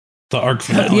The arc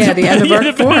finale. Yeah, the end of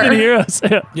arc 4. Heroes.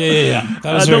 Yeah.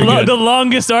 That was very good. The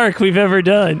longest arc we've ever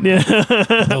done. Yeah.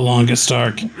 The longest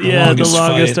arc. The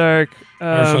longest arc.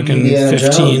 Our fucking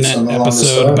 15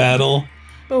 episode battle.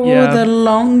 The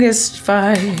longest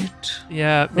fight.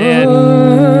 Yeah, man.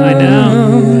 I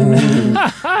know.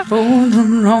 For the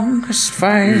longest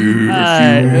fight.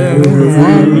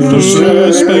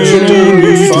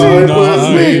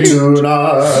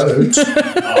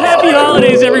 Happy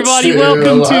holidays, everybody.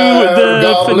 Welcome to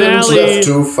the finale of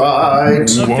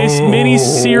this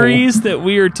mini-series that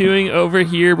we are doing over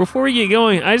here. Before we get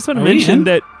going, I just want to mention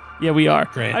that... Yeah, we are.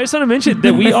 Great. I just want to mention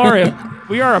that we are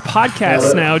a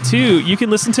podcast now too. You can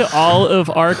listen to all of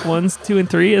Arc 1, 2, and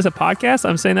 3 as a podcast.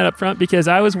 I'm saying that up front because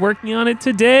I was working on it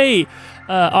today.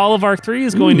 All of Arc 3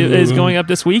 is going up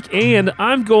this week, and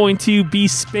I'm going to be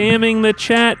spamming the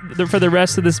chat for the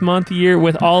rest of this month year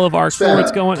with all of Arc 4.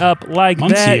 It's going up like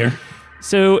that. Year.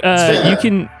 So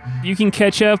you can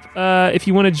catch up if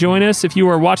you want to join us. If you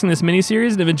are watching this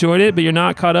miniseries and have enjoyed it, but you're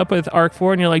not caught up with Arc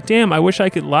 4 and you're like, damn, I wish I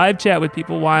could live chat with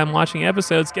people while I'm watching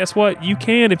episodes. Guess what? You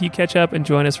can if you catch up and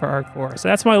join us for Arc 4. So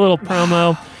that's my little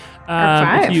promo.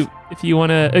 Arc 5. If you want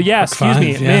to, excuse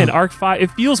me, man, Arc 5. It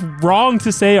feels wrong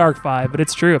to say Arc 5, but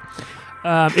it's true.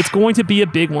 It's going to be a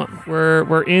big one.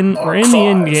 We're in the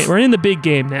end game. We're in the big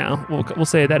game now. We'll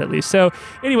say that at least. So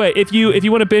anyway, if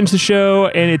you want to binge the show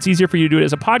and it's easier for you to do it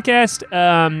as a podcast,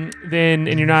 then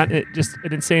and you're not just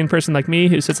an insane person like me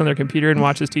who sits on their computer and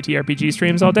watches TTRPG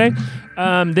streams all day,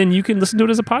 then you can listen to it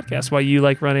as a podcast while you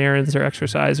run errands or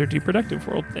exercise or do productive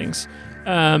world things.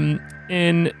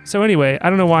 And so anyway, I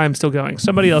don't know why I'm still going.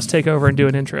 Somebody else take over and do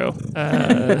an intro.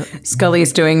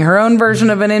 Scully's doing her own version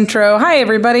of an intro. Hi,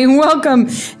 everybody. Welcome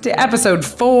to episode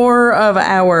 4 of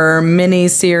our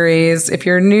mini-series. If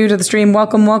you're new to the stream,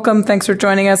 welcome. Thanks for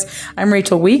joining us. I'm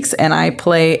Rachel Weeks, and I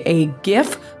play a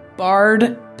GIF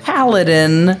Bard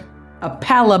Paladin, a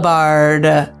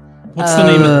Palabard. What's the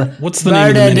name of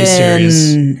the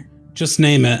mini-series? Just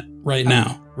name it right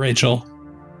now. Rachel,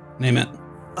 name it.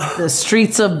 The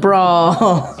Streets of Bral.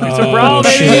 Streets of Bral,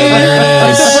 baby!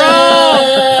 The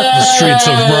Streets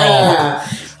of Bral.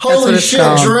 Holy shit,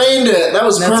 drained it. That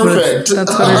was perfect. That's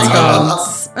what it's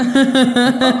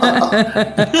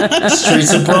called.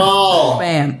 Streets of Brawl.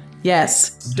 Bam.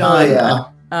 Yes. Done.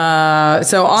 Oh, yeah.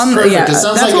 So on perfect. Yeah, it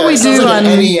sounds that's like what we do on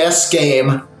an NES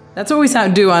game. That's what we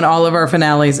do on all of our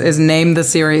finales is name the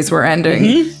series we're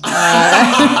ending.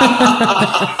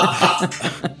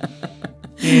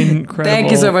 Incredible. Thank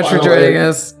you so much for joining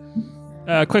us.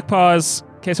 Quick pause.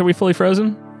 Okay, so are we fully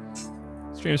frozen?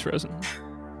 Stream's frozen.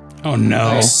 Oh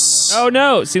no. Nice. Oh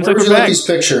no. Seems Where like would we're you back. These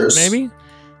pictures? Maybe.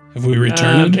 Have we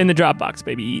returned? In the Dropbox,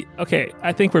 baby. Okay,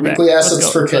 I think we're back. Weekly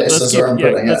assets for case. That's where I'm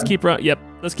putting it.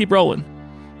 Let's keep rolling.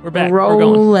 We're back. Rolling.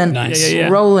 We're going. Nice. Yeah.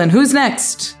 Rolling. Who's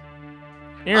next?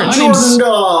 Aaron. Jordan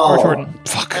Dahl. Or Jordan.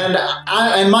 Fuck.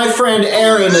 And my friend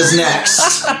Aaron is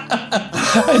next.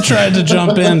 I tried to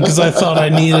jump in because I thought I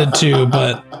needed to,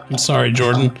 but I'm sorry,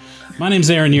 Jordan. My name's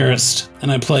Aaron Urist,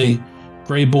 and I play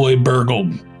Grey Boy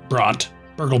Burgleblatt.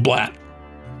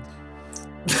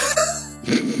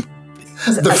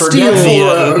 The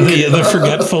forgetful the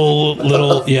forgetful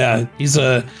little, he's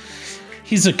a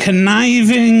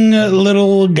conniving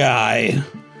little guy.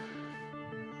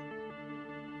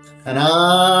 And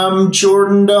I'm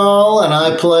Jordan Dahl, and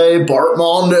I play Bart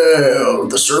Mondo,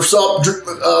 the Surf's Up,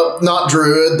 not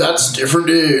Druid, that's a different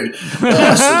dude. So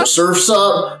the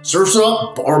Surf's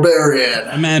Up Barbarian.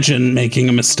 Imagine making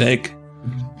a mistake.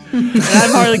 And I'm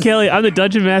Harley Kelly. I'm the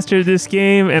Dungeon Master of this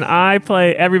game, and I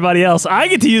play everybody else. I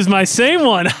get to use my same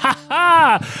one.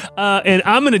 And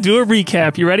I'm going to do a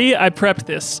recap. You ready? I prepped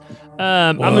this.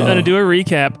 I'm going to do a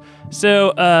recap.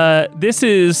 So this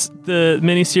is the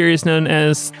miniseries known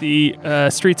as the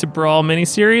Streets of Brawl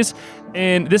miniseries,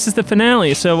 and this is the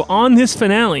finale. So on this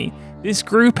finale, this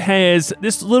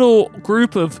little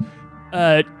group of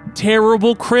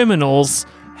terrible criminals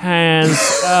has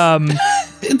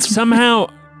somehow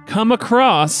come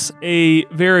across a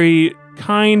very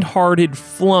kind-hearted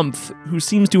flump who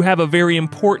seems to have a very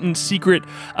important secret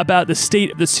about the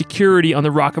state of the security on the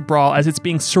Rock of Bral as it's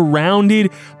being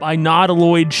surrounded by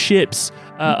nautiloid ships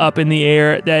up in the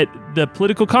air. That the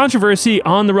political controversy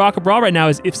on the Rock of Bral right now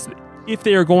is if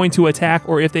they are going to attack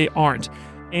or if they aren't.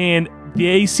 And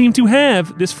they seem to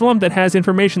have this flump that has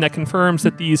information that confirms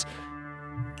that these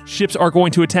ships are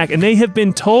going to attack. And they have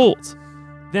been told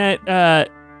that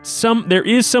there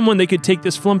is someone they could take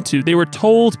this flump to. They were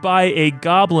told by a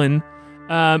goblin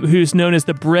who's known as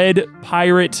the Bread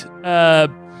Pirate.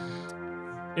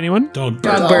 Anyone? Dog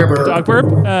burp. Dog burp.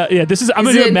 I'm gonna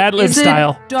do it Mad Lib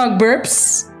style. Dog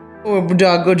burps. Or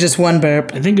dog, or just one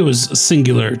burp. I think it was a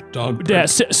singular dog burp. Yeah,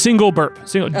 single burp.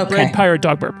 Okay. Bread pirate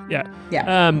dog burp. Yeah.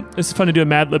 Yeah. It's fun to do a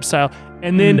Mad Lib style.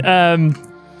 And then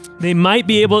they might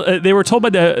be able. They were told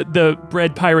by the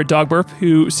bread pirate dog burp,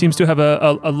 who seems to have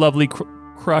a lovely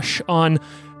crush on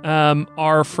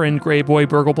our friend Grey Boy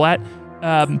Burgleblatt.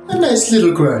 A nice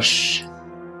little crush.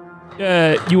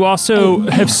 You also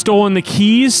have stolen the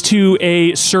keys to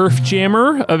a surf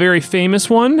jammer, a very famous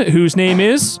one, whose name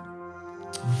is.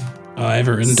 I have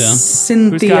it written down.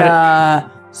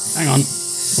 Cynthia. Hang on.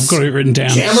 I've got it written down.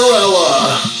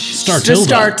 Jamarella.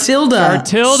 Startilda.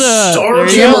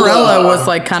 Jamarella was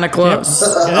like kind of close.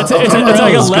 Yeah, it's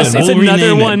like a less. It's We'll another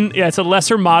rename it. one. Yeah, it's a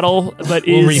lesser model, but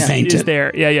We'll is repaint it.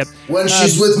 there. Yeah. When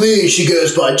she's with me, she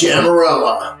goes by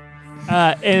Jamarella.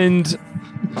 And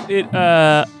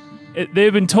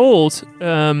they've been told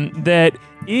that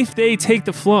if they take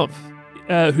the flump,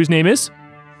 whose name is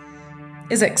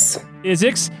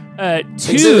Isix.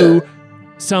 to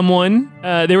someone,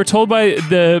 they were told by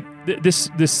this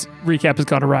recap has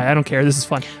gone awry. I don't care. This is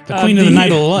fun. The Queen of the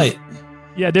Night of the Light.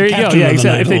 Yeah, there you go. Captain Yeah, of the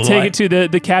exactly. Night If they of the take Light. it to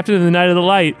the captain of the Night of the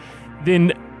Light,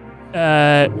 then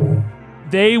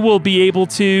they will be able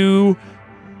to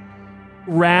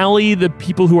rally the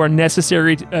people who are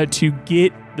necessary to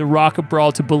get the Rock of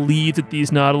Bral to believe that these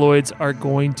nautiloids are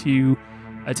going to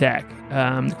attack.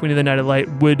 The Queen of the Night of the Light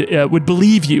would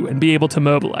believe you and be able to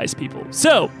mobilize people.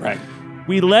 So, Right.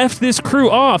 we left this crew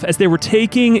off as they were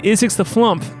taking Isix the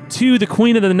Flump to the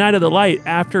Queen of the Night of the Light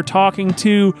after talking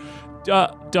to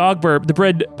Dog Burp, the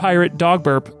bread pirate Dog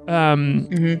Burp.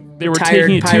 They were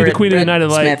taking it to the Queen of the Night of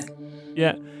the Light. Smith.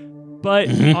 Yeah. But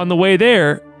on the way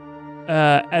there,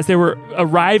 as they were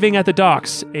arriving at the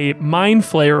docks, a mind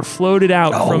flayer floated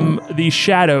out from these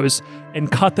shadows and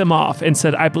cut them off and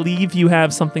said, I believe you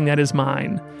have something that is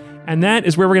mine. And that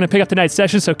is where we're going to pick up tonight's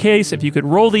session. So, Case, if you could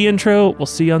roll the intro, we'll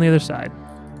see you on the other side.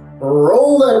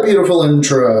 Roll that beautiful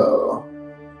intro.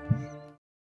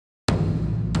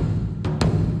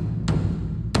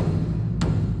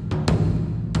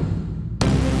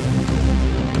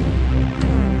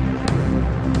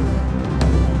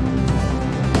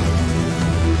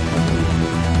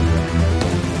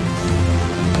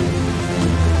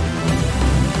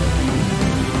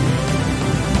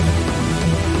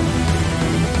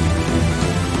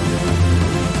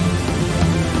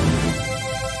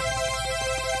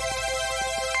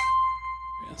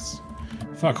 Yes.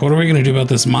 Fuck, what are we going to do about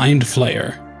this mind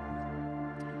flayer?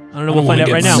 I don't know. We'll find out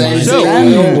right now. Same So,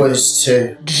 thing I always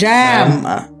do. Jam.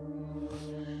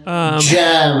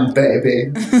 Jam,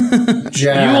 baby.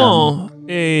 Jam. you all,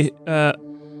 a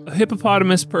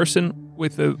hippopotamus person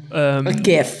with a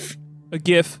GIF.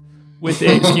 with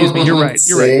a, excuse me, you're right.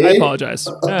 I apologize.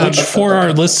 Which, for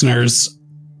our listeners,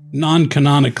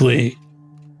 non-canonically,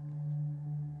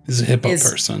 is a hippo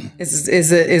person.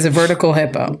 Is a vertical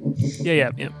hippo.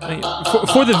 Yeah.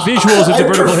 For the visuals, it's a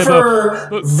vertical hippo.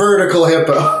 hippo. Vertical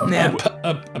hippo. Yeah.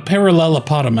 A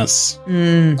parallelopotamus.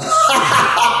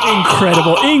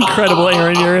 Incredible,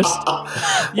 Aaron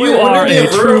Urist. You Wait, are would it be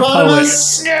a true poet.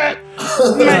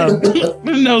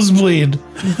 vertipotamus? Nosebleed.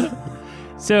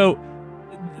 So,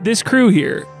 this crew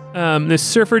here, this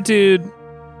surfer dude,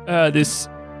 this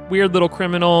weird little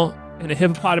criminal, and a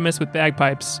hippopotamus with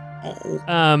bagpipes.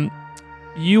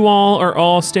 You all are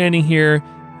all standing here,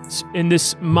 and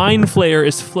this mind flayer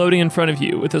is floating in front of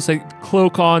you with this like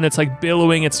cloak on that's like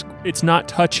billowing. It's not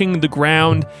touching the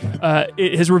ground.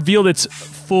 It has revealed its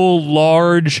full,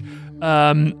 large,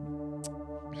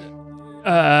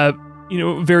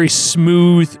 very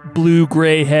smooth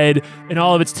blue-gray head, and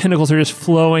all of its tentacles are just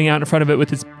flowing out in front of it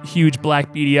with its huge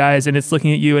black beady eyes, and it's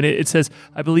looking at you, and it says,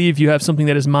 I believe you have something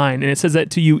that is mine. And it says that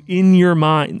to you in your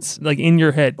minds, like in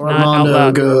your head, not out Armando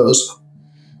loud. goes,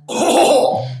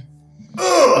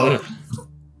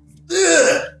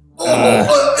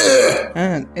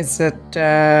 Is it?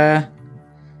 I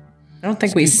don't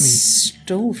think we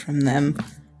stole from them.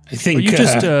 I think.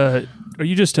 Are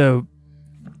you just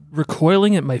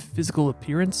recoiling at my physical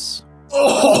appearance? and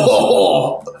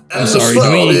I'm the sorry,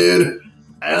 smell, dude.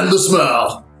 And the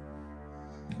smell.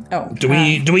 Oh, do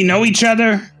we know each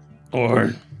other?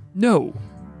 Or No.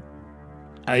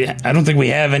 I don't think we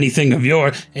have anything of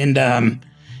your. And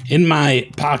in my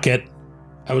pocket,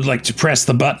 I would like to press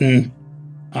the button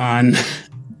on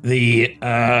the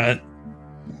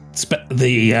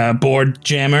board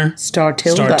jammer.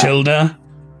 Startilda.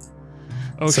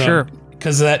 Oh, sure.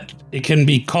 Because that it can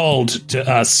be called to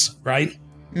us, right?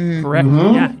 Correct.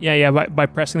 Yeah. By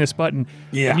pressing this button.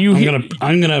 Yeah. And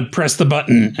I'm gonna press the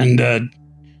button and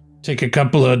take a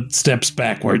couple of steps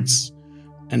backwards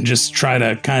and just try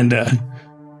to kind of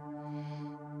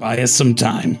buy us some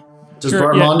time. Does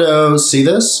Bartmondo see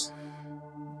this?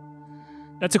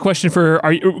 That's a question for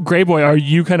Grey Boy. Are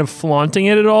you kind of flaunting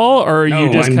it at all, or are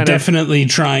you just I'm definitely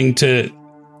trying to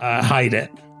hide it.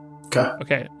 Okay.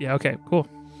 Okay. Yeah. Okay. Cool.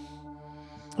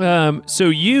 So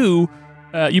you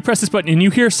press this button and you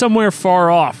hear somewhere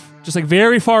far off, just like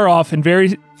very far off and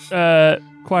very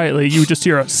quietly, you just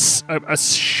hear a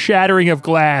shattering of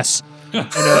glass and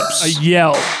a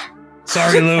yell.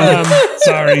 Sorry, Lou.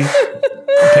 Sorry.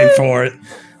 I'll pay for it.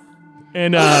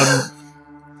 And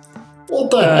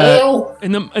what the hell?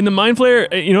 And the Mind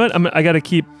Flayer, you know what?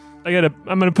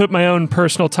 I'm gonna put my own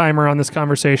personal timer on this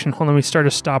conversation. Hold on, let me start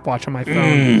a stopwatch on my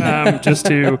phone.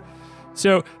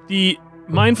 So the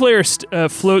Mind Flayer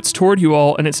floats toward you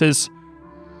all, and it says,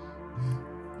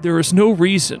 "There is no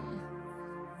reason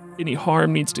any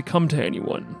harm needs to come to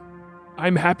anyone.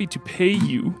 I'm happy to pay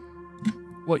you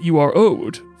what you are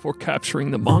owed for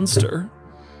capturing the monster,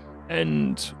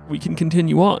 and we can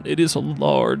continue on. It is a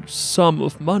large sum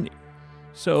of money.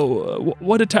 So,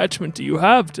 what attachment do you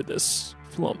have to this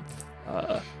flump?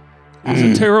 It's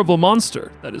a terrible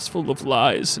monster that is full of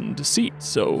lies and deceit,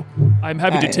 so I'm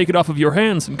happy to take it off of your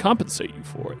hands and compensate you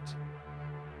for it."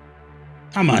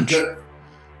 How much?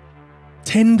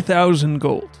 10,000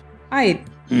 gold.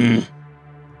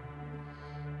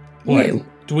 What?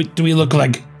 Do we look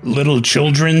like little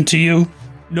children to you?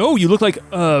 No, you look like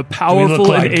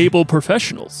powerful and able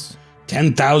professionals.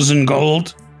 10,000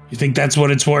 gold? You think that's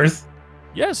what it's worth?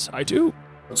 Yes, I do.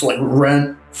 It's like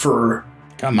rent for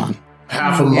Come on.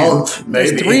 half a month,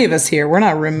 maybe. There's 3 of us here. We're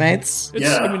not roommates.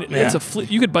 It's a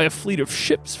fleet. You could buy a fleet of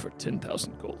ships for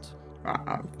 10,000 gold.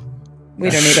 We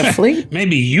don't need a fleet.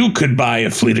 Maybe you could buy a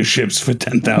fleet of ships for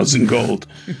 10,000 gold.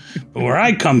 But where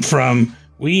I come from,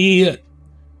 we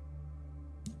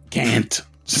can't.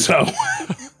 So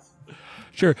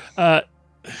Sure.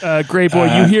 Grey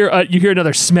Boy, you hear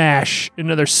another smash.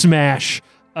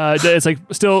 It's like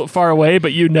still far away,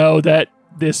 but you know that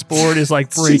this board is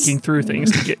like breaking through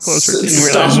things to get closer to I you. didn't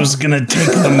realize I was going to take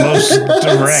the most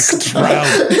direct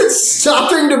route. It's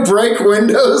stopping to break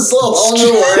windows along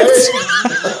the way.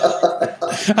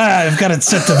 I've got it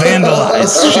set to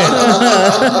vandalize. Shit.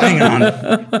 Hang on.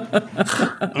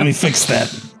 Let me fix that.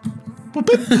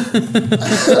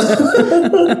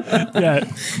 Yeah.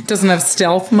 Doesn't have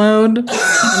stealth mode,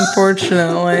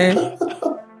 unfortunately.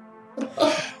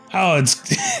 Oh, it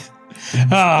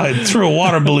threw a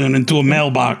water balloon into a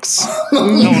mailbox.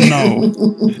 Oh no.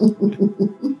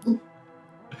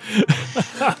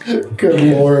 Good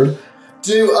lord.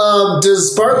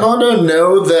 Does Bartmondo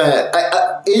know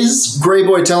that is Grey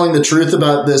Boy telling the truth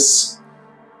about this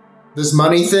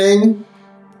money thing?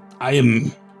 I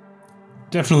am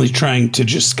definitely trying to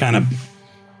just kind of...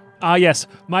 Yes.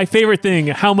 My favorite thing,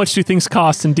 how much do things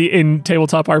cost in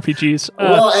tabletop RPGs?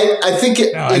 Well, I think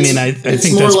I think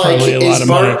that's probably a lot of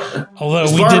money. Although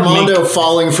is we did Bartmondo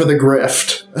falling for the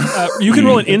grift. You can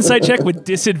roll an insight check with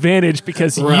disadvantage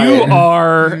because you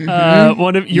are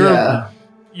one of your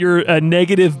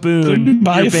negative boon. Couldn't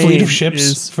buy your a fleet bane of ships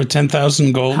is- for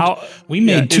 10,000 gold. We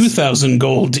made 2,000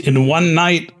 gold in one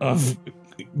night of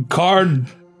card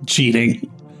cheating.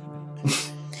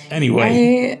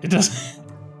 Anyway, it doesn't...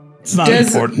 It's not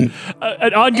important.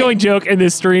 An ongoing joke in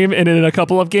this stream and in a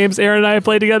couple of games Aaron and I have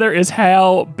played together is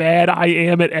how bad I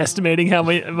am at estimating how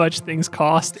much things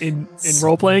cost in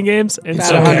role-playing games. And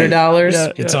About $100.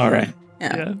 Yeah, It's all right.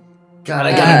 Yeah. God,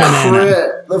 I got a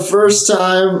crit the first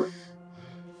time.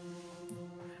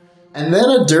 And then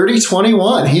a dirty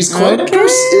 21. He's quite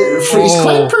he's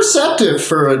quite perceptive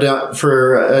for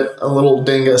a little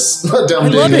dingus, a dumb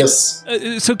dingus.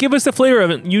 So give us the flavor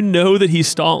of it. You know that he's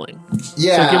stalling.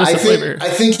 Yeah, so give us the flavor. I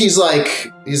think he's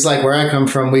like where I come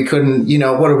from. We couldn't,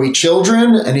 what are we,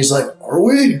 children? And he's like, are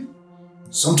we?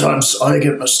 Sometimes I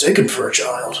get mistaken for a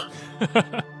child,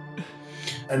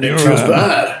 and it feels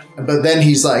bad. But then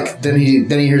he's like, then he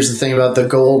hears the thing about the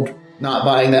gold not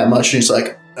buying that much, and he's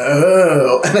like,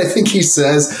 oh, and I think he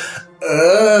says,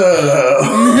 oh.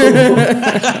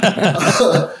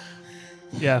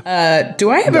 Yeah. Do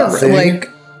I have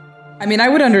I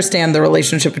would understand the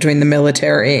relationship between the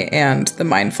military and the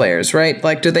Mind Flayers, right?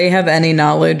 Like, do they have any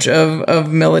knowledge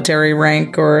of military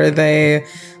rank, or are they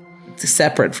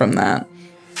separate from that?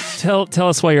 Tell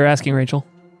us why you're asking, Rachel.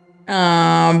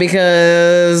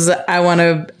 Because I want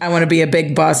to be a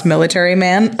big boss military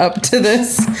man up to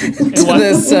this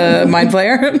Mind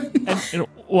Flayer. And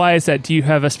why is that? Do you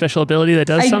have a special ability that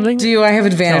does something? I have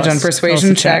advantage on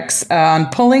persuasion checks on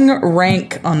pulling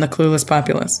rank on the clueless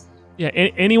populace. Yeah,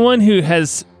 anyone who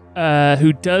has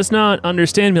who does not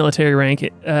understand military rank,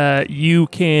 you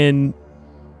can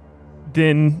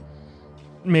then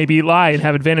maybe lie and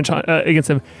have advantage against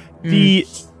them.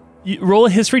 You roll a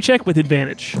history check with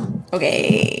advantage.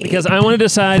 Okay. Because I want to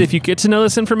decide if you get to know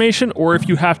this information or if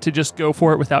you have to just go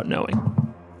for it without knowing.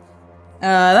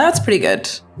 That's pretty good.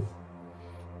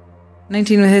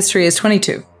 19 with history is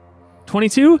 22.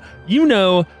 22, you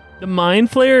know the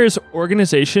Mind Flayers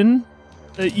organization,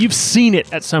 you've seen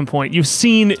it at some point. You've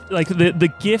seen, like,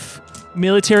 the GIF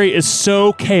military is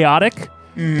so chaotic,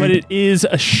 but it is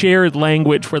a shared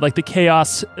language where, like, the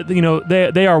chaos, you know,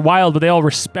 they are wild, but they all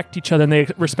respect each other and they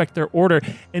respect their order.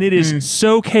 And it is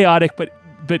so chaotic, but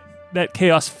that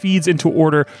chaos feeds into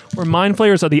order, where Mind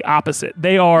Flayers are the opposite.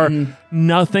 They are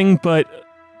nothing but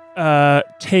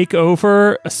take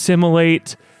over,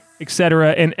 assimilate,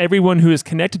 etc., and everyone who is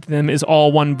connected to them is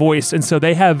all one voice. And so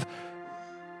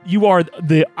you are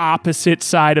the opposite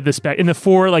side of the spectrum. In the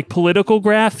four, like, political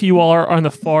graph, you all are on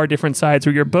the far different sides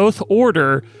where you're both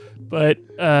order, but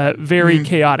very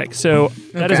chaotic. So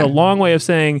that is a long way of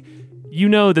saying, you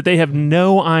know that they have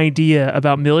no idea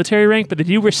about military rank, but they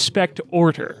do respect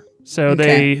order. So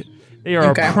they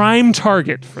are a prime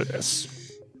target for this.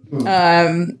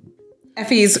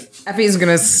 Effie's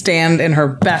gonna stand in her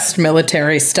best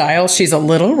military style. She's a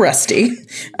little rusty,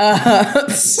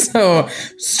 so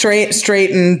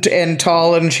straight and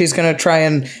tall, and she's gonna try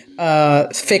and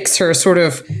fix her sort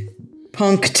of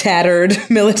punk tattered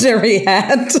military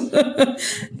hat.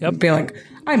 Be like,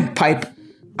 I'm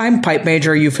Pipe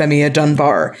Major Euphemia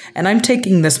Dunbar, and I'm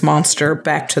taking this monster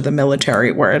back to the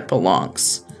military where it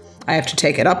belongs. I have to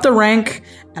take it up the rank,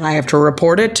 and I have to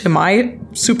report it to my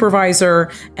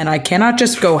supervisor, and I cannot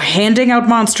just go handing out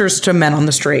monsters to men on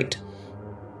the street.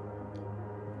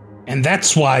 And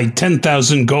that's why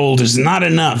 10,000 gold is not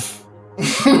enough.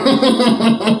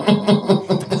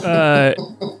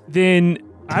 Then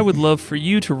I would love for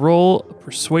you to roll a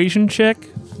persuasion check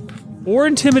or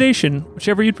intimidation,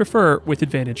 whichever you'd prefer, with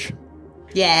advantage.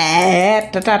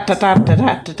 Yeah.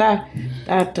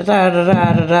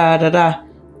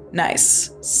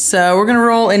 Nice. So we're going to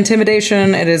roll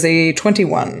intimidation. It is a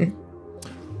 21.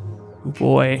 Oh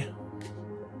boy.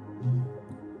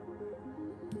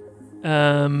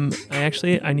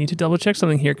 I need to double check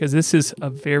something here because this is a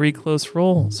very close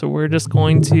roll. So we're just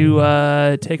going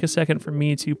to take a second for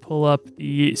me to pull up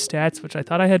the stats, which I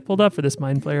thought I had pulled up for this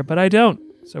Mind Flayer, but I don't.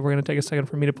 So we're going to take a second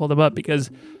for me to pull them up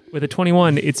because with a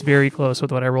 21, it's very close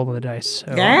with what I rolled on the dice.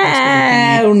 So no.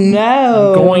 I'm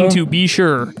going to be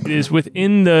sure it is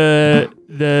within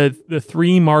the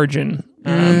 3 margin.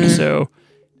 So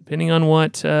depending on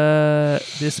what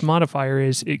this modifier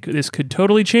is, this could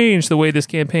totally change the way this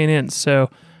campaign ends. So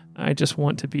I just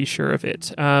want to be sure of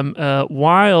it.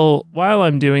 While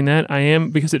I'm doing that, I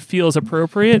am, because it feels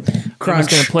appropriate, I'm just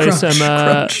going to play some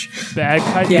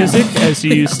bagpipe music as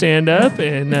you stand up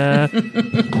and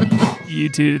you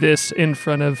do this in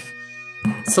front of...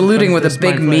 Saluting with a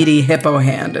big meaty hippo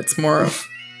hand. It's more of...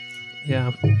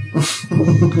 Yeah.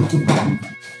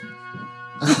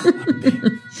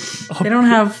 They don't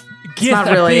have... Not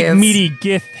really. A big meaty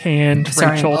gift hand,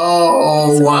 Rachel.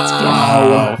 Oh,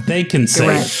 wow. They can say.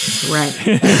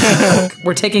 Right.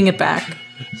 We're taking it back.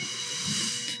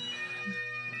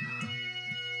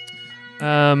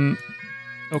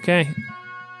 Okay.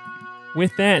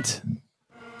 With that...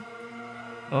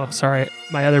 Oh, sorry.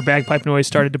 My other bagpipe noise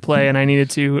started to play, and I need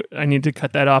to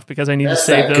cut that off because I need to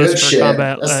save those for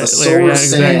combat later.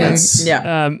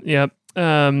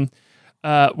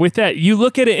 With that, you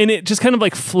look at it, and it just kind of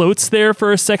like floats there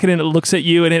for a second, and it looks at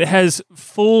you, and it has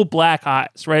full black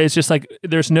eyes, right? It's just like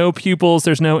there's no pupils,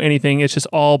 there's no anything. It's just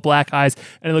all black eyes,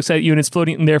 and it looks at you, and it's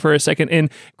floating there for a second. And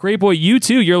Grey Boy, you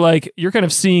too, you're kind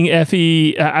of seeing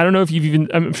Effie. I don't know if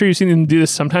I'm sure you've seen them do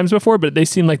this sometimes before, but they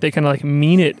seem like they kind of like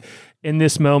mean it in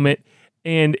this moment.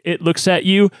 And it looks at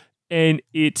you, and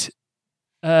it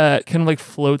kind of like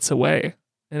floats away,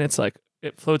 and it's like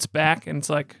it floats back, and it's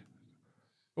like,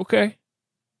 okay.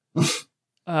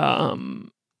 Okay.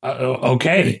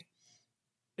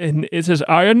 And it says,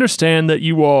 I understand that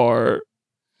you are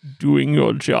doing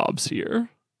your jobs here,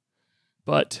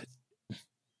 but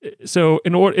so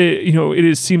in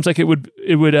order, seems like it would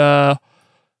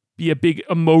be a big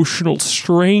emotional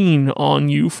strain on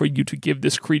you for you to give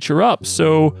this creature up.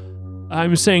 So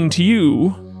I'm saying to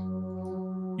you,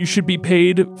 you should be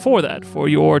paid for that, for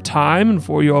your time and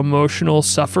for your emotional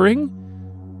suffering.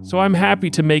 So I'm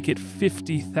happy to make it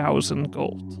 50,000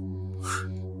 gold.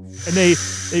 And they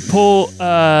pull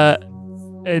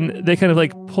and they kind of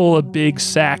like pull a big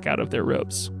sack out of their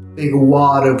robes. Big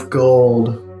wad of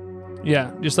gold.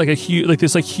 Yeah, just like a huge, like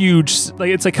this, like huge,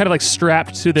 like it's like kind of like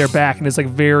strapped to their back, and it's like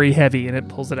very heavy, and it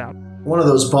pulls it out. One of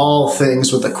those ball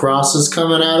things with the crosses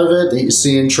coming out of it that you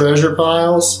see in treasure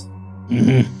piles.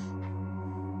 Mm-hmm.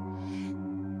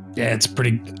 Yeah,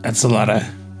 that's a lot of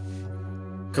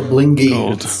Kablingy.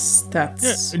 gold.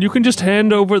 That's And you can just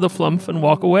hand over the flump and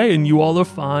walk away, and you all are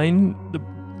fine.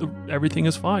 Everything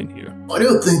is fine here. I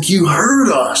don't think you heard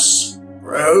us,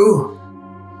 bro.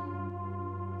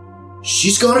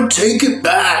 She's gotta take it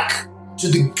back to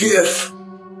the GIF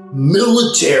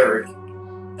military.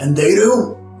 And they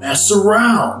don't mess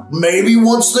around. Maybe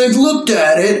once they've looked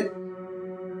at it,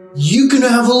 you can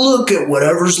have a look at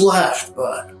whatever's left,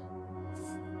 but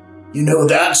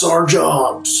that's our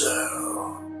job,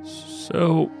 so.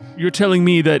 So you're telling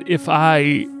me that if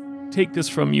I take this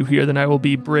from you here, then I will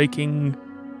be breaking.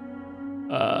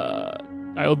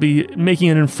 I will be making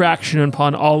an infraction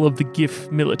upon all of the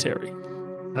GIF military.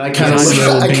 And I kind of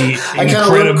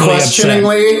look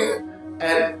questioningly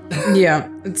at. yeah.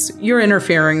 You're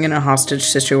interfering in a hostage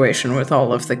situation with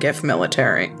all of the GIF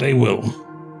military. They will.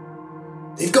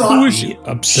 They've got Be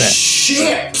upset.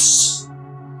 ships.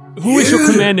 Who is your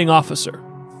commanding officer?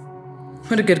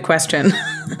 What a good question.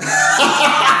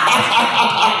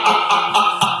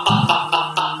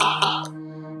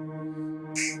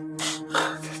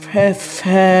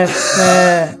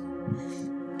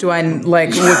 Do I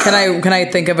like? Can I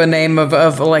think of a name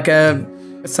of like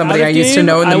somebody I used to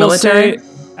know in the military?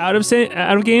 Out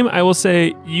of game, I will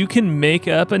say you can make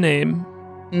up a name,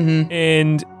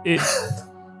 and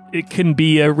it can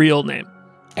be a real name.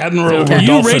 Admiral So you,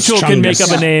 Rodolphus Rachel, can make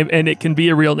Chungus. up a name, and it can be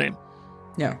a real name.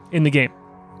 Yeah. In the game.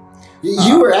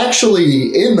 You were actually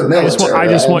in the military. I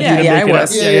just want you to Yeah, make I it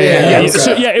was. up. Yeah.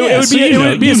 So yeah, it would so be. you It know-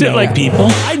 would be you a bit know like people.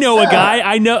 I know a guy.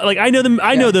 I know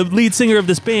the lead singer of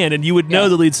this band, and you would know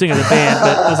the lead singer of the band.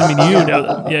 But that doesn't mean you know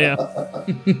them.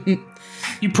 Yeah.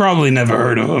 You probably never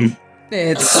heard of him.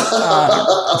 It's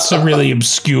It's a really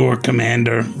obscure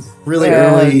commander. Really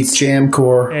Yeah, early it's- Jam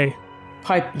Corps. Hey.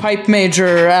 Pipe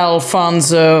Major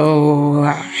Alfonso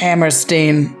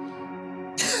Hammerstein.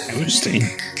 Hammerstein.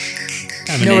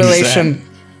 I have a No name as relation.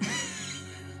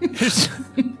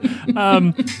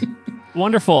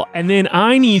 Wonderful. And then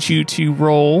I need you to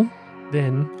roll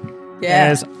then Yeah.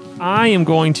 as I am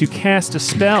going to cast a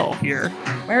spell here.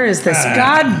 Where is this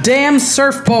goddamn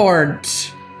surfboard?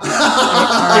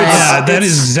 Yeah, that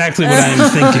is exactly what I am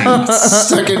thinking.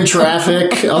 Stuck in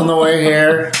traffic on the way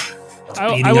here.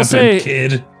 Beating I will up say a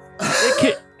kid.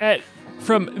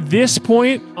 from this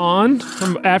point on,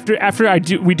 from after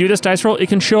we do this dice roll, it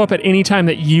can show up at any time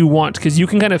that you want because you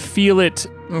can kind of feel it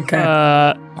Okay.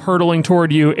 hurtling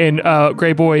toward you. And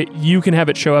Gray Boy, you can have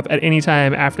it show up at any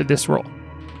time after this roll.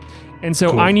 And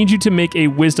so Cool. I need you to make a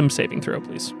wisdom saving throw,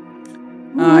 please.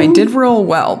 I did roll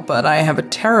well, but I have a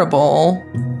terrible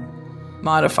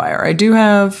modifier. I do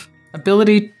have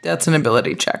ability. That's an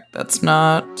ability check. That's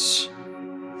not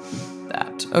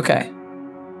that. Okay.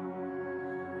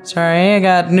 Sorry, I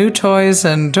got new toys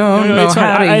and don't know it's fine.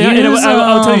 how to use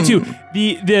I'll tell you them. too.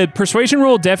 The persuasion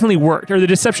roll definitely worked, or the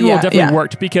deception roll Yeah, definitely yeah.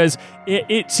 worked because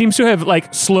it seems to have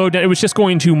like slowed down. It was just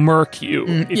going to murk you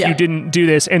if yeah. you didn't do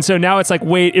this, and so now it's like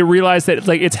wait. It realized that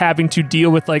like it's having to deal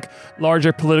with like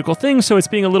larger political things, so it's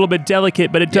being a little bit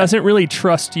delicate, but it doesn't really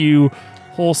trust you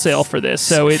wholesale for this.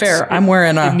 So it's Fair. I'm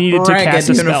wearing a it needed to ragged cast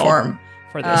a spell uniform.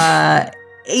 for this.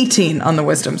 18 on the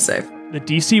wisdom save. The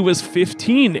DC was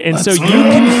 15, and so you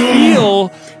can feel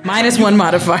 -1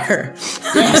 modifier.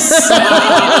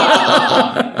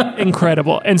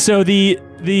 incredible. And so the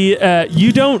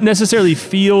you don't necessarily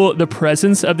feel the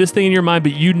presence of this thing in your mind,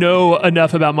 but you know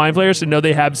enough about mind flayers to know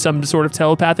they have some sort of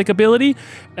telepathic ability.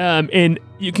 And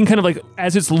you can kind of like,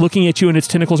 as it's looking at you and its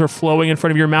tentacles are flowing in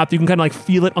front of your mouth, you can kind of like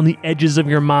feel it on the edges of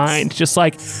your mind, just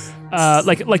like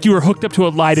you were hooked up to a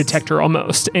lie detector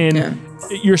almost, and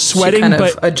you're sweating, She kind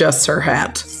but of adjusts her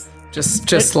hat,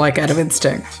 just like out of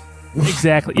instinct.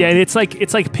 exactly, yeah. And it's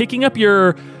like picking up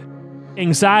your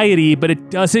anxiety, but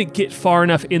it doesn't get far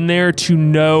enough in there to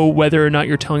know whether or not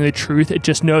you're telling the truth. It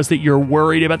just knows that you're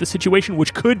worried about the situation,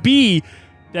 which could be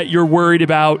that you're worried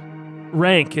about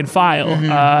rank and file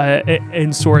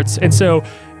and sorts. And so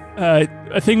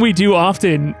a thing we do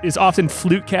often is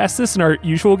Flute cast this in our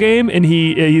usual game, and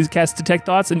he casts Detect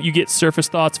Thoughts, and you get surface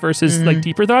thoughts versus like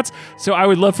deeper thoughts. So I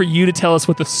would love for you to tell us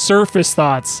what the surface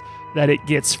thoughts that it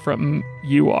gets from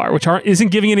you are, which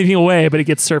isn't giving anything away, but it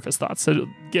gets surface thoughts. So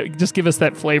just give us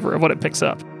that flavor of what it picks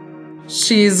up.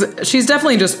 She's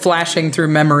definitely just flashing through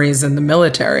memories in the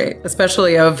military,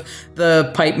 especially of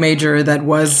the pipe major that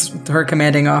was her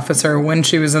commanding officer when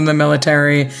she was in the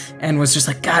military, and was just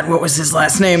like, God, what was his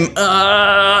last name?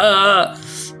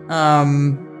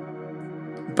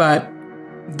 But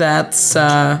that's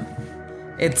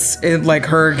like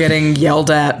her getting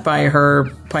yelled at by her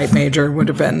pipe major would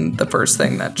have been the first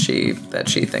thing that she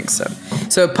thinks of.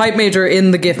 So pipe major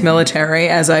in the GIF military,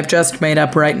 as I've just made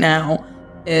up right now,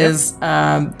 is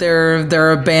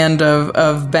they're a band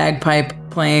of bagpipe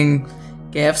playing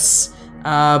GIFs,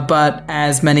 but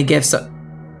as many GIFs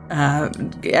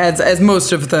as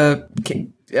most of the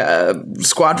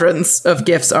squadrons of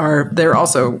GIFs are, they're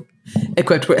also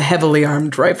equipped with heavily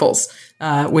armed rifles,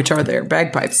 which are their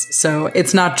bagpipes. So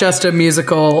it's not just a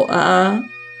musical.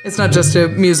 It's not just a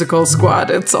musical squad.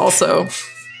 It's also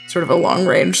sort of a long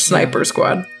range sniper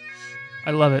squad.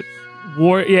 I love it.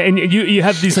 And you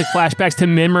have these like flashbacks to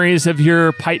memories of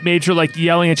your pipe major like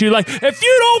yelling at you like, if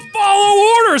you don't follow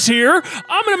orders here,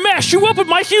 I'm gonna mash you up with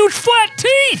my huge flat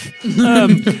teeth.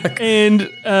 And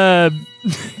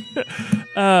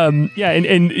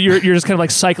you're just kind of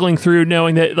like cycling through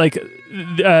knowing that like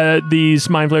these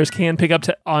mind flayers can pick up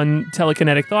on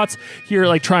telekinetic thoughts. Here,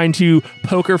 like trying to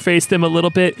poker face them a little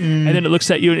bit, and then it looks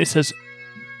at you and it says,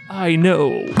 I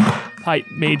know, Pipe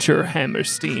Major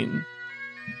Hammerstein.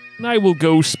 I will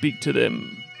go speak to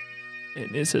them.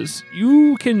 And it says,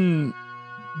 you can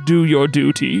do your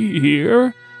duty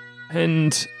here,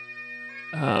 and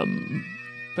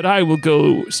but I will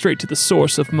go straight to the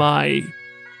source of my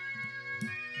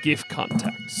GIF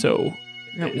contact. So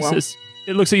it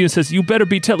looks at you and says, you better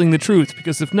be telling the truth,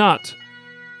 because if not,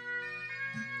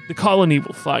 the colony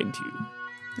will find you.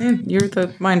 Yeah, you're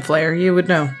the mind flayer. You would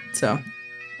know. So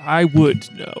I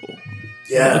would know.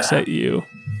 Yeah. It looks at you.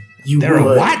 They're a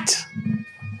what?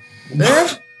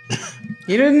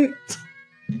 You didn't.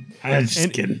 I'm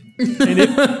just kidding.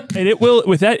 And it will,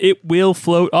 with that, it will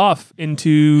float off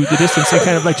into the distance and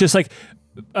kind of like just like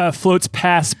floats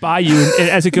past by you, and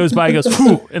as it goes by, it goes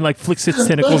whoo, and like flicks its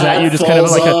tentacles at you, just kind of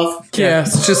like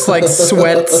it's just like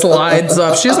sweat slides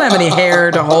off. She doesn't have any hair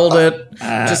to hold it;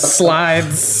 just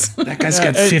slides. That guy's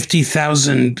got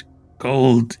 50,000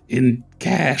 gold in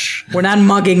cash. We're not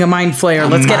mugging a mind flayer.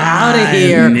 Let's get out of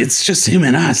here. It's just him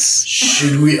and us.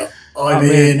 Should we? I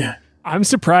mean, I'm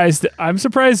surprised.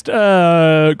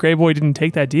 Grey Boy didn't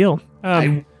take that deal.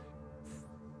 Yeah.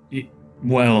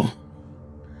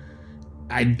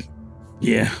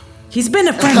 He's been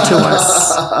a friend to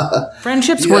us.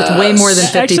 Friendship's worth way more than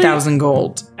 50,000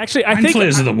 gold. Actually, I Mind think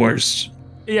flayers are the worst.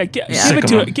 Yeah,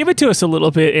 give it to us a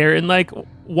little bit, Aaron. Like,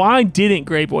 why didn't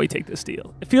Grey Boy take this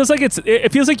deal? It feels like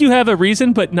you have a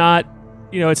reason, but not,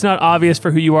 it's not obvious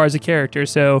for who you are as a character.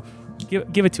 So,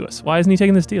 give it to us. Why isn't he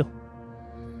taking this deal?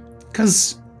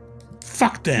 Because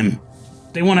fuck them.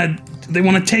 They want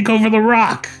to take over the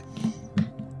rock.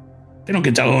 They don't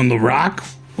get to own the rock.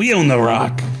 We own the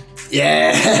rock.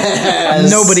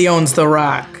 Yes. Nobody owns the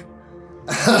rock.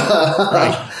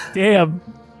 Right. Damn.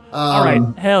 All right.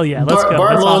 Hell yeah. Let's go.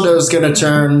 Bartmondo's going to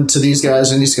turn to these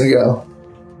guys and he's going to go,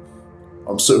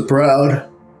 I'm so proud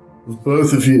of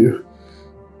both of you.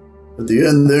 At the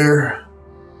end there,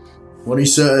 when he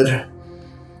said,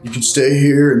 you can stay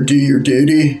here and do your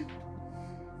duty,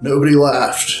 nobody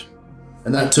laughed.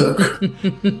 And that took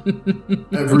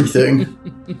everything.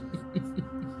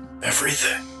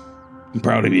 Everything. I'm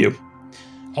proud of you.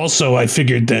 Also, I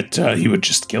figured that he would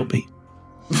just kill me.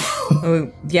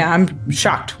 Yeah, I'm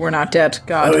shocked we're not dead.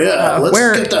 God. Oh yeah,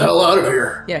 let's get the hell out of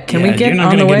here. Yeah, can we get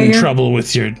on the way here? You're not going to get in trouble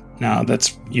with your... No,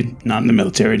 you're not in the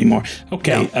military anymore.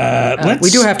 Okay, let's... We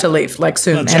do have to leave, like,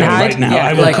 soon. Let's go right now. Yeah,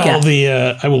 I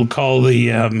will call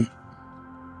the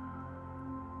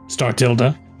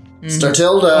Startilda.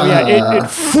 Startilda. Oh,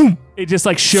 yeah, it just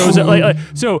like shows up. Like,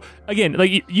 so again,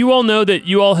 like you all know that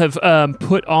you all have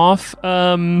put off any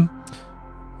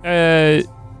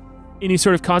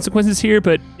sort of consequences here,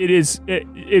 but it is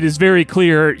very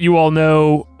clear you all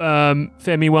know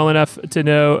Femi well enough to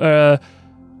know.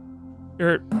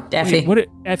 Effie.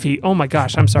 Effie? Oh my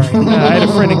gosh, I'm sorry. I had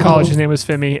a friend in college. His name was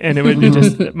Femi, and it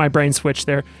just my brain switched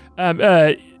there.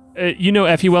 You know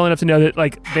Effie well enough to know that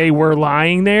like they were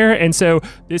lying there, and so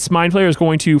this mind flayer is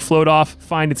going to float off,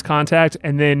 find its contact,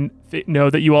 and then know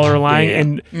that you all are lying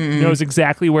and knows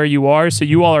exactly where you are. So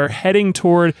you all are heading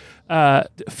toward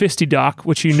Fisty Dock,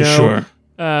 which you know,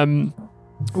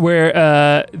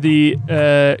 where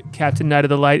the Captain Knight of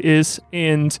the Light is,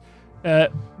 and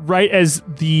right as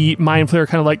the mind flayer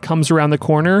kind of like comes around the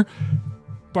corner,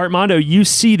 Bartmondo, you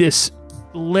see this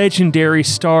legendary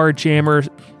Surf Jammer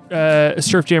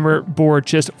board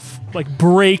just like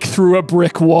break through a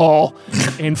brick wall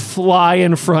and fly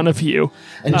in front of you,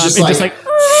 and just like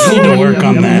need to work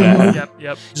on that.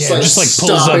 Yep. Just like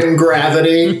pulls up in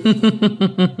gravity.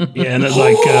 Yeah, and it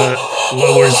like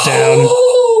lowers down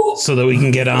so that we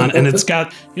can get on. And it's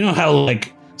got, how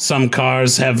like some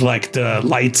cars have like the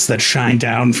lights that shine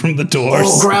down from the doors.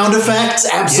 Oh, ground effects?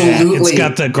 Absolutely. Yeah, it's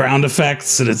got the ground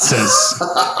effects and it says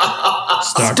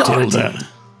Star Tilde.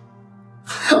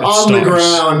 On the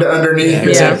ground underneath. Yeah,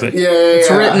 exactly. Yeah. It's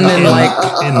written in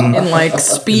like in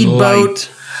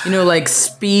speedboat, like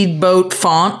speedboat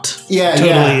font. Yeah, totally.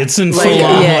 yeah. It's in full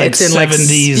on like it's in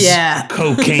 70s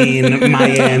cocaine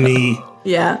Miami.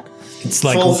 Yeah. It's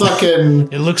like full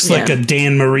fucking. It looks like a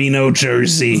Dan Marino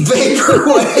jersey.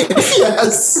 Vaporwave,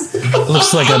 yes. It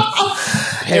looks like a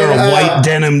pair of white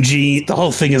denim jeans. The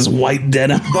whole thing is white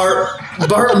denim.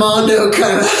 Bartmondo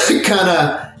kind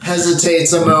of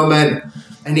hesitates a moment,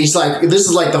 and he's like, "This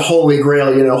is like the holy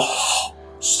grail,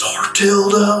 Star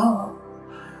Tilde."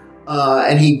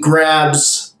 And he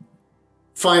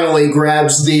finally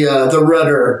grabs the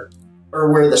rudder,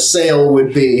 or where the sail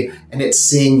would be, and it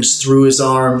sings through his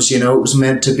arms. It was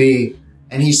meant to be.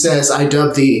 And he says, "I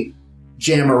dub thee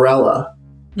Jammarella."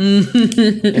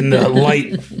 And the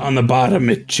light on the bottom,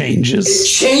 it changes. It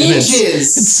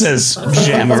changes. It says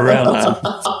Jammarella.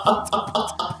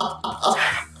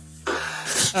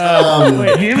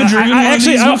 Have you ever driven one of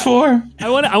these before? I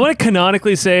want to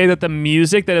canonically say that the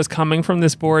music that is coming from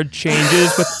this board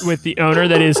changes with the owner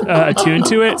that is attuned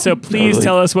to it. So please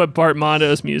tell us what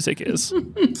Bartmondo's music is.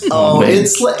 Oh,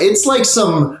 it's like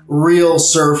some real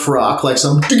surf rock, like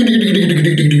some, but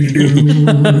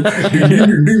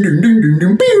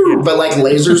like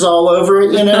lasers all over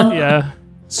it, Yeah.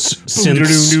 Surf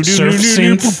synth.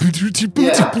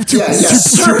 Yeah. Surf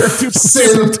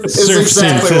synth is Surf exactly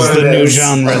synth is what the it new is.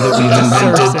 genre that we've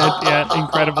invented. Yeah,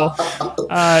 incredible.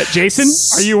 Jason,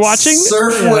 are you watching?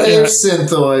 Surfwave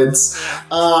synthoids.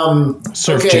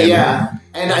 Surf Okay, jammer. yeah.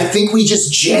 And I think we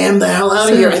just jam the hell out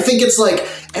of here. I think it's like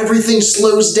everything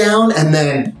slows down and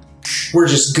then we're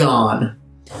just gone.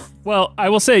 Well, I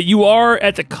will say you are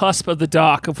at the cusp of the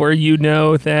dock of where you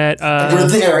know that We're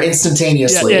there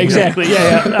instantaneously. Yeah, exactly.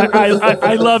 Yeah.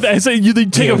 I love it. So you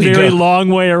take a very long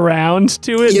way around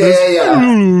to it.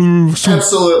 Yeah.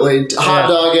 Absolutely. Hot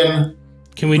dogging.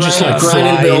 Can we just grinding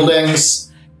fly?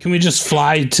 buildings. Can we just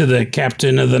fly to the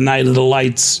captain of the Night of the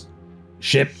Lights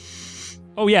ship?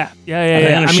 Oh yeah.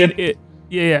 I mean,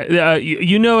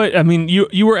 you know it. I mean,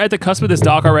 you were at the cusp of this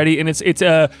dock already, and it's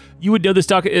you would know this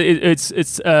dock.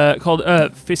 It's called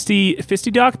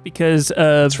Fisty Dock because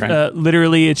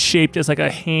literally it's shaped as like a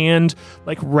hand,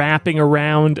 like wrapping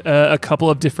around a couple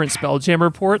of different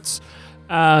Spelljammer ports.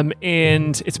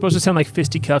 And it's supposed to sound like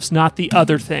fisticuffs, not the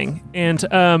other thing. And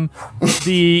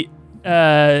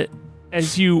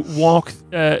as you walk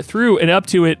through and up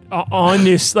to it on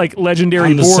this like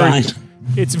legendary board, sign.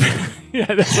 It's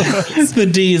that's what it was. The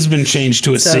D has been changed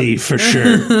to a C for sure.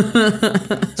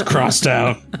 It's crossed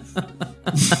out.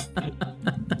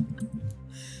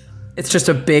 It's just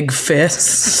a big fist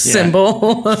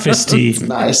symbol. Fisty.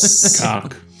 Nice.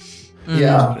 Cock.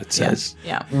 Yeah. It says.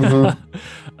 Yeah.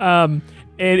 And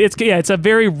it's a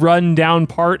very run down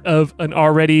part of an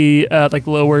already like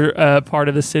lower part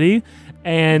of the city,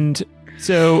 and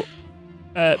so.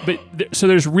 So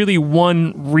there's really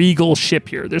one regal ship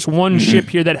here. There's one ship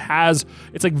here that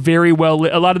it's like very well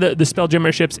lit. A lot of the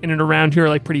Spelljammer ships in and around here are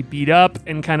like pretty beat up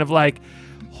and kind of like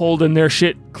holding their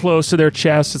shit close to their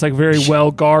chest. It's like very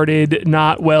well guarded,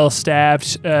 not well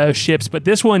staffed ships. But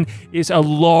this one is a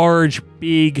large,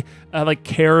 big, like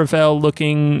caravel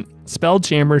looking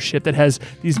Spelljammer ship that has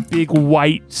these big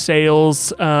white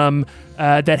sails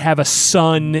that have a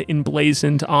sun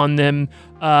emblazoned on them.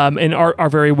 And are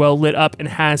very well lit up and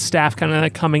has staff kind of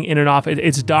like coming in and off.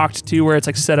 It's docked too, where it's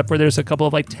like set up where there's a couple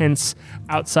of like tents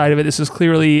outside of it. This is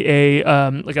clearly a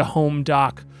like a home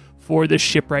dock for this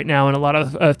ship right now, and a lot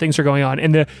of things are going on.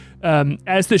 And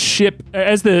as the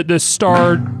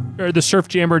star or the surf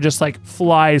jammer just like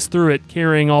flies through it,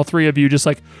 carrying all three of you, just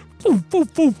like poof,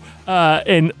 poof, poof,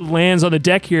 and lands on the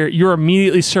deck here, you're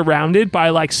immediately surrounded by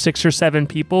like 6 or 7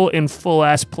 people in full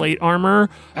ass plate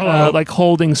armor, like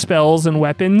holding spells and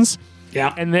weapons.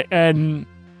 Yeah, and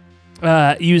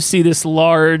you see this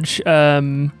large,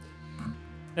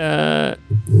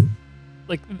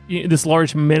 this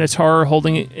large minotaur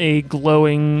holding a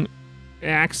glowing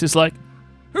axe. Is like,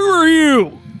 who are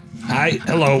you? Hi,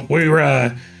 hello.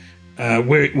 We're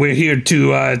here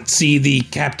to see the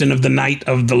captain of the Night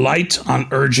of the Light on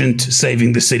urgent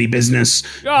saving the city business.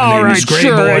 All right,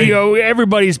 sure. You know,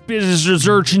 everybody's business is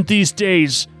urgent these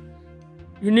days.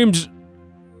 Your name's.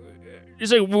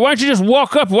 It's like, why don't you just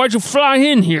walk up? Why'd you fly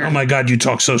in here? Oh my God, you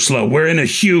talk so slow. We're in a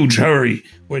huge hurry.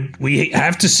 We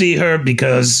have to see her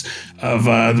because of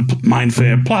the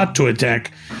Mindfair plot to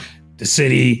attack the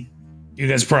city. You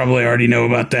guys probably already know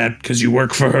about that because you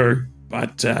work for her.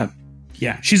 But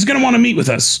yeah, she's going to want to meet with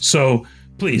us. So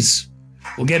please.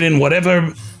 We'll get in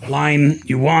whatever line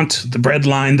you want. The bread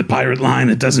line, the pirate line,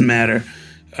 it doesn't matter.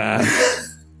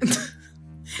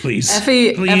 Please.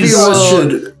 Effie please.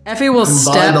 will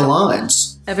Combine the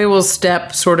lines. Effie will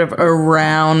step sort of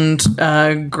around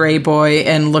Gray Boy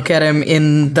and look at him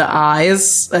in the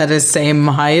eyes at his same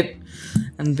height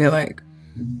and be like,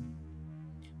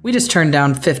 we just turned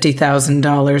down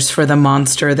 $50,000 for the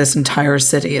monster this entire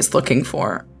city is looking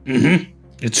for. Mm-hmm.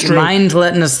 It's true. Mind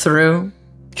letting us through?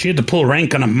 She had to pull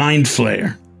rank on a mind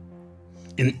flayer.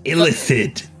 An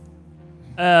illithid.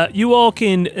 You all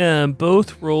can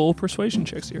both roll persuasion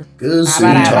checks here. Good talk.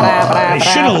 I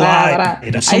should have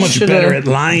lied. I'm so much better at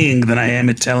lying than I am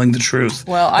at telling the truth.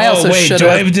 Well, I also wait, should do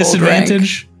I have have a pulled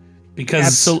disadvantage?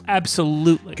 Because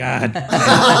Absolutely. God.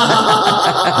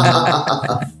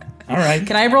 All right.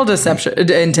 Can I roll deception,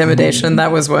 intimidation?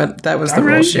 That was the All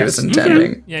roll right, she was yes.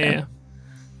 intending. Yeah.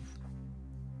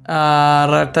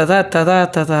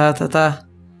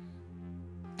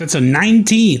 That's a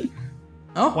 19.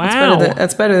 Oh, Wow.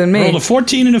 that's better than me. Rolled a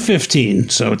 14 and a 15,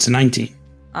 so it's a 19.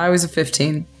 I was a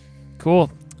 15.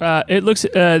 Cool. It looks.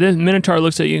 The Minotaur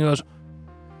looks at you and goes,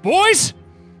 "Boys!"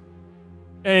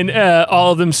 And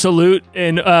all of them salute.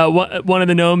 And one of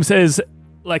the gnomes says,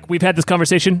 "Like, we've had this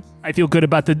conversation. I feel good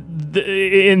about they're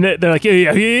like,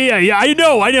 yeah. I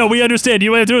know. We understand.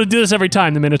 You have to do this every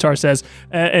time." The Minotaur says,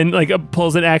 and like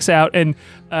pulls an axe out, and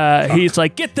he's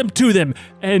like, "Get them to them."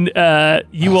 And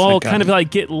you all kind of like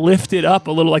get lifted up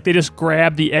a little, like they just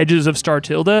grab the edges of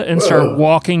Startilda and start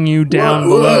walking you down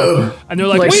below. And they're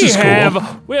like,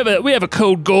 "We have a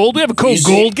code gold. We have a code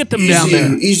gold. Get them down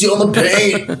there." Easy on the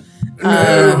paint.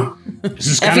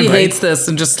 Effie hates this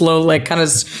and just slowly, like, kind of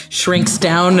shrinks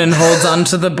down and holds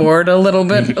onto the board a little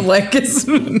bit. Like,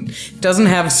 it doesn't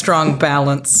have strong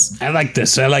balance. I like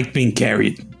this. I like being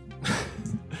carried.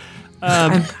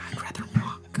 I'd rather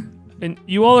walk. And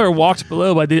you all are walked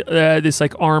below by this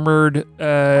like armored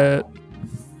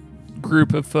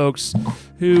group of folks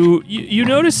who you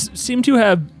notice seem to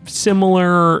have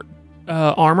similar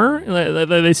armor.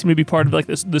 They seem to be part of like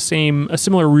a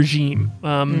similar regime.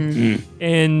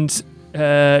 And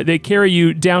they carry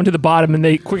you down to the bottom, and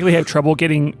they quickly have trouble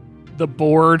getting the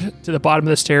board to the bottom of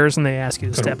the stairs, and they ask you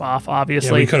to step off. Obviously,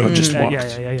 Yeah, we could have just walked.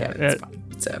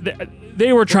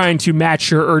 They were trying to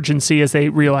match your urgency as they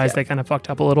realized they kind of fucked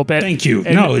up a little bit. Thank you.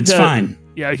 And No, it's fine.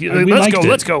 Yeah, We let's liked go. it.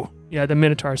 Let's go. Yeah, the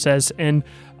Minotaur says, and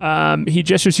he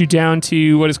gestures you down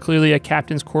to what is clearly a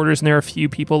captain's quarters, and there are a few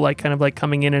people like kind of like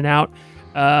coming in and out.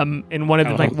 And one of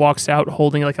them like walks out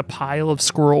holding like a pile of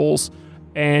scrolls,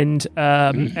 and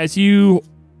as you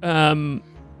Don't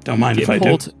mind if I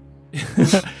do.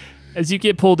 as you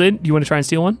get pulled in, do you want to try and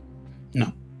steal one?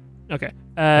 No. Okay.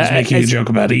 I was making a joke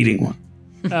about eating one.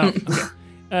 Oh,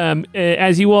 okay.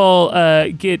 As you all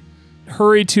get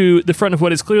hurried to the front of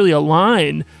what is clearly a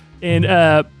line, and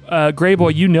Gray Boy,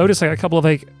 you notice like a couple of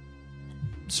like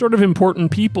sort of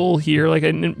important people here, like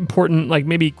an important like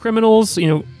maybe criminals,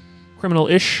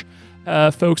 criminal-ish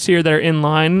folks here that are in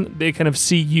line. They kind of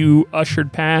see you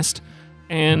ushered past,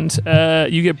 and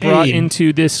you get brought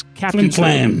into this captain's room.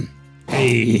 Flam.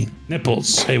 Hey,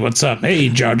 Nipples. Hey, what's up? Hey,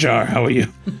 Jar Jar. How are you?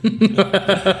 Hold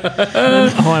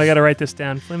on, I gotta write this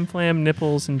down. Flim Flam,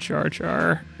 Nipples, and Jar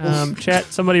Jar. Chat,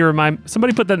 somebody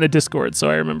put that in the Discord so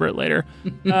I remember it later.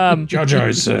 Jar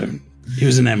Jar's, he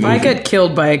was in that If movie. I get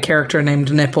killed by a character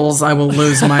named Nipples, I will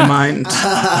lose my mind. All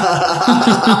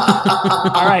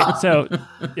right, so,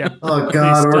 yeah. Oh God,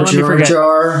 Please, or don't let me Jar forget.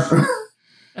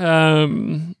 Jar.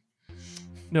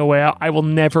 No way, I will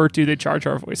never do the Jar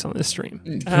Jar voice on this stream.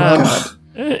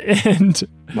 And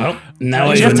Well, now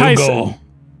I Jeff have a new Tice- goal.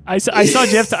 I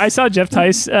saw Jeff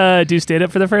Tice do stand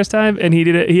up for the first time, and he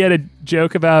had a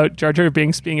joke about Jar Jar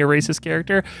Binks being a racist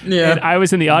character. Yeah. And I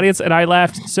was in the audience, and I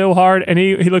laughed so hard, and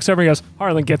he looks over and goes,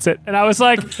 "Harlan gets it," and I was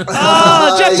like,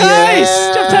 "Oh, Jeff Tice,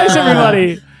 Yeah. Jeff Tice,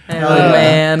 everybody!" Oh,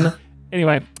 man.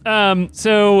 Anyway,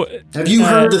 so Have you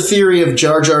heard the theory of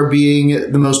Jar Jar being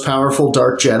the most powerful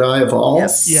Dark Jedi of all?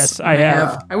 yes, I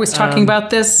have. I was talking about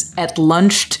this at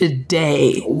lunch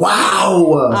today.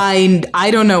 Wow. I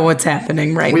don't know what's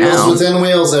happening right Wheels now. within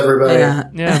wheels, everybody.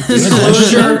 Yeah,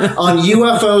 Disclosure on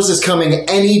UFOs is coming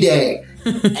any day.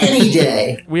 Any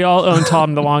day. we all owe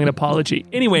Tom DeLong an apology.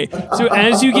 Anyway, so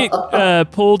as you get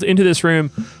pulled into this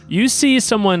room, you see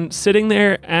someone sitting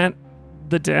there at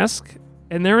the desk,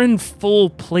 and they're in full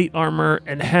plate armor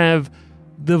and have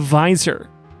the visor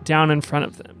down in front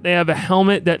of them. They have a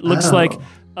helmet that looks like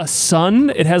a sun.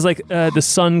 It has like the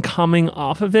sun coming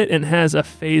off of it and has a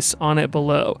face on it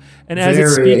below. And as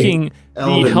it's Very speaking, the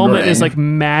Elden helmet is Ring. like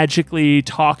magically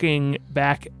talking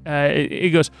back. It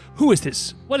goes, "Who is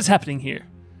this? What is happening here?"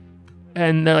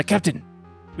 And they're like, "Captain,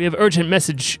 we have urgent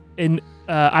message, and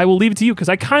I will leave it to you because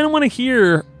I kind of want to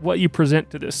hear what you present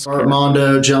to this.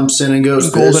 Armando jumps in and goes,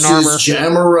 Golden "This armor. is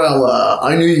Jamarella.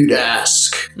 I knew you'd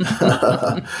ask.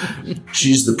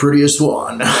 She's the prettiest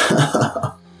one."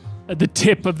 The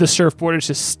tip of the surfboard is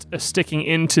just sticking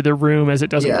into the room as it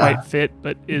doesn't Yeah. quite fit,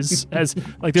 but is as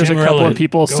like there's a Jamarella, couple of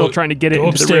people go- still trying to get it Go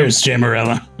into the room. upstairs,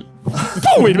 Jamarella.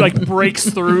 Oh, it like breaks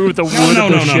through the wood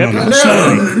of the ship.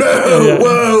 No,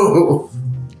 whoa.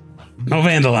 No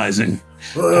vandalizing.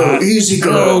 Whoa, easy,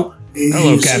 girl.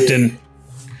 Hello, Easy. Captain.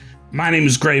 My name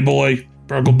is Grey Boy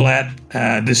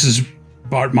Burgleblatt. This is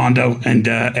Bart Mondo and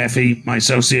Effie, my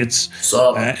associates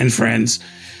Sup? and friends.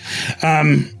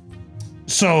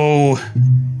 So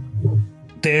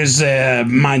there's a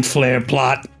mind flare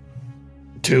plot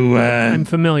to. I'm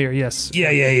familiar. Yes.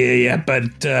 Yeah.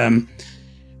 But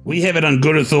we have it on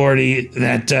good authority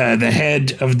that the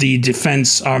head of the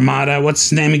Defense Armada, what's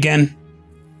his name again?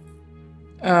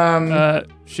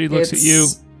 She looks at you.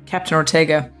 Captain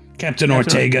Ortega. Captain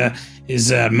Ortega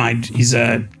is he's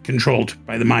controlled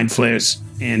by the mind flares,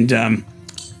 and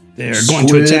they're going to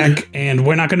Squid. attack, and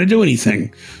we're not going to do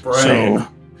anything. Brain. So,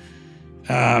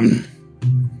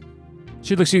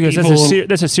 She looks at you and goes, People-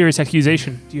 that's a serious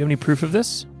accusation. Do you have any proof of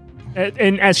this?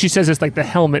 And as she says this, like the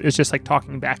helmet is just like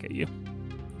talking back at you.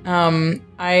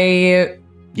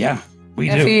 yeah, we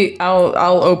do. Effie,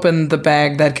 I'll open the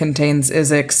bag that contains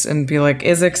Izix and be like,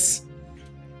 Izix,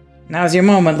 now's your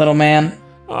moment, little man.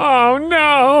 Oh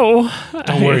no!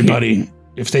 Don't worry, buddy.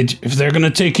 If they're going to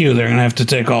take you, they're going to have to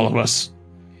take all of us.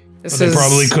 This But they is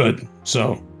probably could.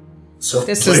 So this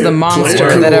play is it- the play it monster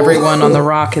cool. that everyone on the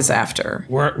rock is after.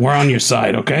 we're on your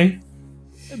side, okay?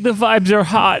 The vibes are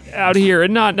hot out here,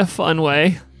 and not in a fun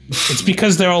way. It's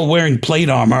because they're all wearing plate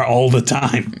armor all the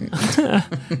time.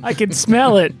 I can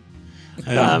smell it.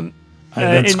 That's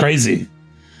and- crazy.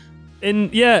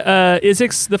 And yeah,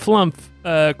 Izix the Flump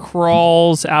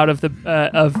crawls out of the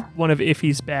of one of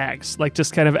Iffy's bags, like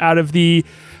just kind of out of the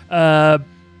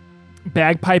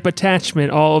bagpipe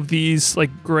attachment. All of these like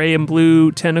gray and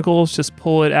blue tentacles just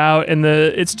pull it out, and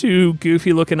its two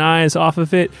goofy looking eyes off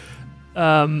of it.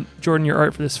 Jordan, your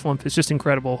art for this Flump is just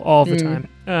incredible all the time.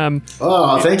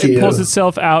 Oh, thank you. It pulls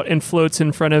itself out and floats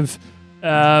in front of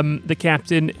the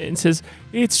captain and says,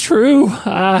 "It's true.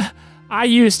 I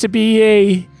used to be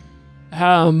a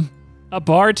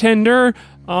bartender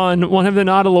on one of the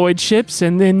Nautiloid ships,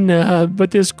 and then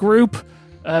but this group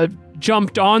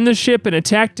jumped on the ship and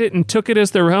attacked it and took it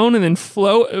as their own, and then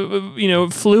flew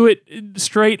it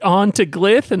straight onto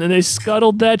Glyph, and then they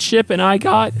scuttled that ship, and I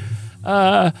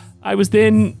was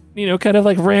then, kind of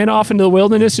like ran off into the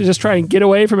wilderness to just try and get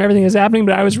away from everything that's happening,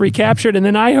 but I was recaptured, and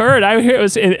then I heard it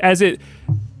was as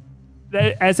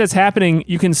that's happening,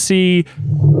 you can see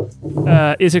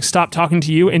Izix stop talking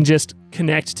to you and just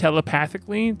connect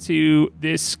telepathically to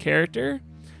this character.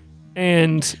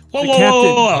 And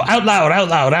Whoa. Out loud.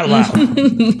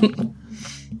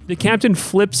 the captain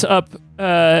flips up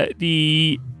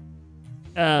the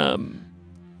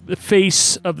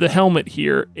face of the helmet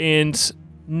here, and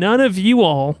none of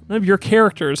your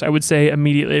characters, I would say,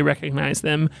 immediately recognize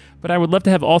them, but I would love to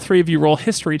have all three of you roll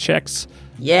history checks.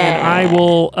 Yeah. And I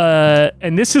will,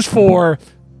 and this is for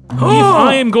if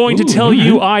I am going to tell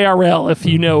you IRL if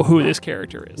you know who this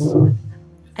character is.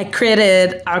 I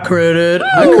critted.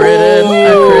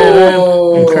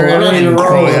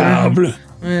 Incroyable.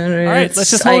 All right, let's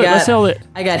just hold it. Let's hold it.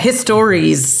 I got his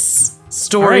stories.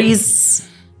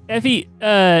 Effie,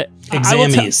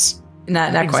 Examies.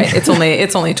 Not quite. It's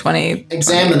only 20.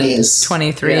 Examinees.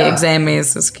 23. Yeah.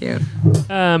 Examies is cute.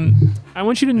 I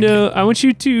want you to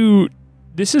know.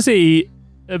 This is a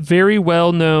very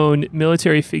well-known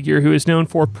military figure who is known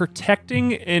for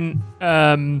protecting and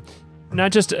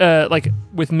not just like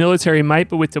with military might,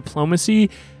 but with diplomacy,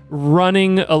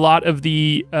 running a lot of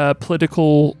the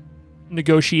political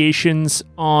negotiations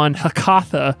on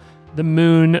Hakatha, the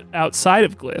moon outside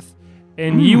of Glyph.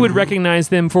 And you would recognize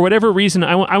them for whatever reason.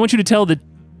 I want you to tell the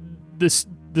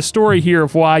story here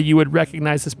of why you would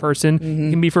recognize this person. It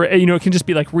can be for it can just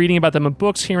be like reading about them in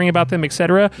books, hearing about them,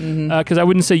 etc. Because I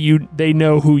wouldn't say they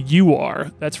know who you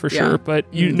are. That's for sure.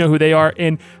 But you know who they are.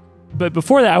 But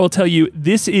before that, I will tell you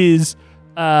this is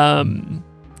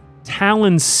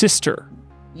Talon's sister.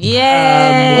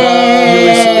 Yeah. Who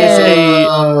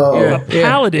is a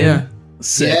paladin. Yeah.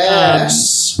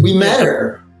 Yes. We met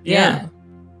her. Yeah.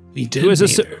 We did. Who is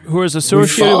associated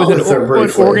with followed her an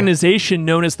briefly. organization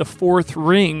known as the Fourth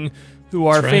Ring, who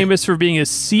are That's right. famous for being a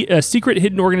secret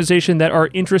hidden organization that are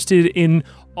interested in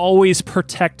always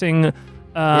protecting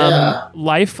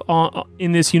life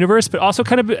in this universe, but also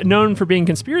kind of known for being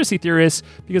conspiracy theorists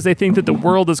because they think that the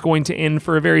world is going to end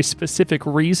for a very specific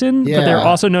reason, but they're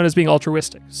also known as being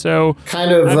altruistic. So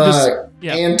kind of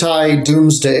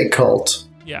anti-doomsday cult.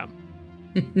 Yeah.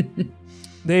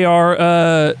 They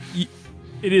are,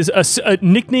 it is a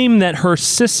nickname that her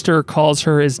sister calls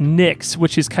her is Nyx,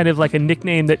 which is kind of like a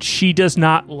nickname that she does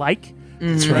not like.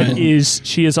 That's right.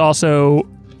 She is also,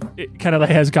 it kind of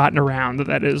like has gotten around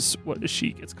that is what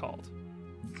she gets called.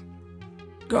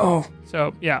 Go.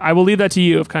 So, yeah, I will leave that to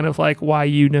you of kind of like why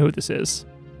you know who this is.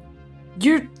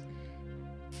 You're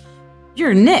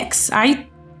Nyx.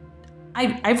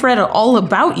 I've read all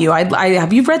about you.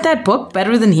 Have you read that book,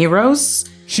 Better Than Heroes?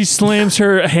 She slams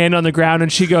her hand on the ground and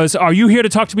she goes, "Are you here to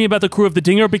talk to me about the crew of the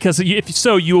Dinger? Because if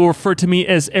so, you will refer to me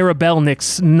as Arabelle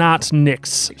Nyx, not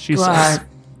Nyx," she says.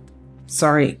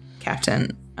 Sorry,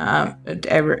 Captain.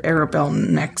 Arabelle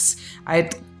Nyx. I'm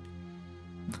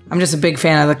just a big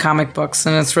fan of the comic books,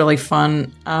 and it's really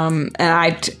fun. And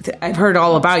I've heard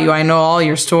all about you. I know all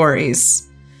your stories.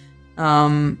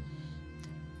 But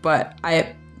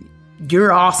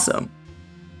you're awesome.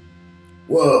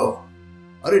 Whoa.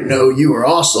 I didn't know you were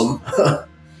awesome.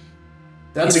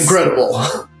 That's incredible.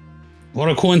 What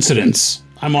a coincidence.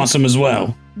 I'm awesome as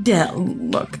well. Yeah,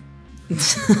 look.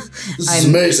 This is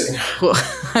amazing.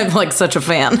 I'm like such a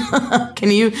fan. Can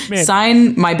you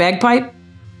sign my bagpipe?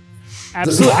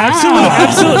 Absolute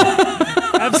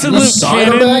Sign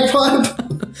a bagpipe?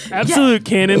 Absolute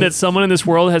canon that someone in this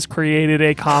world has created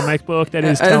a comic book that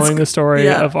is telling the story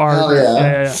of our... Oh,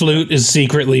 yeah. Flute is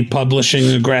secretly publishing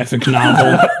a graphic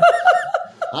novel.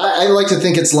 I like to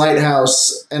think it's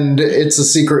Lighthouse, and it's a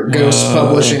secret ghost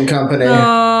publishing company. And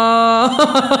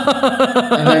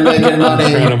they're making money.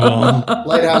 Incredible.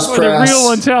 Lighthouse the Press. real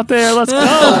ones out there. Let's go.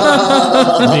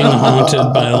 Being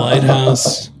haunted by a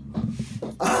lighthouse.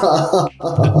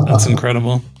 That's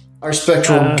incredible. Our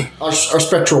spectral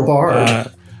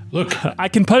bard. Look, I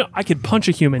can punch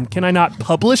a human. Can I not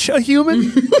publish a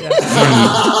human?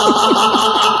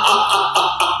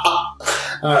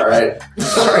 All right.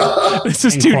 This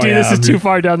is too deep. This is too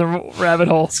far down the rabbit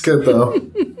hole. It's good though.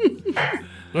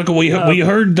 look, we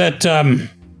heard that.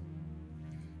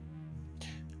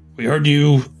 We heard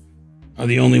you are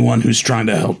the only one who's trying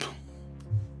to help.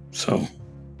 So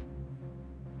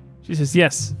She says,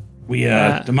 yes. we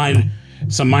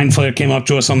some mind flayer came up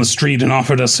to us on the street and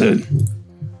offered us a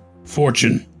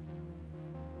fortune.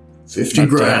 50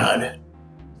 grand.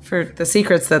 For the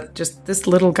secrets that just this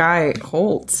little guy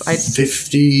holds.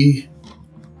 50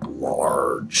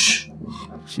 large.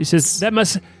 She says,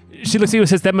 she looks at you and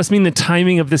says, that must mean the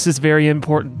timing of this is very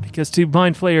important because to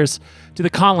mind flayers, to the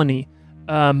colony,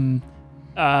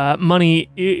 money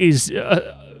is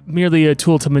merely a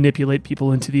tool to manipulate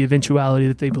people into the eventuality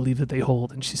that they believe that they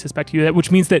hold. And she says back to you, which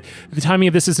means that the timing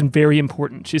of this isn't very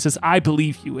important. She says, I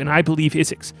believe you, and I believe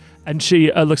Isix. And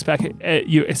she looks back at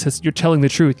you and says, you're telling the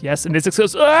truth, yes? And Isix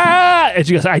goes, ah! And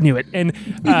she goes, I knew it. And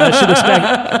she looks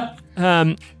back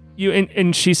and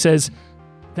she says,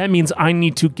 that means I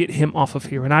need to get him off of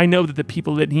here. And I know that the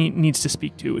people that he needs to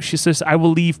speak to. She says, I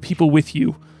will leave people with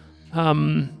you.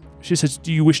 She says,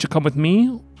 do you wish to come with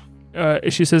me?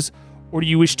 She says, or do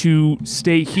you wish to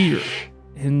stay here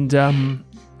and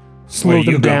slow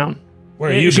them down?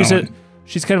 Where are you going? Said,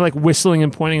 she's kind of like whistling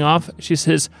and pointing off. She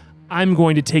says, I'm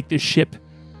going to take this ship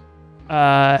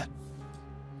to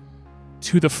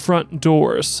the front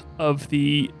doors of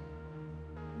the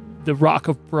Rock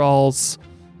of Bral's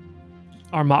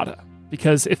armada.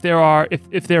 Because if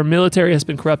their military has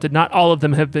been corrupted, not all of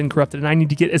them have been corrupted, and I need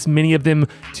to get as many of them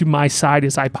to my side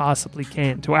as I possibly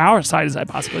can, to our side as I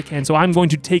possibly can. So I'm going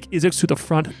to take Isix to the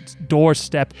front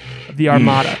doorstep of the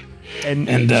armada. And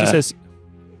she says,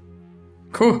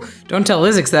 cool. Don't tell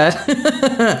Isix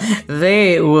that.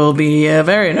 They will be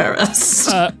very nervous.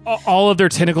 all of their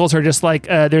tentacles are just like,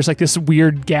 there's like this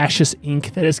weird gaseous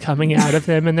ink that is coming out of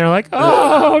them, and they're like,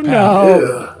 oh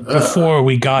no. Before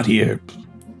we got here,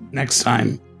 next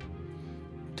time,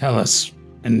 tell us,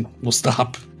 and we'll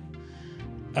stop.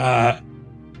 And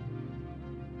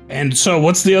so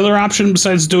what's the other option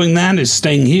besides doing that? Is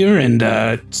staying here and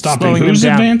stopping Slowing whose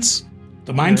them down. advance?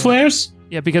 The mind flayers?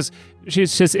 Yeah, because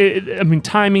she's just,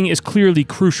 timing is clearly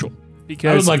crucial.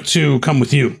 Because I would like to come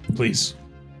with you, please.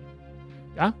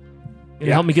 Yeah? Can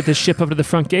you help me get this ship up to the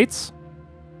front gates?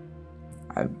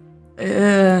 I don't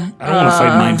want to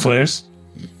fight mind flayers.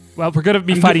 Well, we're going to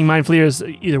be fighting mind flayers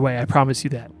either way, I promise you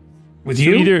that. With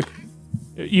you?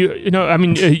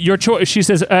 Your choice. She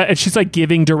says, and she's like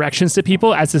giving directions to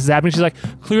people as this is happening. She's like,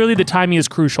 clearly the timing is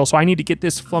crucial, so I need to get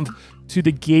this flump to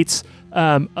the gates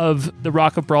of the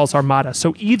Rock of Bral's armada.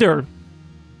 So either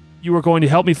you were going to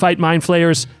help me fight mind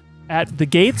flayers at the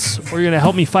gates, or you're going to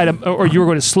help me fight or you were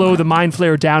going to slow the mind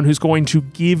flayer down who's going to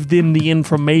give them the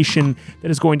information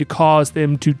that is going to cause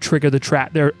them to trigger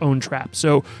their own trap.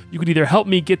 So you could either help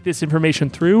me get this information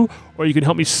through, or you can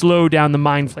help me slow down the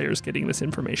mind flayers getting this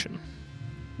information.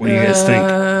 What do you guys think?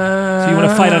 So you want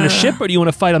to fight on a ship, or do you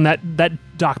want to fight on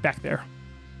that dock back there?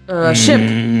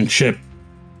 Ship. Ship.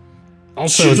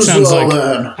 Also, it sounds like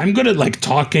I'm good at like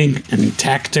talking and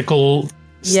tactical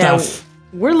stuff.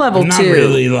 We're level 2. Not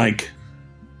really like.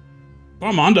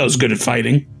 Armando's good at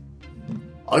fighting.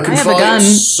 I can fight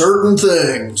certain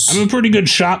things. I'm a pretty good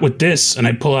shot with this, and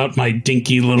I pull out my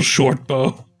dinky little short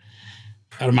bow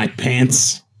out of my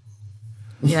pants.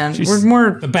 Yeah, we're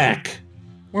more the back.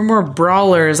 We're more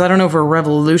brawlers. I don't know if we're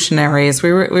revolutionaries.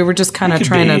 We were just kind of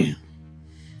trying to.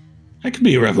 I could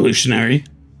be a revolutionary.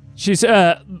 She's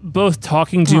both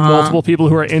talking to multiple people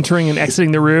who are entering and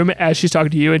exiting the room as she's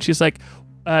talking to you, and she's like,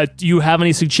 do you have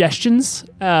any suggestions?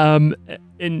 And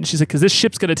she's like, because this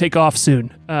ship's going to take off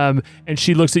soon. And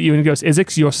she looks at you and goes,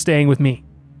 Isix, you're staying with me.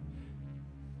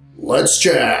 Let's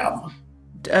jam.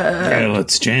 Yeah,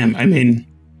 let's jam. I mean,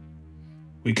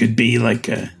 we could be like,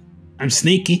 I'm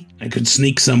sneaky. I could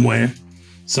sneak somewhere.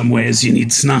 Somewheres you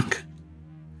need snuck.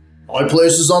 My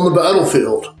place is on the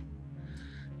battlefield.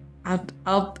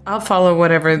 I'll follow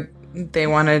whatever they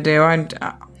want to do.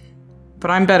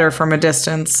 But I'm better from a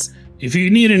distance. If you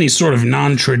need any sort of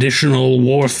non-traditional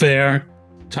warfare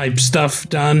type stuff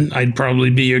done, I'd probably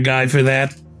be your guy for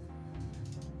that.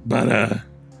 But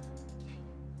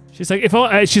she's like,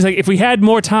 if we had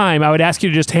more time, I would ask you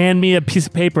to just hand me a piece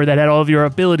of paper that had all of your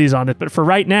abilities on it. But for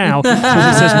right now, she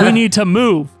says we need to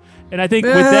move. And I think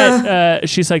with that,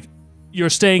 she's like, you're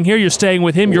staying here. You're staying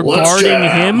with him. You're guarding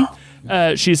him.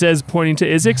 She says, pointing to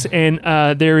Isix,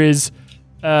 and there is.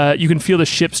 You can feel the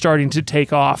ship starting to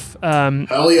take off.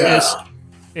 Hell yeah.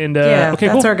 And okay,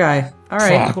 that's our guy. All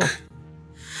right. Fuck. Cool.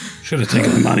 Should have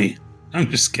taken the money. I'm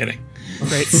just kidding.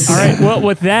 Great. All right. Well,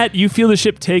 with that, you feel the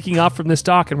ship taking off from this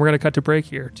dock, and we're going to cut to break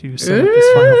here to set up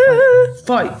this final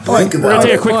fight. Fight. We're going to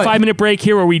take a quick 5-minute break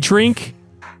here where we drink,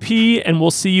 pee, and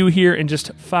we'll see you here in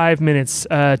just 5 minutes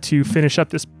to finish up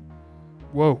this.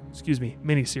 Whoa, excuse me,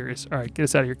 mini-series. All right, get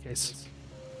us out of your case.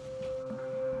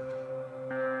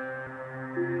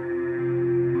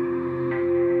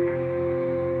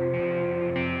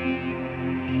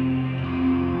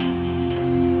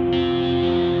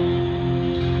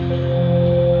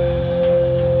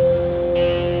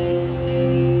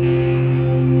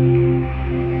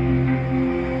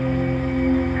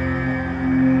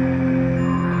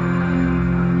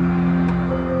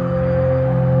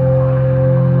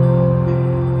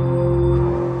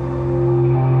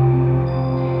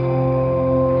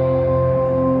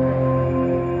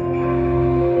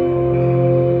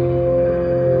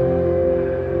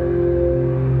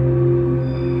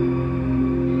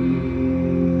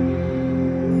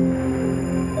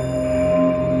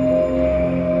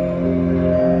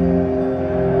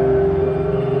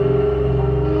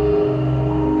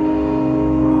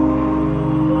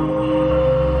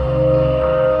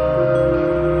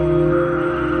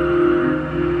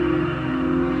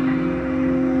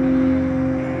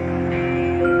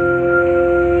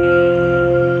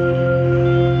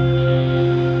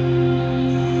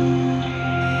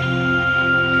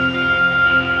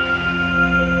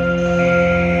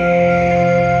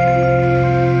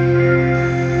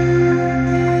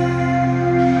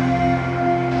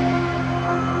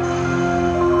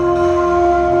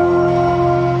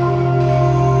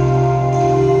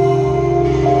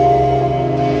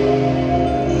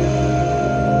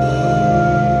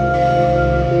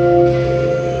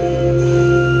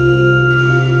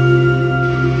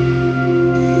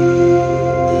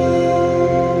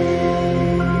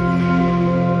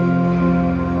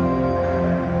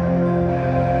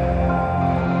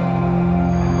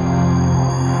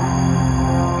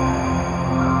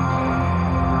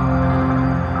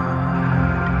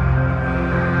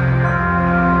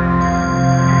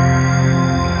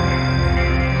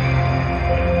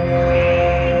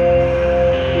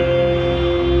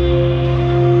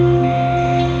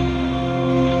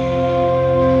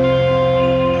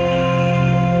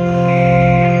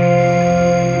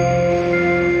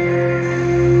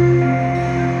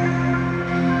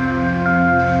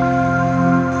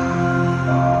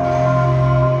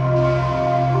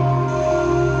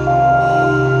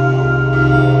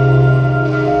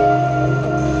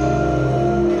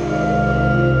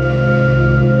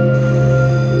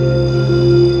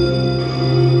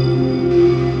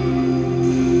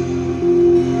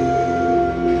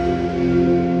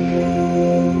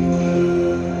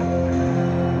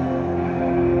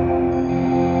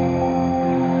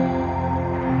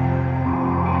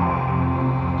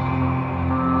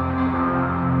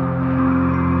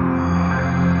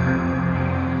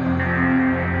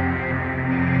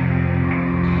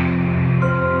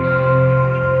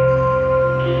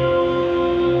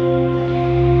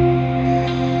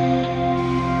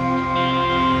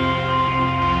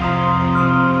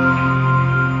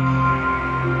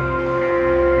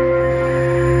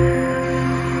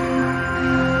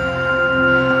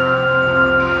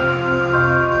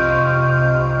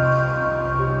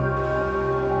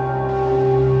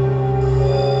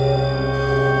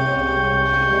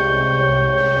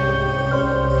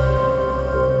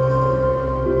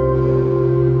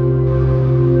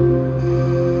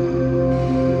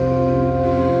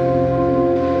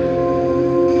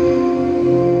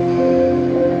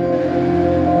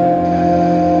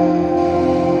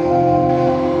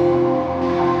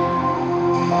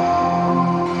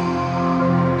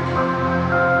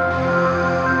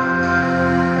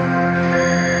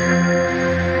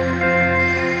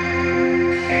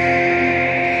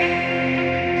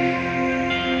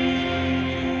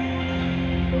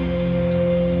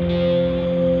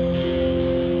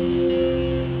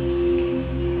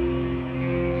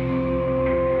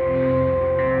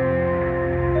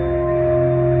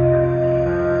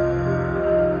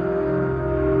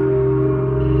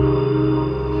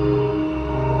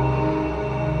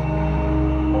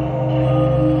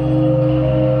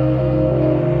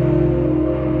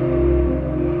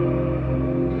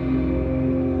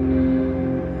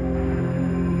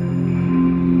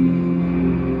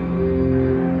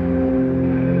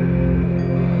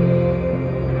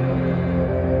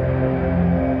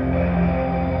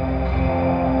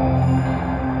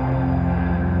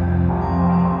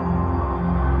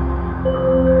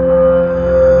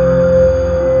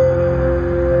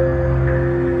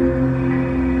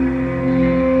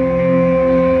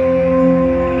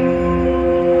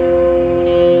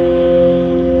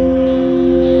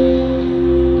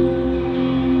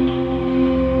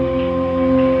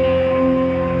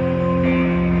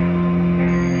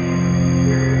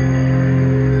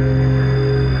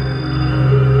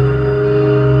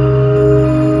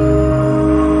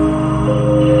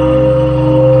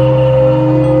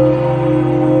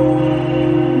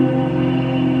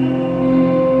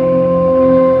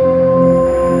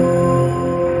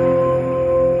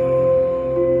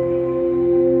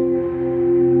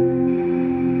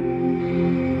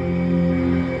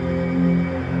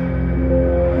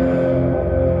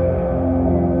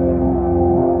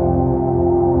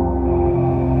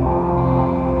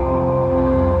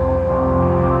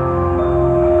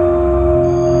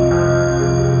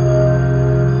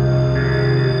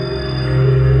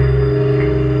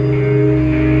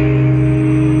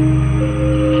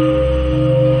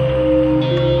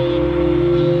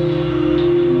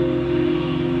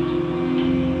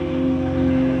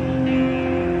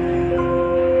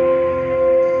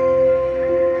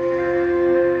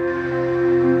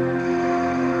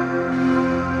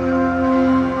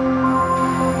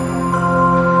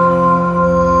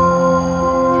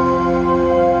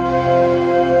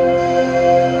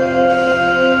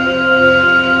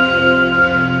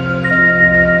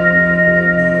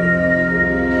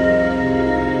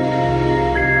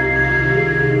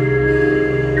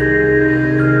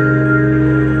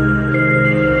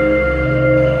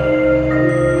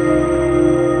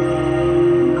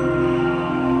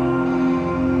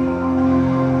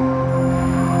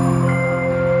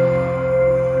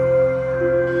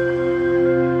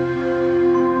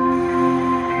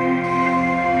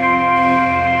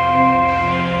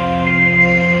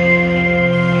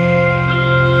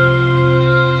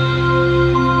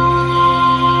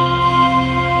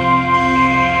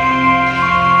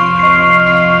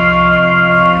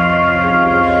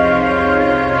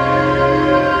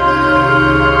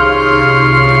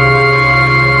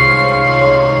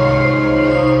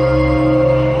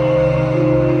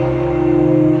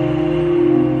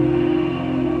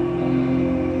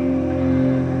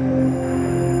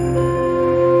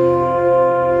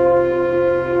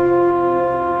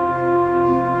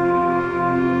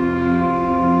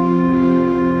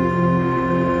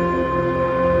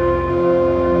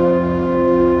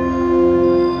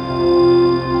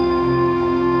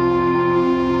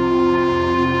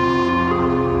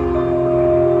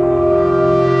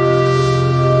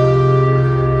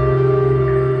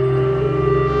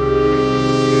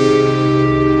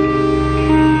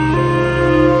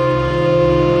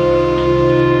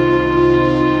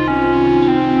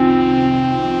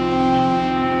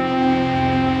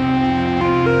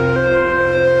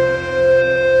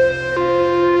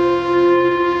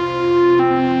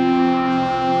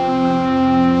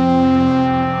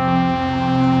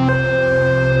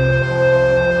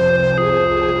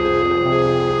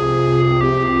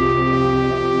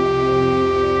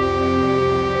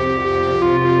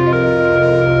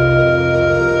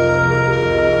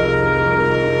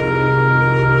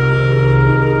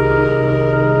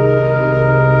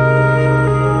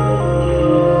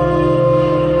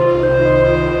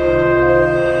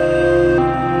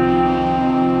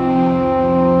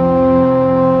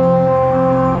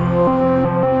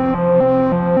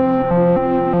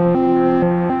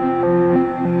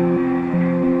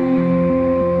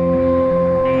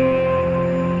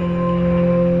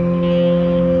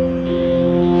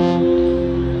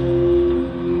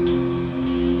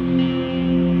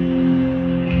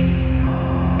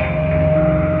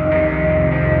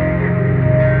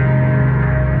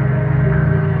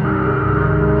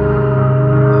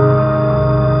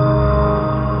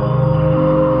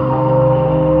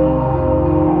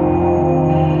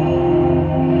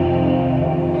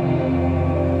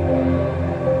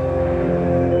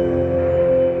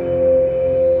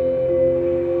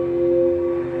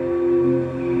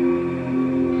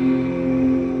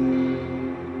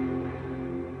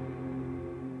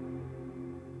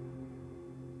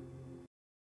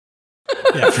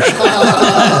 Yeah, for sure.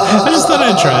 I just thought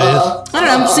I'd try it. I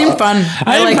don't know. It seemed fun.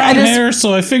 I have brown hair,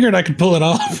 so I figured I could pull it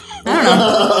off. I don't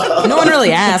know. No one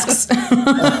really asks.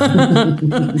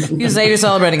 You say you're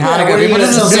celebrating Hanukkah. People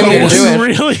just assume you're Jewish.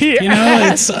 Really? You know,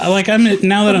 it's like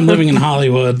now that I'm living in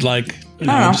Hollywood, like, you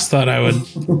know, I just thought I would.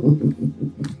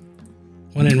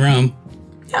 When in Rome.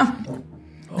 Yeah.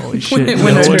 Holy shit.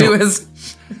 When do as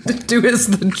the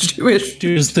Jewish.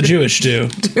 Do as the Jewish do.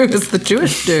 Do as the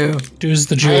Jewish do. Do as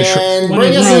the Jewish. And when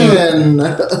bring in us Rome,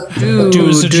 in. do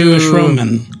as the Jewish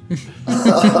Roman.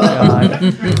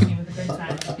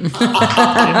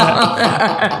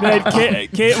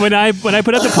 When I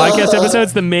put up the podcast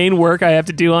episodes, the main work I have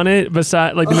to do on it,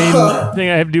 besides like the main thing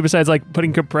I have to do besides like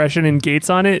putting compression and gates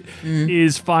on it,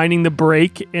 is finding the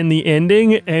break and the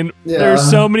ending. And there's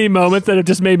so many moments that have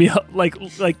just made me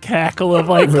like cackle of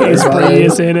like Case bringing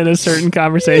us in a certain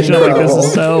conversation. I'm like, this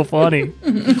is so funny.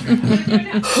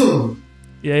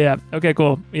 Yeah. Okay,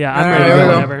 cool. Yeah, I'm ready for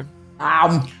whatever.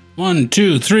 1,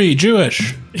 2, 3,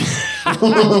 Jewish.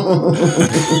 Oh,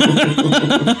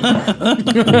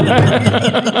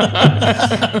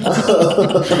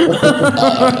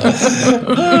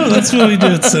 that's what we do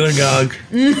at synagogue.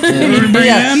 Everybody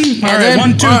in? All right,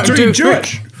 1, 2, 3,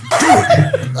 Jewish.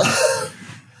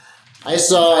 I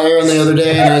saw Aaron the other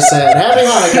day and I said, Happy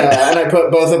Hanukkah! And I put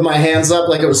both of my hands up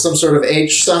like it was some sort of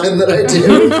H sign that I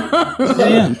do.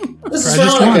 Yeah. This is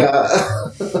Hanukkah.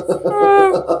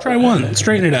 Try one.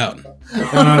 Straighten it out.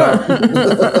 That's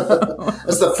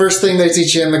the first thing they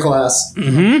teach you in the class.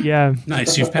 Mm-hmm. Yeah.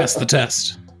 Nice. You've passed the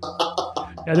test.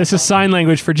 Yeah, this is sign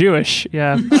language for Jewish.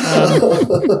 Yeah.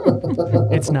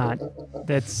 It's not.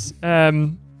 That's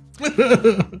okay.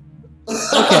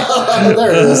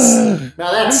 There it is.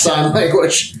 Now that's sign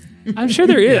language. I'm sure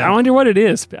there is. I wonder what it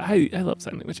is. But I love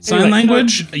sign language. Sign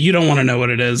language? You don't want to know what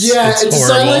it is. Yeah,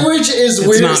 sign language is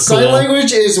weird. Not sign cool.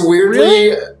 language is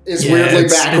weirdly weirdly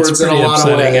backwards in a lot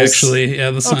of ways. Actually,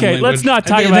 yeah. The sign language. Let's not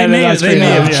talk about it. They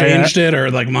may have changed it or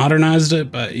like modernized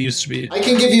it, but it used to be. I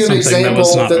can give you an example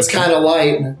that's kind of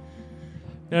light.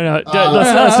 No,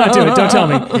 let's not do it. Don't tell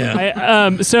me.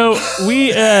 Yeah. So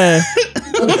we.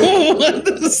 What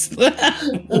is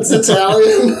that? That's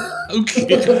Italian. Okay.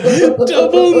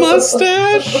 Double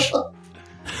mustache.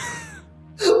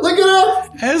 Look it up.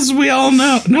 As we all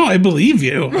know. No, I believe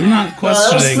you. I'm not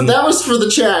questioning. That was for the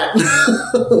chat.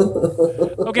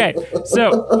 Okay,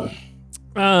 so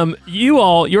you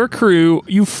all, your crew,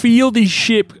 you feel the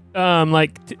ship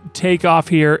take off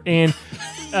here, and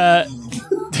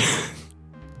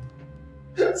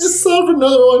just set up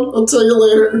another one. I'll tell you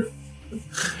later.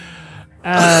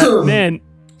 Man,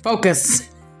 focus.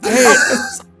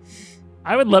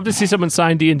 I would love to see someone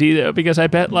sign D&D though, because I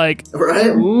bet right,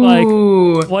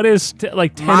 what is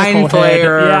tentacle Mind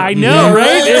Flayer. Head? Yeah, I know,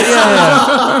 right?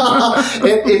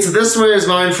 It's this way is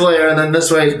Mind Flayer, and then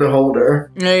this way is Beholder.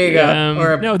 There you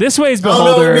go. No, this way is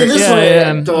Beholder. Oh, no, this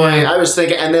way. I was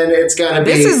thinking, and then it's gotta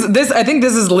be. I think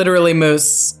this is literally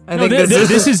Moose.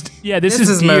 This is Deer.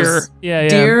 Moose. Yeah.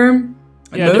 Deer.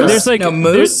 Yeah, Moose? there's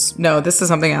Moose. No, this is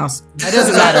something else. It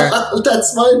doesn't matter.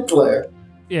 That's Mind Flayer.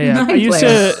 Yeah.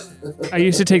 I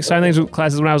used to take sign language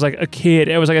classes when I was like a kid.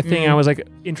 It was like a thing I was like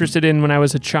interested in when I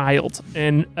was a child,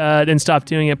 and then stopped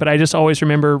doing it. But I just always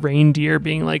remember reindeer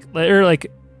being like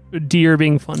deer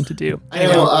being fun to do. I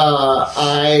know.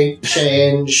 I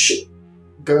change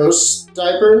ghost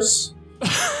diapers.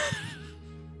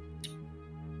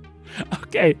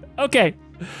 Okay.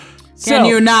 Can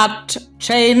you not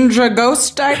change a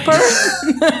ghost diaper?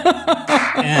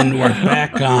 And we're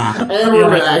back on. And we're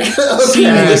back.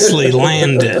 Seamlessly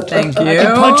landed. Thank you. I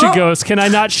can punch a ghost. Can I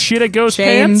not shit a ghost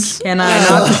pants? Can I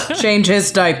not change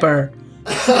his diaper?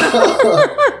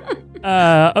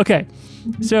 Okay.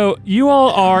 So you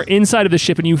all are inside of the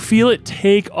ship, and you feel it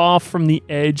take off from the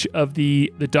edge of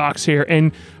the docks here,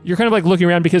 and you're kind of like looking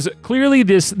around because clearly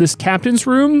this captain's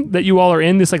room that you all are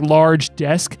in, this like large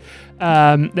desk,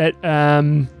 that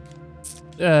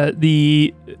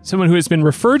someone who has been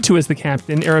referred to as the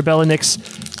captain, Arabella Nix,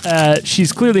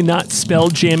 she's clearly not spell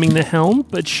jamming the helm,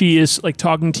 but she is like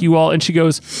talking to you all, and she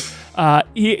goes,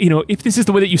 if this is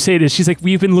the way that you say it is, she's like,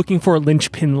 we've been looking for a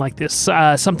linchpin like this,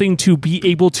 something to be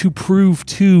able to prove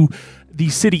to the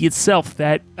city itself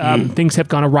that things have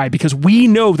gone awry, because we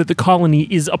know that the colony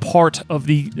is a part of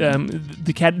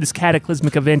this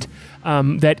cataclysmic event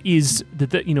that is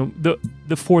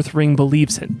the fourth ring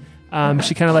believes in.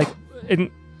 She kind of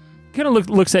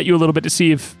looks at you a little bit to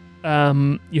see if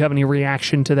you have any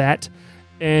reaction to that.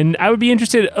 And I would be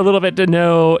interested a little bit to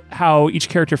know how each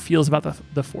character feels about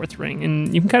the fourth ring.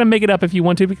 And you can kind of make it up if you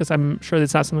want to, because I'm sure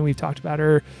that's not something we've talked about,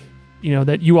 or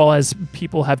that you all as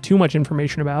people have too much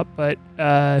information about. But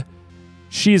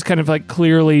she's kind of like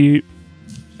clearly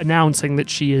announcing that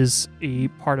she is a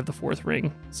part of the fourth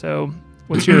ring. So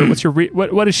what does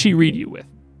she read you with?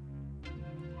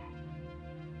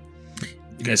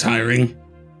 You guys hiring?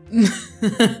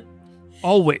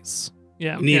 Always.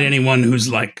 Yeah. You need anyone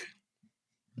who's like,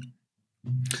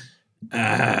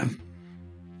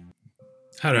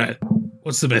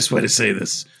 what's the best way to say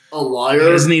this? A liar? You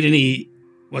guys need any,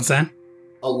 what's that?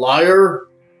 A liar?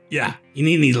 Yeah. You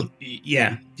need any,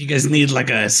 yeah. You guys need like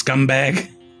a scumbag?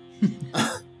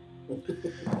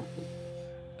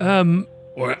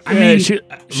 Or, I mean, she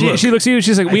looks at you,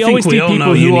 she's like, we always need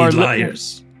people who are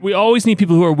liars. We always need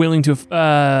people who are willing to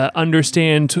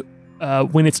understand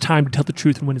when it's time to tell the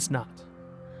truth and when it's not.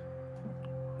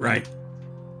 Right.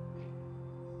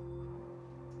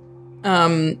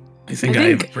 I think I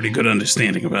have a pretty good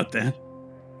understanding about that.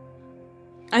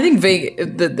 I think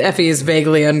Effie is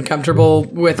vaguely uncomfortable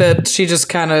with it. She just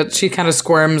kind of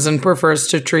squirms and prefers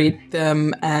to treat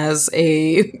them as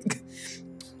a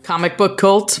comic book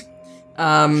cult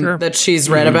that she's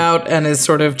read about and is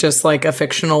sort of just like a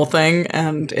fictional thing.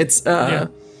 And it's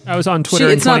I was on Twitter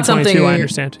in 2022, I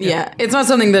understand. Yeah, it's not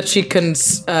something that she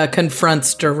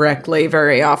confronts directly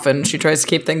very often. She tries to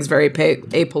keep things very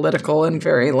apolitical and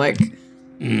very like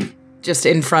just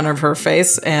in front of her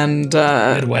face. And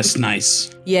Midwest nice.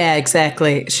 Yeah,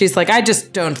 exactly. She's like, I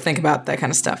just don't think about that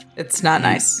kind of stuff. It's not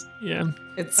nice. Yeah,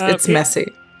 it's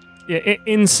messy. Yeah,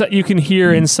 you can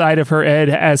hear inside of her head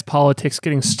as politics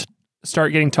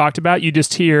start getting talked about. You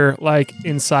just hear like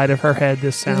inside of her head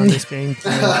this sound is being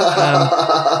played.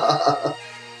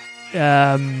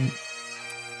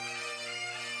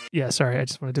 Yeah, sorry, I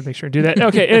just wanted to make sure to do that.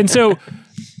 Okay, and so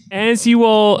as you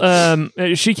all,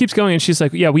 she keeps going and she's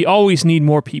like, yeah, we always need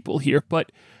more people here,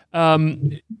 but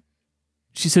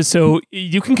she says, so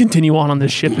you can continue on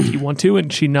this ship if you want to,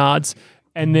 and she nods,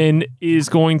 and then is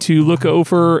going to look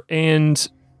over and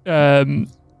kind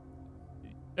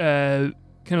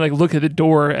of like look at the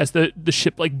door as the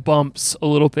ship like bumps a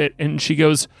little bit, and she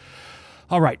goes,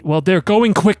 all right, well, they're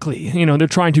going quickly, you know, they're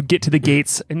trying to get to the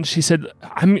gates, and she said,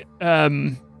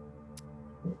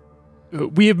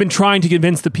 we have been trying to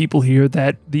convince the people here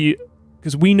that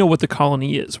because we know what the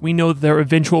colony is. We know their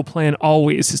eventual plan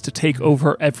always is to take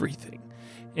over everything.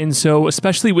 And so,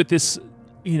 especially with this,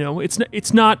 you know,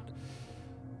 it's not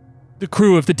the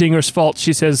crew of the Dinger's fault,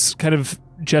 she says, kind of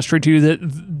gesturing to you that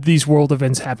these world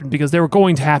events happen because they were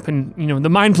going to happen. You know, the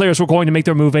mind players were going to make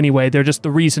their move anyway. They're just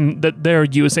the reason that they're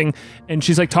using. And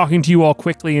she's like talking to you all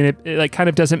quickly, and it like kind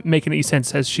of doesn't make any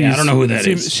sense as she's. Yeah, I don't know who that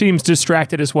is. Seems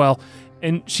distracted as well.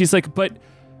 And she's like, but,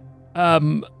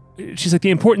 she's like,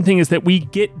 the important thing is that we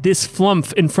get this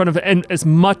flump in front of and as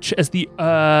much as the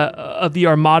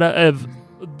armada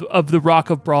of the Rock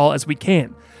of Bral as we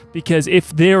can, because if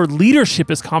their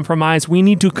leadership is compromised, we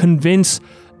need to convince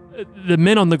the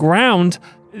men on the ground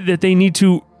that they need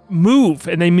to move,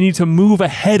 and they need to move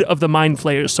ahead of the mind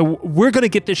flayers. So we're going to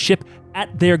get this ship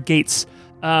at their gates.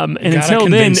 And until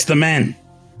convince the men.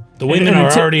 The women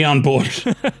are already on board.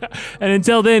 And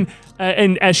until then,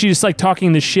 and as she's like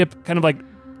talking, the ship kind of like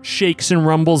shakes and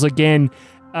rumbles again,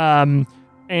 and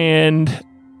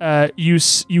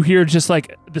you hear just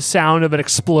like the sound of an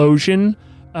explosion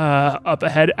up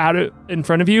ahead, in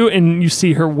front of you, and you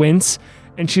see her wince,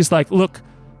 and she's like, "Look,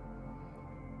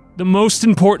 the most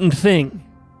important thing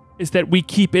is that we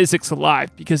keep Isix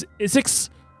alive, because Isix."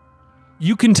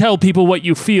 You can tell people what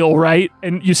you feel, right?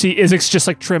 And you see Isix just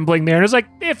like trembling there, and it's like,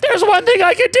 if there's one thing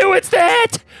I can do, it's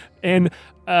that. And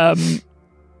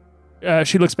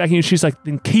she looks back at you, and she's like,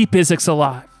 then keep Isix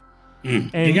alive.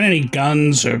 And you got any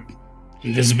guns or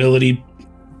invisibility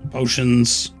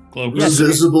potions, cloaks?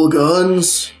 Invisible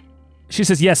guns? She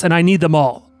says, yes, and I need them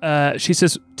all. She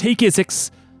says, take Isix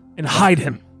and hide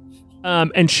him.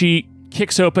 And she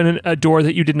kicks open a door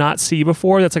that you did not see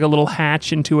before. That's like a little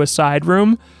hatch into a side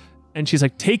room. And she's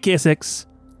like, take Isix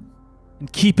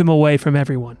and keep him away from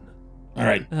everyone. All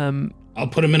right. I'll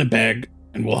put him in a bag,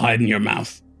 and we'll hide in your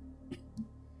mouth.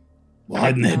 We'll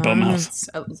hide in the hippo mouth.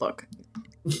 Look,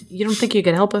 you don't think you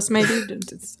could help us maybe?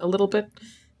 Just a little bit?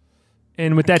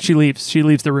 And with that, she leaves. She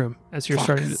leaves the room as you're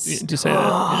starting to say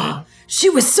that. She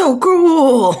was so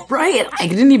cool, right? I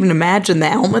didn't even imagine the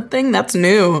helmet thing. That's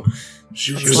new.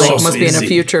 She was like, so must be in a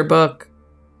future book.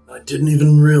 I didn't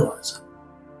even realize it.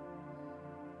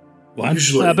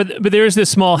 What? But there is this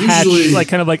small hatch, like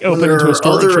kind of like open into a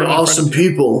storage room. There are other awesome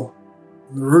people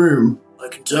in the room, I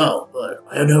can tell, but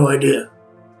I had no idea.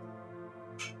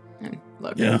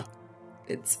 Look, yeah,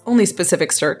 it's only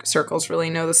specific circles really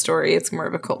know the story. It's more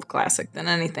of a cult classic than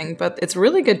anything, but it's a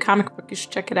really good comic book. You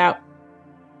should check it out.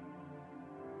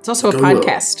 It's also a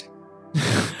podcast.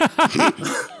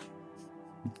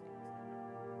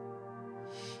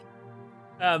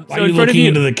 Why are you looking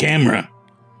into the camera?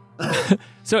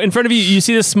 So in front of you, you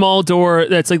see this small door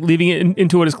that's like leading it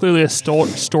into what is clearly a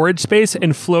storage space,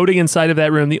 and floating inside of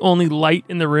that room, the only light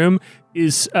in the room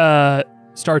is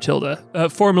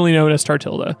Startilda, formerly known as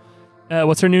Startilda.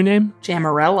 What's her new name?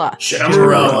 Jamarella.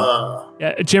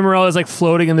 Yeah, Jamarella is like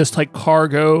floating in this like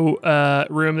cargo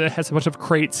room that has a bunch of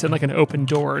crates and like an open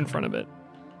door in front of it.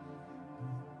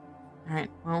 All right,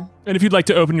 well. And if you'd like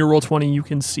to open your Roll20, you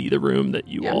can see the room that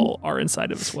you all are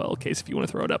inside of as well, in case if you want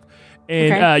to throw it up.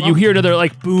 And you hear another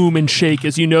like boom and shake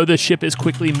as you know the ship is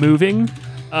quickly moving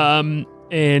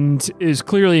and is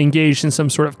clearly engaged in some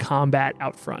sort of combat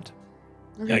out front.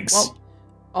 Yikes. Well,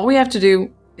 all we have to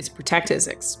do is protect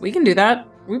Isix. We can do that.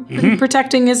 We've been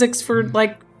protecting Isix for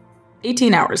like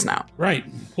 18 hours now. Right.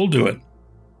 We'll do it.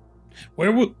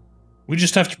 We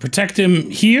just have to protect him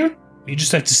here? We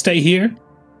just have to stay here?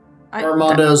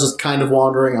 Armando's just kind of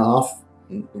wandering off.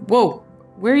 Whoa.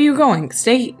 Where are you going?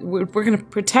 Stay. We're going to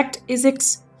protect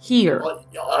Isix here. Well,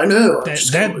 I know.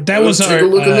 That was take our... a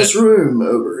look in this room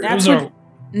over here. That's what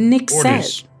Nick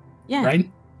orders, said. Yeah. Right?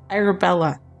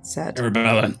 Arabella said.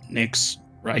 Arabella, Nick's,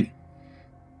 right.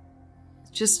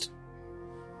 Just...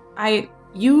 Can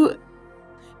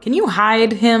you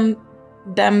hide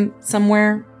them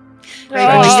somewhere?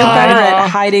 Right? Like, you're better at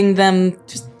hiding them.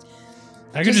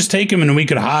 I could just take him and we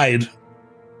could hide.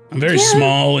 I'm very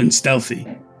small and stealthy.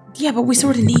 Yeah, but we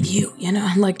sort of need you, you know?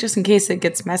 Like, just in case it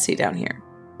gets messy down here.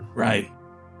 Right.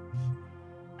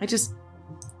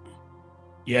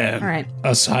 Yeah. All right.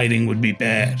 Us hiding would be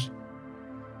bad.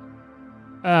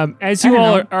 As you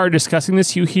all are discussing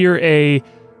this, you hear a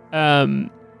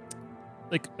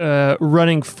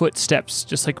running footsteps,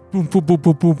 just like boom, boom, boom,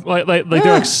 boom, boom, like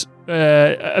they're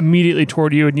immediately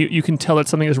toward you, and you can tell that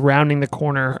something is rounding the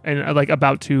corner and like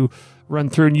about to run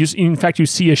through. And in fact, you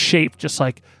see a shape, just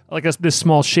like this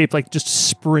small shape, like just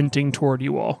sprinting toward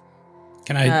you all.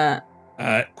 Can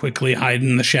I quickly hide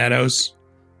in the shadows?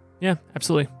 Yeah,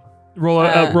 absolutely. Roll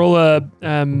a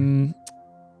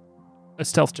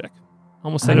stealth check.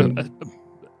 Almost said a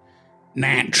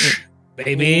Natch,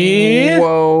 baby.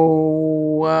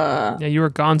 Whoa. Yeah, you were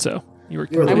Gonzo. I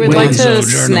would like to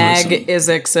snag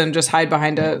Isix and just hide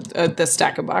behind the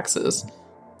stack of boxes.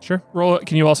 Sure.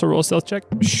 Can you also roll a stealth check?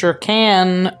 Sure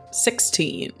can.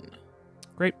 16.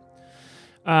 Great.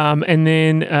 And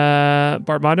then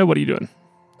Bartmondo, what are you doing?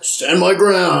 Stand my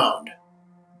ground.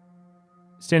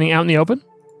 Standing out in the open?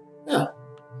 Yeah.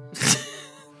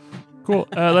 Cool.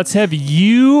 Let's have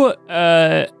you,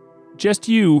 just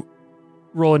you,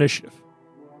 roll initiative.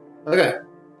 Okay.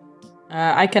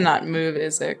 I cannot move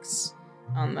Isix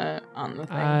on the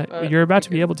thing. You're about to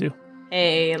be able to.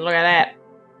 Hey, look at that.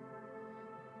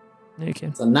 Yeah, you can.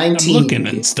 It's a 19. I'm looking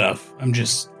and stuff. I'm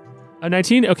just... A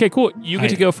 19? Okay, cool. You get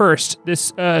to go first.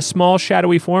 This small,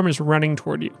 shadowy form is running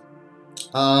toward you.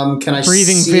 Can I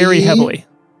breathing very heavily.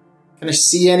 Can I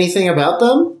see anything about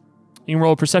them? You can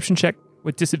roll a perception check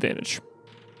with disadvantage.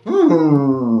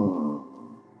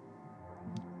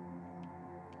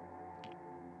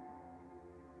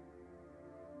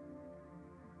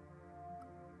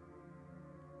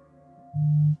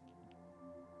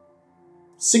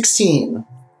 16.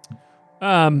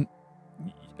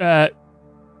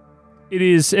 It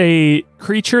is a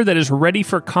creature that is ready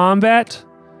for combat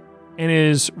and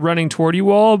is running toward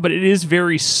you all, but it is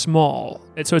very small.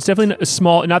 And so it's definitely a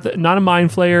small, not a mind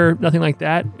flayer, nothing like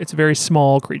that. It's a very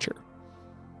small creature.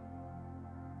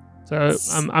 So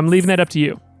I'm leaving that up to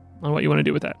you on what you want to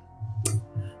do with that.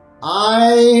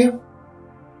 I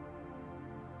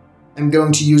am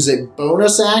going to use a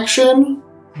bonus action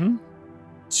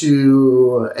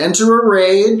to enter a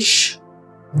rage.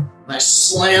 I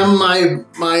slam my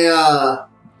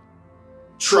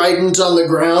trident on the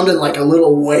ground, and like a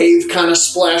little wave kind of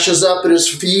splashes up at his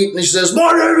feet, and he says,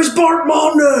 "My name is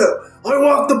Bartmondo. I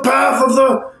walk the path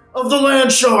of the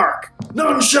land shark.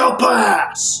 None shall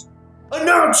pass.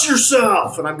 Announce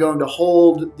yourself." And I'm going to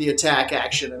hold the attack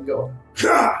action and go,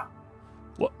 "Ha!"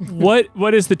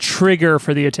 What is the trigger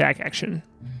for the attack action?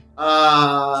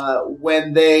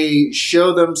 When they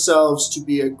show themselves to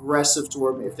be aggressive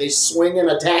toward me. If they swing and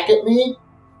attack at me,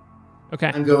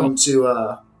 okay, I'm going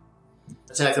to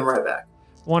attack them right back.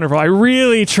 Wonderful. I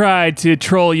really tried to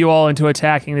troll you all into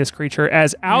attacking this creature,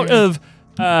 as out of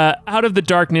the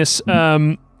darkness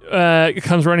comes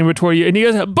running toward you, and he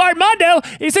goes, "Bartmondo!"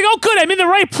 He's like, "Oh, good, I'm in the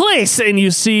right place." And you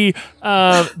see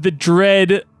the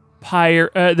dread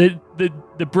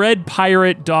the bread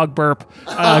pirate dog burp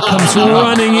comes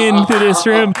running into this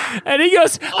room, and he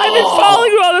goes, "I've been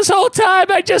following you all this whole time.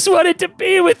 I just wanted to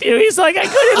be with you." He's like, "I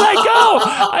couldn't let go.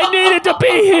 I needed to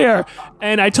be here."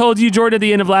 And I told you, Jordan, at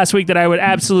the end of last week that I would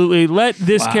absolutely let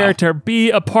this character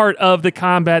be a part of the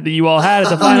combat that you all had at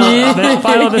the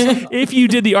final of this. If you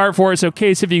did the art for it, so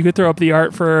Case, if you could throw up the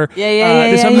art for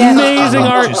this amazing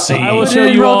art, I will show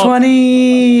you all.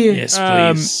 Roll20. Yes,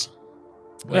 please.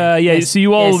 So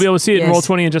you all will be able to see it in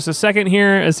Roll20 in just a second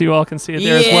here, as you all can see it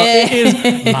there as well. It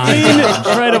is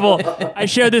incredible. I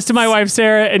showed this to my wife,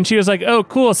 Sarah, and she was like, "Oh,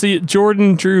 cool. So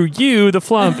Jordan drew you, the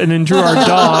flump, and then drew our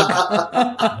dog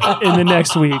in the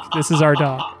next week. This is our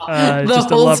dog." The just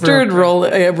holstered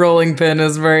rolling pin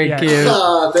is very cute.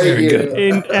 Thank Very you.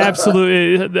 good.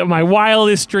 Absolutely, my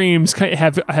wildest dreams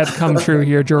have come true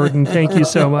here, Jordan. Thank you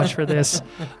so much for this.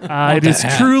 It is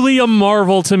truly a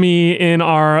marvel to me in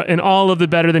all of the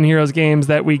Better Than Heroes games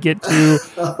that we get to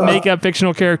make up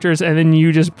fictional characters and then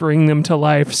you just bring them to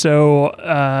life so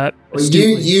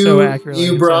so accurately.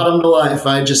 You brought them to life.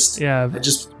 I just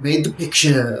made the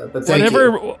picture. But thank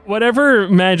you. Whatever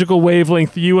magical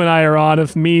wavelength you and I are on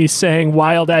of me saying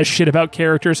wild ass shit about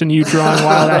characters and you drawing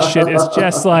wild ass shit is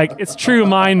just like it's true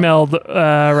mind meld right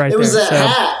there. It was that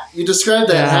hat. You described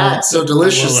that hat so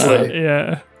deliciously.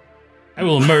 I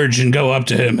will emerge and go up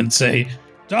to him and say,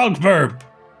 "Dog burp."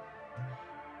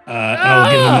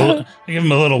 I'll give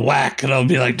him a little whack, and I'll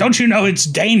be like, "Don't you know it's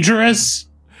dangerous?"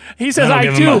 He says,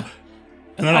 "I do."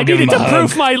 And then I'll I give him needed a to hug.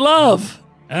 prove my love.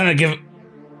 And then I give.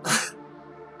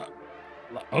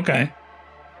 Okay.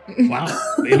 Wow.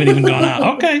 We haven't even gone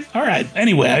out. Okay. All right.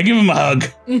 Anyway, I give him a hug.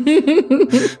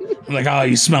 I'm like, "Oh,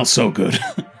 you smell so good."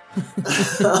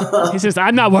 He says,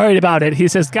 "I'm not worried about it." He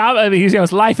says, he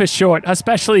goes, "Life is short,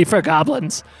 especially for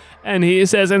goblins." And he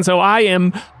says, "And so I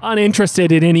am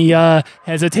uninterested in any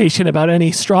hesitation about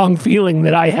any strong feeling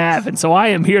that I have. And so I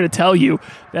am here to tell you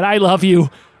that I love you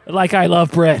like I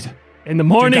love bread. In the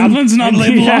morning, goblins not in live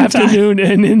a the long time? afternoon,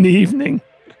 and in the evening."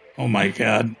 Oh my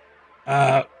God.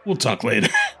 We'll talk later.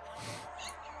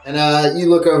 And you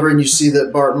look over and you see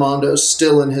that Bart Mondo's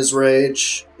still in his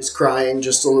rage. He's crying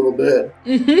just a little bit.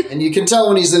 And you can tell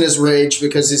when he's in his rage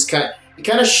because he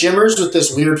kind of shimmers with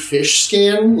this weird fish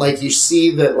skin. Like you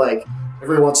see that like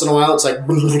every once in a while it's like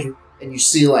and you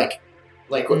see like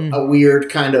a weird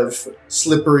kind of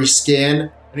slippery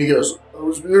skin. And he goes, "That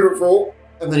was beautiful."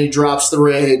 And then he drops the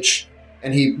rage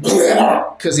and he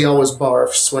because he always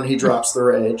barfs when he drops the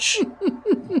rage.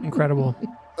 Incredible.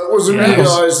 That wasn't me,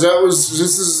 guys.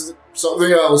 This is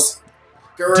something else.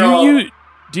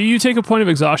 Do you take a point of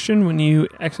exhaustion when you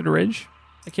exit a rage?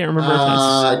 I can't remember if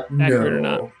that's accurate or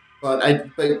not.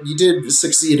 But you did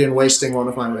succeed in wasting one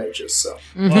of my rages. So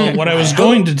well, what I was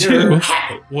going to do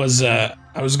was I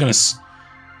was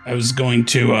going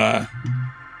to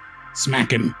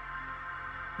smack him,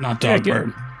 not dog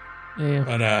bird,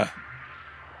 but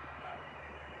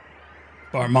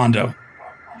Barmondo,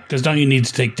 because don't you need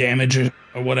to take damage or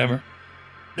whatever?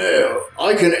 No,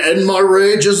 I can end my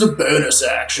rage as a bonus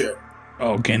action.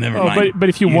 Oh, okay, never mind. But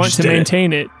if you want to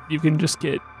maintain it, you can just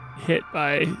get hit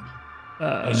by.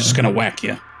 I was just gonna whack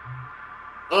you.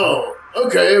 Oh,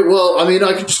 okay. Well, I mean,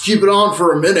 I can just keep it on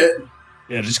for a minute.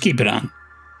 Yeah, just keep it on.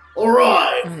 All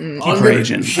right. Keep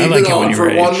raging. I like it when you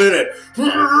rage. 1 minute.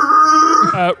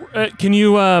 Can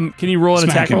you roll an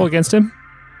attack roll against him?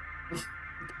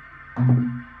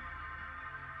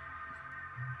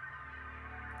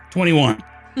 21.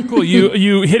 Cool.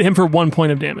 You hit him for 1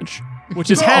 point of damage, which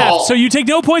is half. So you take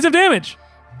no points of damage.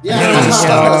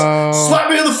 Yeah. Slap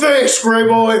me in the face, Gray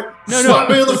Boy. Slap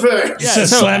me in the face. He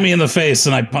says, slap me in the face,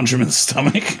 and I punch him in the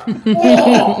stomach.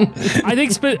 I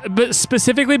think, but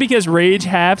specifically because rage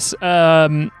halves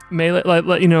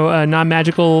melee,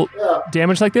 non-magical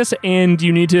damage like this, and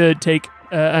you need to take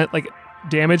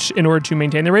damage in order to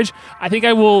maintain the rage. I think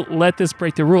I will let this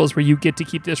break the rules where you get to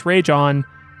keep this rage on.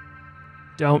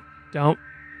 Don't.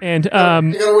 And you got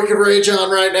a wicked rage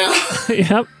on right now.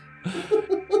 Yep.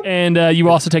 And you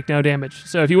also take no damage.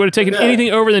 So if you would have taken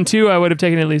anything over than 2, I would have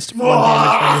taken at least 1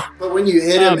 damage from you. But when you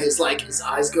hit him, it's like his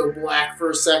eyes go black for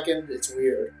a second. It's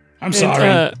weird. I'm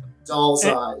sorry. Doll's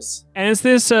eyes. As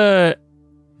this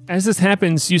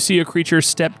happens, you see a creature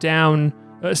step around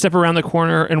the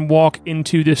corner and walk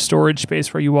into this storage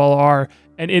space where you all are,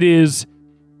 and it is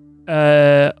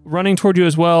running toward you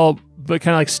as well, but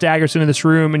kind of like staggers into this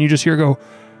room, and you just hear go,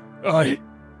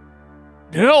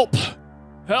 "Help!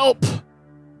 Help!"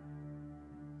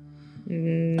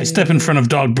 I step in front of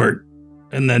Dogbird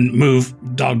and then move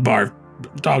Dogburp,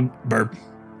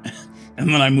 and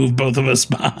then I move both of us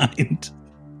behind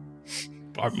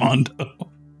Barmondo.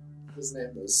 His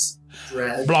name is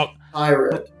Dread Block.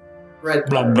 Pirate. Red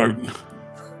Block. Pirate.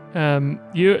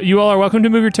 Block. You all are welcome to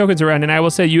move your tokens around, and I will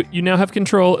say you now have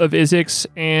control of Izix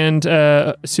and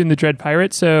soon the Dread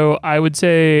Pirate. So I would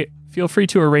say feel free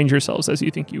to arrange yourselves as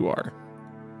you think you are.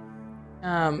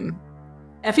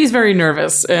 Effie's very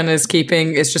nervous and is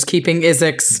just keeping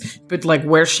Izix, but like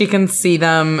where she can see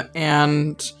them,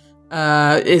 and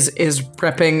is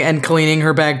prepping and cleaning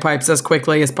her bagpipes as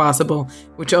quickly as possible,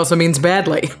 which also means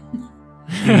badly.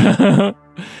 There's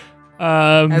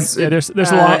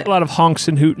a lot of honks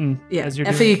and hooting. Yeah, as you're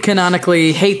Effie doing.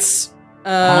 Canonically hates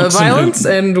Honks violence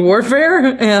and and warfare,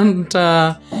 and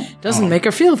doesn't make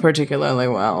her feel particularly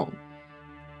well.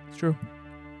 It's true.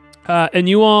 And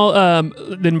you all,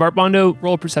 then Bartmondo,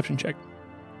 roll a perception check.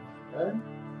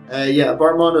 Okay. Yeah,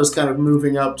 Bartmondo's kind of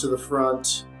moving up to the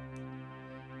front.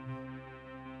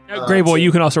 Grey Boy,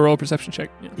 you can also roll a perception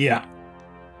check. Yeah. Yeah.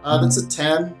 That's a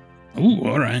 10. Ooh,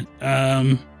 all right.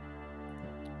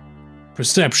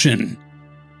 Perception.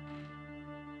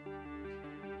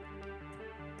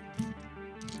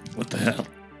 What the hell?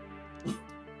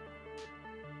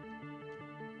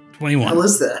 21. How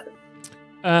is that?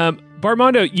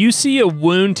 Bartmondo, you see a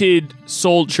wounded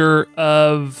soldier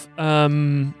of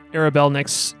Arabelle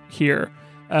next here.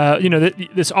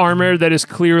 This armor that is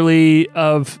clearly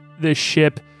of this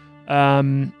ship. A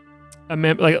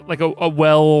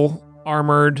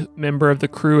well-armored member of the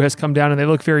crew has come down, and they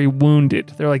look very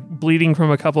wounded. They're like bleeding from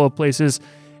a couple of places,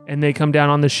 and they come down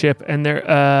on the ship, and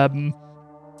they're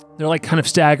like kind of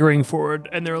staggering forward,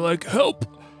 and they're like, "Help!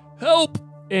 Help!"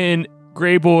 And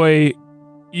Grey Boy,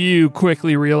 you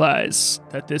quickly realize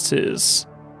that this is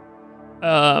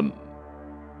a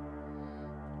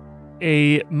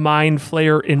mind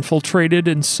flayer infiltrated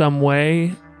in some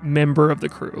way member of the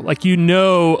crew. Like,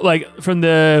 from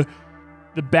the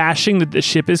bashing that the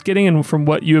ship is getting, and from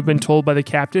what you have been told by the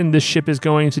captain, this ship is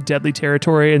going into deadly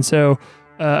territory, and so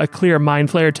a clear mind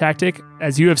flayer tactic,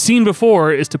 as you have seen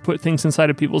before, is to put things inside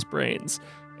of people's brains.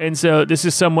 And so this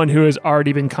is someone who has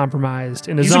already been compromised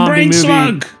in a He's zombie a brain movie.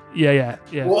 slug. Yeah.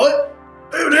 What?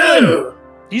 Voodoo!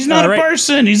 He's not All a right.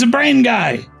 person. He's a brain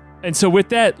guy. And so with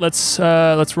that, let's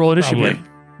roll initiative.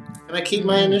 Probably. Can I keep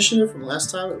my initiative from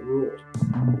last time? It ruled.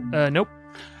 Nope.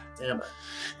 Damn it.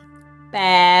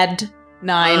 Bad.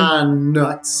 9.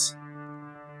 Nuts.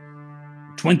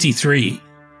 23.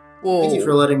 Whoa. Thank you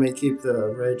for letting me keep the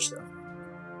rage, though.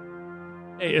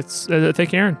 Hey, it's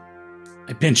thank Aaron.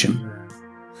 I pinch him.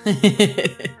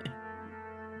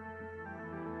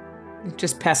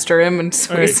 Just pester him and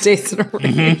so All he right. stays in a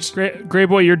rage. Grey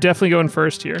Boy, you're definitely going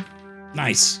first here.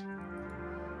 Nice.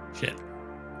 Shit.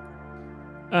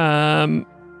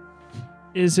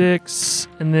 Izix,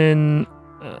 and then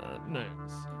nice.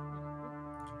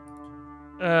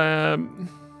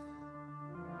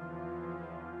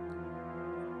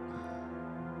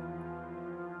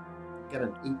 Got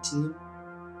an 18.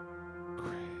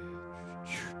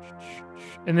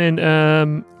 And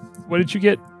then what did you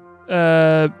get,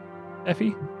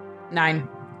 Effie? 9.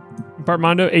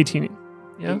 Bartmondo, 18.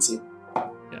 Yeah. 18.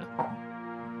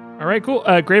 All right, cool.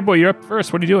 Grey Boy, you're up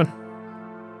first. What are you doing?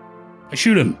 I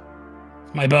shoot him.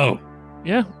 With my bow.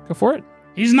 Yeah, go for it.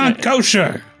 He's not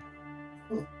kosher.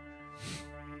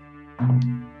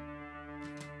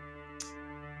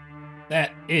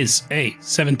 That is a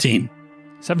 17.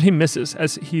 17 misses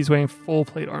as he's wearing full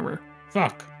plate armor.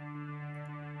 Fuck.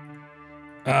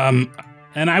 And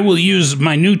I will use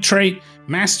my new trait,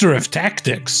 Master of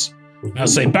Tactics. I'll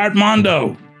say,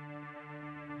 Bartmondo,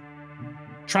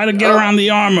 try to get around the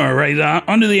armor, right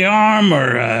under the arm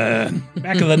or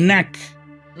back of the neck.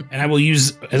 And I will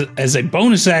use, as a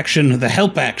bonus action, the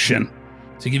help action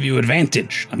to give you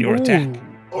advantage on your attack.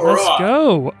 Let's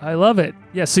go. I love it.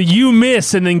 Yeah, so you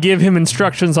miss and then give him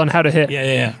instructions on how to hit.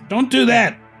 Yeah. Don't do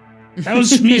that. That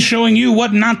was me showing you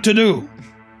what not to do.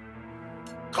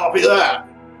 Copy that.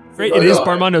 Great. It is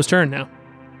Bartmondo's turn now.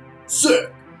 Sick.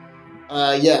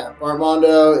 Yeah,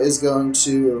 Bartmondo is going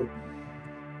to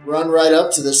run right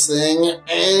up to this thing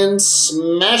and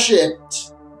smash it.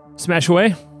 Smash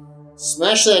away.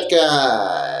 Smash that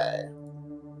guy.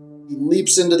 He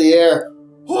leaps into the air.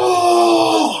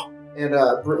 And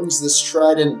brings this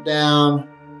trident down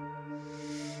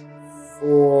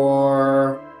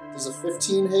for... Does a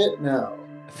 15 hit? No.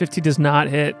 50 does not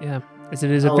hit, yeah. As it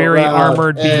is a How very about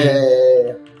armored being.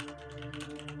 a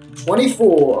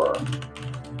 24.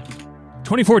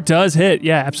 24 does hit,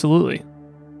 yeah, absolutely.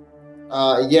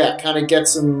 Yeah, kind of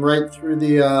gets him right through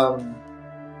the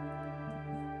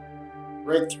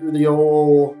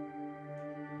old,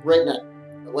 right in that,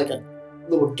 like a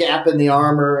little gap in the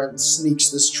armor, and sneaks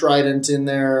this trident in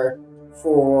there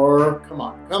for, come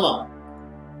on,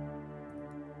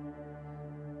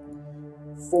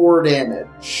 4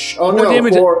 damage. Oh, Four no,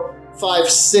 damage. 4, 5,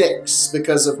 6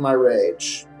 because of my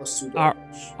rage. Plus 2 damage.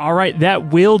 All right,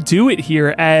 that will do it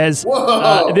here as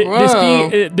Whoa!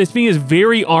 This being is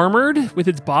very armored with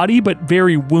its body, but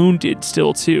very wounded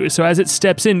still too. So as it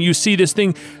steps in, you see this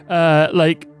thing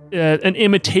an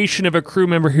imitation of a crew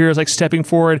member here is like stepping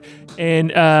forward and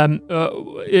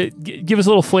give us a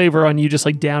little flavor on you just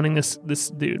like downing this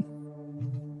dude.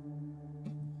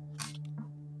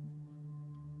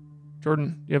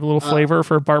 Jordan, you have a little flavor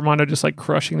for Bartmondo just like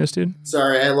crushing this dude?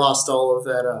 Sorry, I lost all of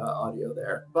that audio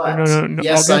there. But no,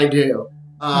 yes, I do.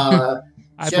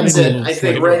 Jensen, I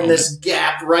think right in this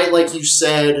gap, right like you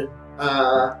said,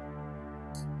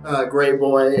 Gray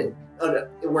Boy,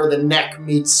 where the neck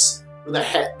meets, where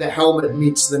the helmet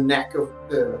meets the neck of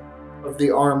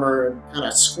the armor, and kind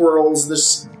of swirls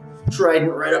this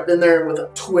trident right up in there, and with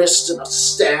a twist and a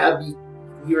stab, you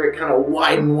hear it kind of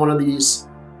widen one of these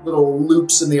little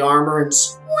loops in the armor, and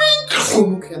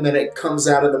swing, and then it comes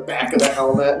out of the back of the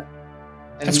helmet.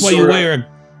 And that's why you wear a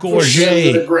gorget.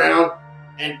 To the ground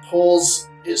and puts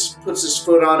his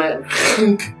foot on it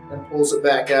and pulls it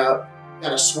back out.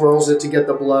 Kind of swirls it to get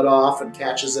the blood off and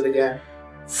catches it again.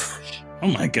 Oh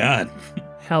my god!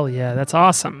 Hell yeah, that's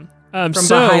awesome. From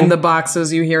behind the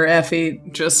boxes, you hear Effie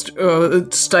just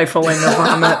stifling a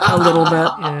vomit a little bit.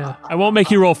 Yeah, I won't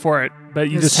make you roll for it, but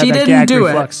you just have she that didn't gag do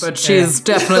reflex. it, but she's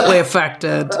definitely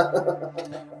affected.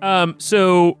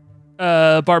 So,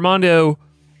 Bartmondo,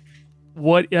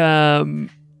 what? Can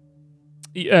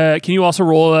you also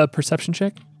roll a perception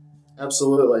check?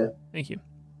 Absolutely. Thank you.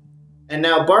 And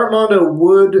now Bartmondo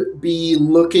would be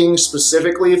looking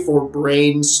specifically for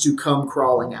brains to come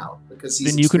crawling out.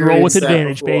 Then you can roll with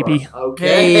advantage, baby.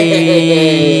 Okay.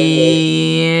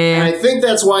 Hey. And I think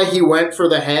that's why he went for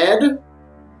the head.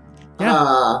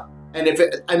 Yeah. And if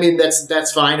it, I mean,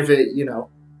 that's fine if it, I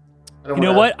don't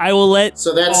know what? I will let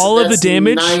all of the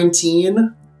damage.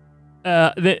 19.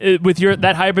 With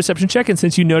that high perception check, and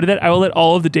since you noted that, I will let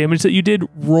all of the damage that you did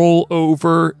roll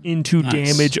over into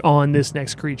damage on this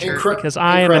next creature, because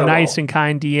I am a nice and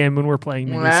kind DM when we're playing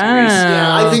miniseries.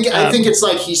 Yeah, I think it's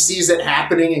like he sees it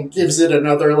happening and gives it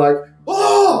another like,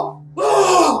 oh,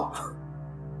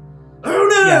 I don't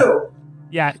know.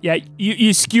 Yeah.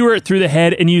 You skewer it through the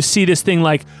head, and you see this thing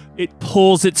like it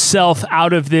pulls itself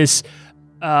out of this.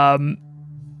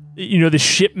 The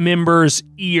ship member's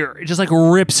ear. It just like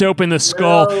rips open the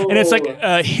skull, and it's like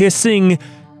hissing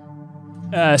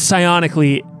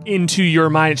psionically into your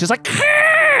mind. It's just like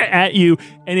at you,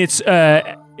 and it's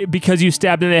because you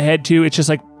stabbed in the head too. It just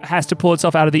like has to pull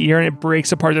itself out of the ear, and it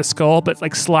breaks apart the skull, but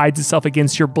like slides itself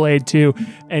against your blade too,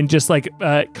 and just like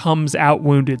comes out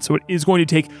wounded. So it is going to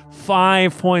take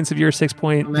 5 points of your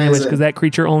 6-point damage because that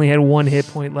creature only had 1 hit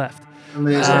point left.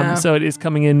 So it is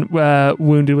coming in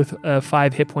wounded with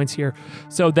 5 hit points here.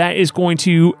 So that is going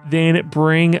to then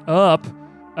bring up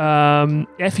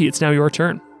Effie. It's now your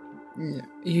turn.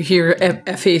 You hear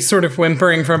Effie sort of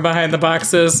whimpering from behind the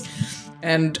boxes,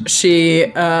 and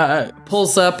she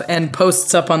pulls up and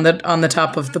posts up on the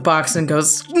top of the box and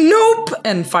goes, "Nope!"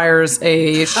 and fires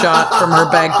a shot from her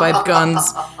bagpipe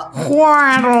guns.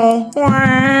 Waddle,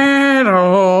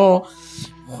 waddle,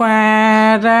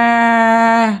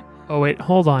 waddle. Oh, wait,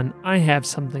 hold on. I have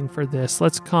something for this.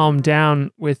 Let's calm down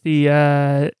with the...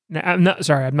 I'm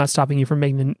not stopping you from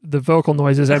making the vocal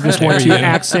noises. I just want to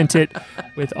accent it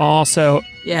with also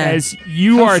as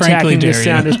you are attacking, this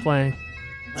sound is playing.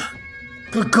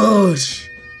 Good gosh.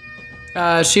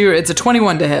 It's a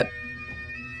 21 to hit.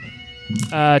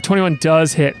 21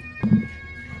 does hit.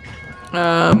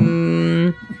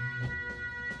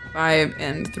 5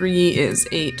 and 3 is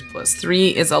 8 plus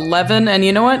 3 is 11. And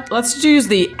you know what? Let's use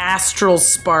the astral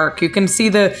spark. You can see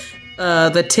the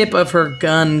tip of her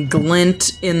gun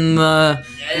glint in the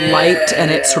light,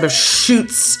 and it sort of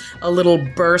shoots a little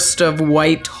burst of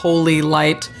white holy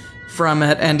light from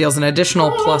it and deals an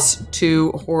additional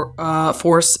 +2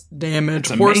 force damage.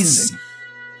 That's amazing.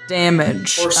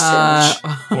 Force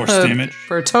damage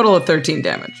for a total of 13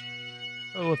 damage.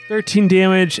 Oh, 13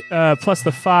 damage plus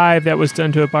the 5 that was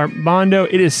done to a Bartmondo.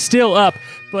 It is still up,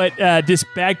 but this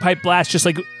bagpipe blast just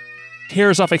like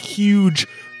tears off a huge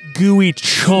gooey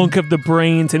chunk of the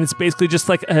brains, and it's basically just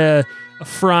like a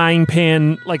frying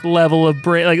pan like level of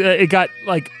brain. Like it got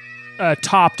like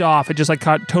topped off. It just like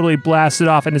got totally blasted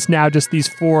off, and it's now just these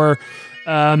 4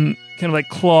 kind of like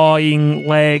clawing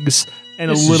legs. And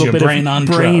a little bit of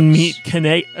brain meat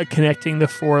connecting the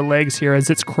 4 legs here as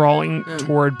it's crawling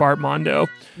toward Bartmondo.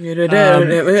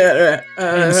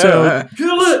 And so,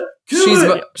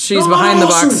 She's behind the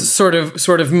box, sort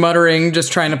of muttering,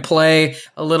 just trying to play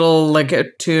a little like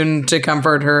a tune to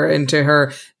comfort her into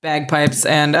her bagpipes.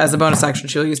 And as a bonus action,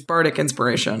 she'll use bardic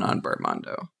inspiration on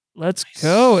Bartmondo. Let's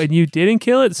go. And you didn't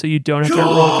kill it, so you don't have to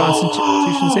roll a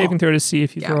Constitution saving throw to see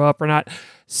if you throw up or not.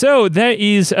 So that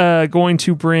is going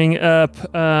to bring up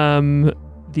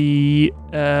the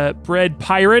bread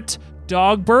pirate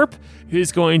dog burp,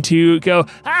 who's going to go,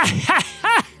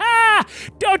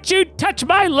 don't you touch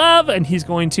my love, and he's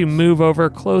going to move over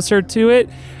closer to it,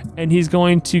 and he's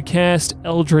going to cast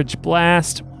Eldritch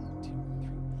Blast.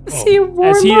 Is he a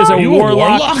warlock? As he is a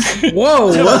warlock.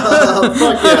 Whoa.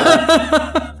 Fuck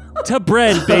yeah. To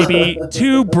bread, baby.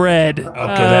 To bread. Okay,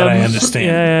 that I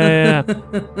understand. Yeah.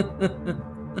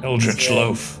 Eldritch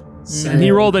Loaf. And he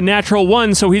rolled a natural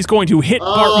 1, so he's going to hit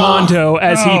Bartmondo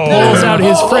as he pulls out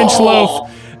his French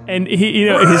loaf and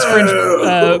his French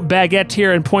baguette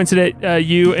here and points it at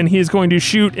you, and he is going to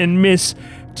shoot and miss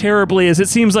terribly, as it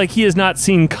seems like he has not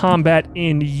seen combat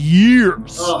in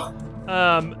years.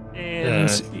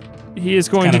 He is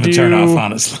going to do turn off,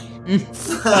 honestly.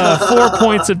 4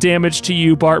 points of damage to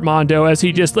you, Bartmondo, as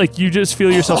you just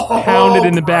feel yourself pounded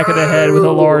in the back of the head with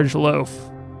a large loaf.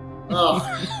 Right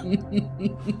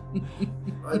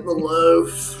the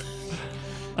loaf.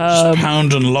 Just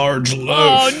pounding large loaf.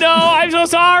 Oh no, I'm so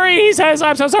sorry. He says,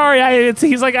 I'm so sorry.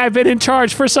 He's like, I've been in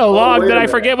charge for so long that I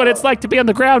forget what it's like to be on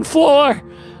the ground floor.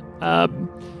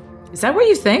 Is that what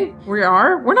you think we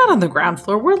are? We're not on the ground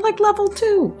floor. We're like level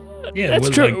 2. Yeah, that's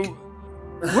true.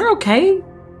 We're okay.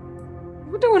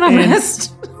 We're doing our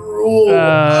best.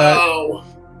 Wow.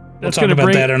 We'll talk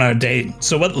about that on our date.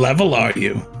 So what level are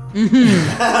you? So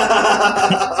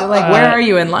like, where are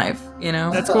you in life? You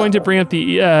know? That's going to bring up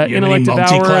the intellect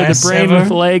devourer, the brain with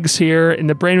legs here. And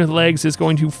the brain with legs is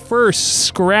going to first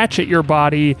scratch at your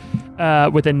body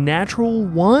with a natural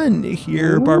 1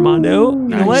 here, Bartmondo.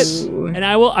 Nice. And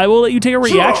I will let you take a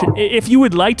reaction. If you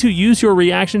would like to use your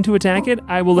reaction to attack it,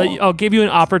 I'll give you an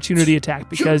opportunity attack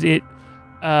because it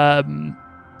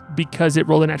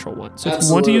rolled a natural 1. So if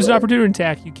you want to use an opportunity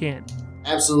attack, you can.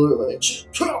 Absolutely.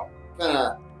 Kind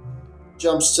of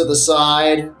jumps to the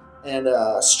side and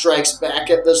strikes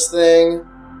back at this thing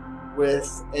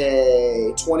with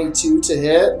a 22 to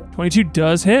hit. 22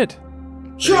 does hit.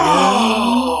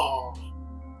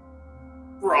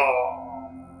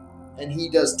 And he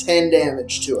does 10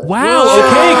 damage to it. Wow,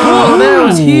 okay, cool. That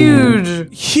was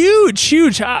huge.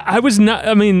 Huge. I was not,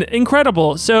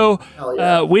 incredible. So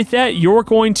with that, you're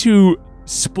going to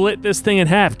split this thing in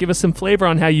half. Give us some flavor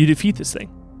on how you defeat this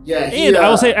thing. Yeah, and I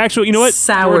will say, actually, you know what?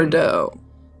 Sourdough.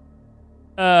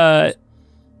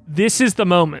 This is the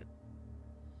moment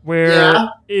where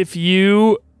if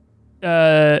you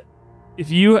have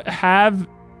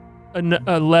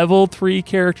a level 3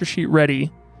 character sheet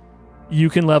ready, you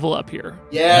can level up here.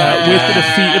 Yeah, with the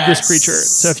defeat of this creature.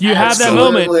 So if you have that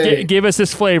moment, give us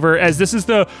this flavor, as this is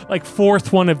the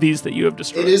 4th one of these that you have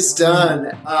destroyed. It is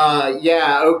done.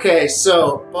 Okay.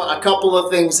 So a couple of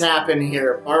things happen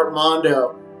here.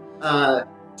 Bartmondo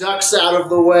ducks out of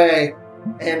the way,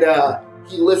 and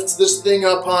he lifts this thing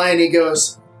up high, and he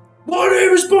goes, "My name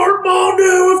is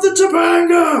Bartmondo of the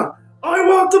Topanga. I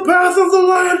walk the path of the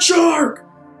land shark.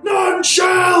 None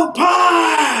shall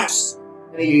pass."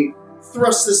 And he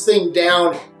thrusts this thing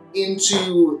down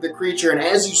into the creature, and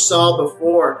as you saw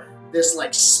before, this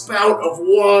spout of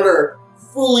water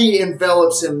fully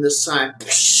envelops him this time.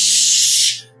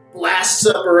 Blasts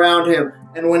up around him,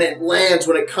 and when it lands,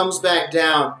 when it comes back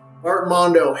down,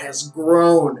 Bartmondo has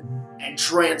grown and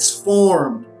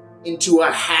transformed into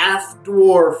a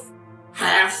half-dwarf,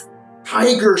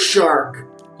 half-tiger shark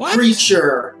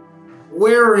creature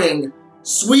wearing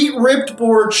sweet ripped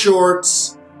board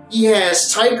shorts. He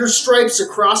has tiger stripes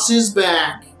across his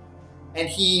back, and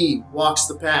he walks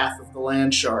the path of the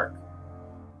land shark.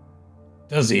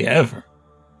 Does he ever?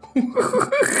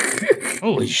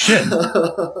 Holy shit.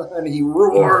 And he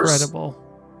roars. Incredible.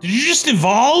 Did you just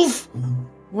evolve?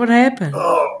 What happened?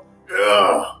 Oh,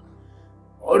 yeah.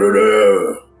 I don't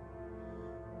know.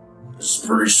 This is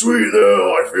pretty sweet,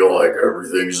 though. I feel like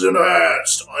everything's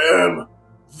enhanced. I am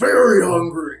very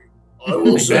hungry. I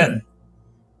will say.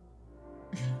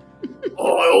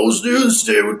 Oh, I always knew this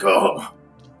day would come.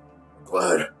 I'm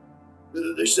glad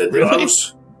they said that I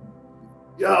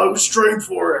was trained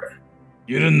for it.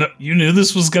 You didn't know, you knew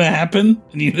this was gonna happen,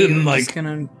 and you didn't is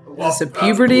this a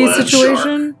puberty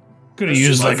situation? Could have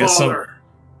used a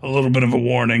little bit of a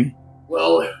warning.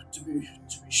 Well, to be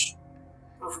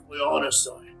perfectly honest,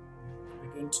 I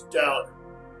begin to doubt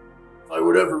if I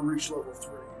would ever reach level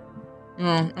 3.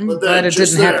 I'm glad it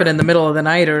didn't happen in the middle of the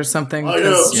night or something. I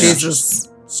know. Jesus.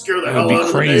 Scare the hell out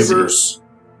of the neighbors.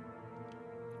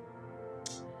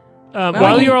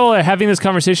 While you're all having this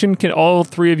conversation, can all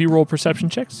three of you roll perception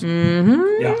checks?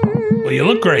 Mm-hmm. Yeah. Well, you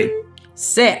look great.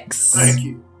 6. Thank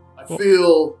you. I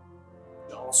feel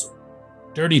awesome.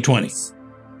 Dirty 20.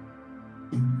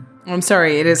 I'm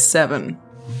sorry, it is 7.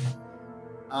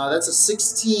 That's a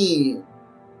 16.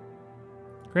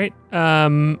 Great.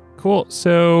 Cool.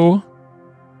 So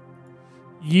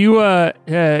you,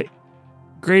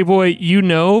 Gray Boy, you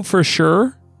know for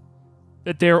sure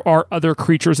that there are other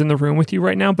creatures in the room with you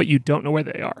right now, but you don't know where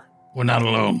they are. We're not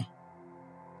alone.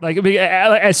 Like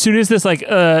as soon as this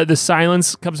the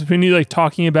silence comes between you, like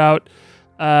talking about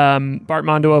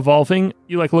Bartmondo evolving,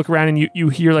 you like look around and you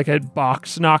hear like a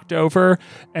box knocked over,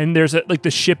 and there's like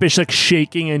the ship is like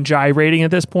shaking and gyrating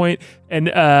at this point, and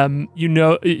you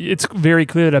know it's very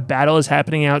clear that a battle is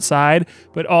happening outside,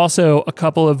 but also a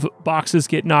couple of boxes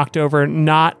get knocked over,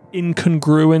 not in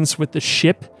congruence with the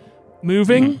ship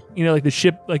moving. Mm-hmm. You know, like the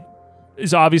ship like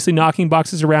is obviously knocking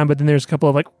boxes around, but then there's a couple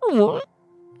of like,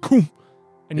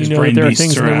 and you know that there are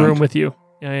things in the room with you.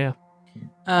 Yeah.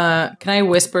 Can I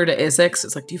whisper to Isix?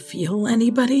 It's like, do you feel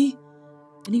anybody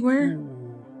anywhere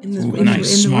in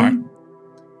this smart. room?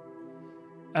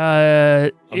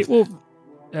 It will.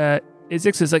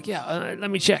 Isix is like, yeah.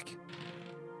 Let me check.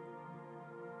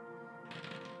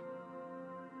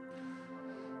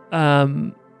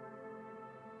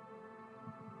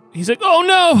 He's like, oh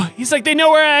no! He's like, they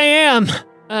know where I am.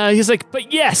 He's like,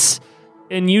 but yes,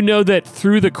 and you know that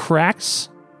through the cracks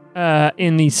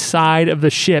in the side of the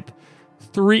ship.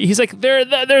 He's like,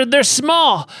 they're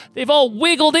small. They've all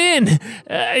wiggled in.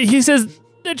 He says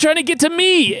they're trying to get to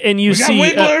me, and you see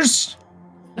wigglers.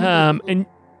 And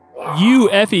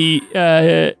you, Effie,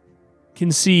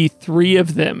 can see 3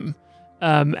 of them.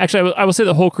 Actually, I will say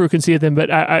the whole crew can see them,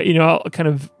 but I'll kind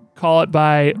of call it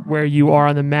by where you are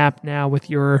on the map now with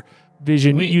your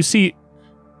vision. You see.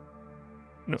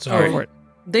 No, sorry. Go for it.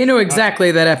 They know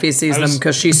exactly that Effie sees them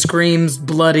because she screams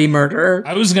bloody murder.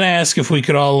 I was going to ask if we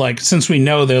could all, like, since we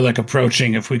know they're, like,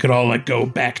 approaching, if we could all, like, go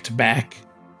back to back.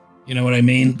 You know what I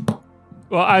mean?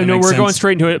 Well, I know we're going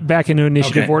straight into it, back into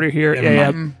initiative order here.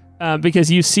 Yeah. Because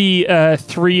you see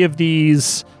 3 of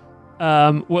these,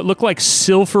 what look like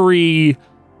silvery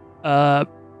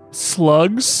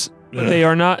slugs. But they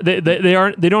are not, they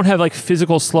don't have, like,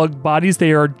 physical slug bodies.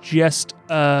 They are just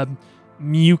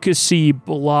mucusy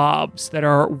blobs that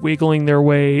are wiggling their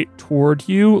way toward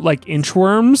you like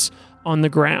inchworms on the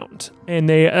ground, and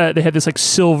they have this like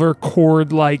silver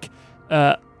cord like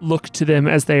look to them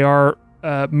as they are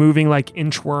moving like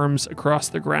inchworms across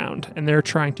the ground, and they're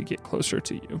trying to get closer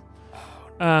to you.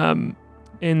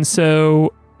 And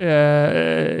so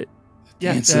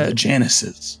Dance of the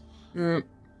Janices.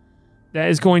 That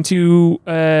is going to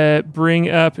bring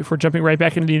up, if we're jumping right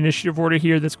back into the initiative order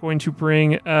here, that's going to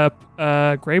bring up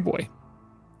Gray Boy.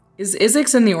 Is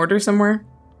Isix in the order somewhere?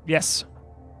 Yes.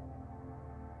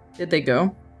 Did they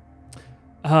go?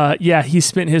 Yeah, he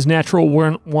spent his natural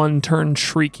one turn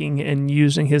shrieking and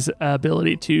using his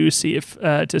ability to see if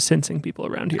to sensing people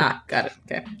around here. Ah, got it.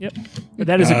 Okay. Yep. But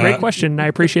that is a great question, and I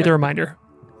appreciate the reminder.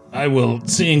 I will,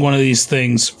 seeing one of these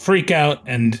things, freak out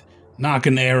and knock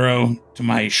an arrow to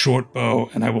my short bow,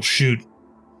 and I will shoot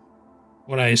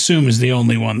what I assume is the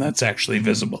only one that's actually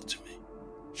visible to me.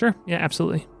 Sure. Yeah,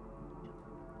 absolutely.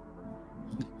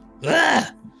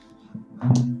 Ah!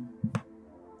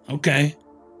 Okay.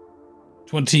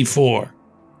 24.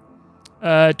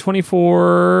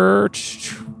 24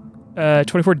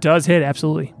 does hit,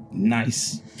 absolutely.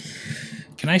 Nice.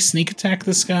 Can I sneak attack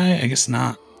this guy? I guess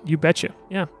not. You betcha.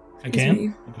 Yeah. I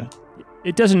can? Okay.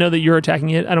 It doesn't know that you're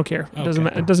attacking it. I don't care. It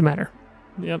doesn't matter.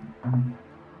 Yep.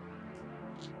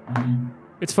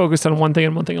 It's focused on one thing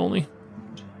and one thing only.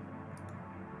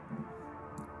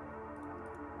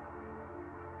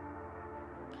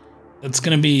 That's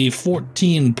going to be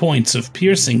 14 points of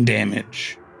piercing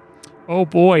damage. Oh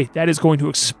boy, that is going to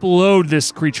explode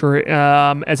this creature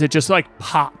as it just like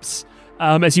pops.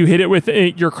 As you hit it with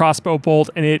your crossbow bolt,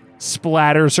 and it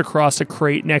splatters across a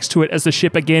crate next to it. As the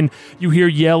ship again, you hear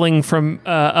yelling from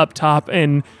up top,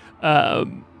 and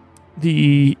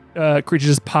the creature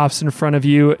just pops in front of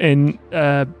you, and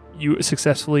you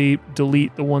successfully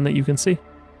delete the one that you can see.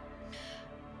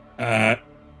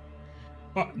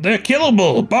 They're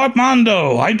killable,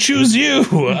 Bartmondo. I choose you,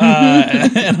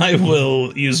 and I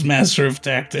will use Master of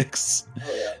Tactics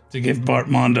to give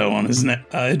Bartmondo on his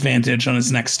advantage on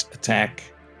his next attack.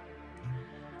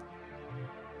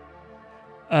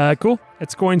 Cool.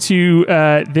 It's going to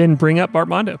then bring up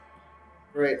Bartmondo.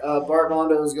 Great.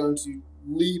 Bartmondo is going to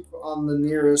leap on the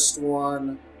nearest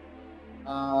one.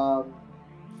 So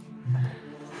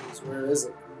where is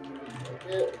it?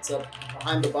 Okay, it's up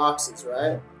behind the boxes,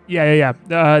 right? Yeah.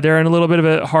 They're in a little bit of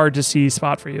a hard to see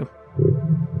spot for you.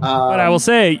 But I will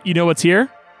say, you know what's here?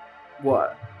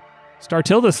 What?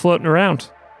 Startilda's floating around.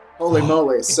 Holy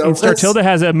moly! So And Startilda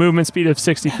has a movement speed of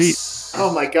 60 feet.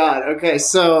 Oh my god. Okay,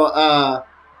 so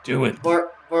Do it.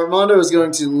 Armando is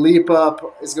going to leap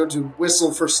up, is going to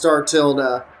whistle for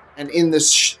Startilda, and in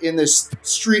this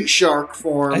street shark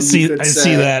form, I see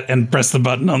that and press the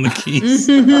button on the keys.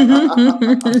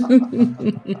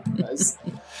 Nice.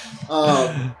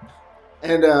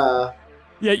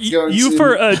 Yeah, you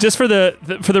for just for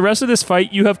the rest of this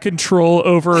fight, you have control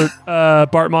over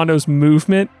Bartmondo's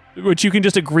movement, which you can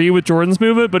just agree with Jordan's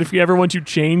movement. But if you ever want to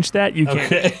change that, you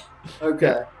can.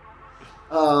 Okay.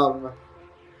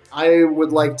 I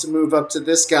would like to move up to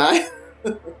this guy.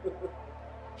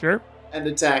 Sure. And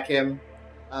attack him,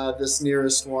 this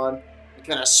nearest one. He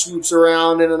kind of swoops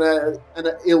around in an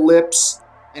ellipse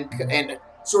and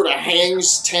sort of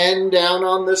hangs 10 down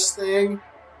on this thing.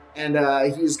 And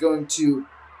he's going to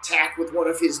attack with one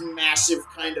of his massive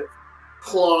kind of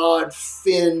clawed,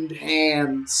 finned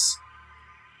hands.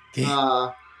 Okay.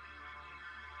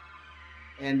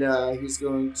 He's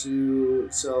going to...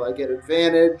 So I get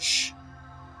advantage.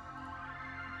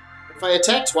 If I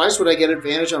attack twice, would I get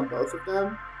advantage on both of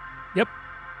them? Yep.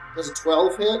 Does a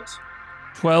 12 hit?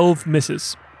 12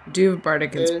 misses. Do you have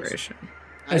Bardic Inspiration?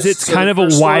 As it's kind of a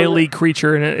wily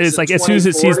creature, and it's like as soon as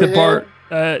it sees the Bart...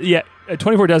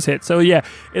 24 does hit. So yeah,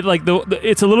 it like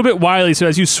it's a little bit wily. So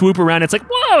as you swoop around, it's like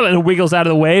whoa, and it wiggles out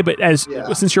of the way. But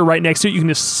since you're right next to it, you can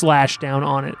just slash down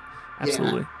on it.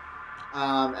 Absolutely.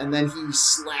 Yeah. And then he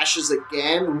slashes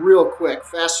again, real quick,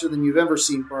 faster than you've ever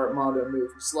seen Bartmondo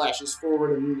move. He slashes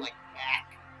forward and you like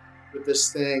back with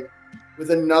this thing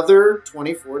with another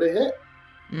 24 to hit.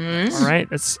 All right,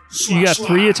 you got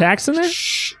 3 attacks in there.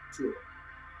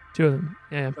 2 of them.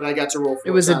 Yeah. But I got to roll 4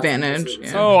 It was times. advantage.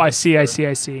 Yeah. Oh, I see. Yeah.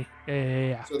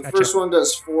 So the first one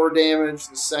does 4 damage.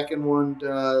 The second one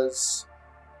does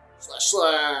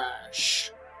slash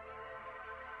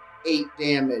 8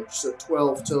 damage. So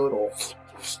 12 total.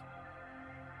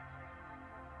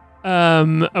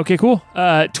 Okay, cool.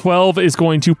 12 is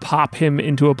going to pop him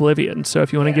into oblivion. So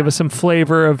if you want to give us some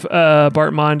flavor of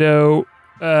Bartmondo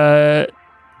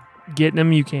getting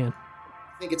him, you can.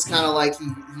 I think it's kind of like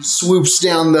he swoops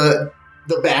down the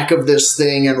back of this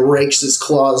thing and rakes his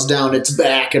claws down its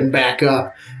back and back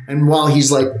up. And while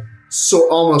he's like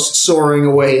almost soaring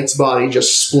away, its body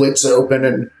just splits open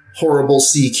and horrible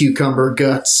sea cucumber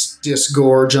guts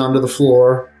disgorge onto the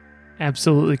floor.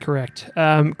 Absolutely correct.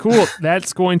 Cool.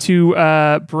 That's going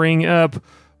to bring up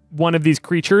one of these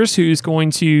creatures who's going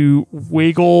to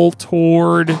wiggle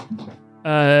toward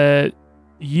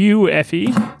you,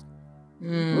 Effie.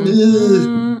 And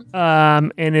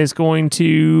is going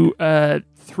to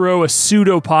throw a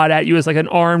pseudopod at you as like an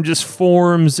arm just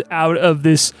forms out of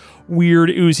this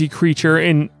weird oozy creature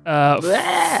and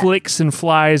flicks and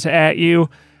flies at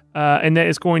you. And that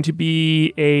is going to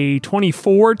be a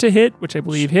 24 to hit, which I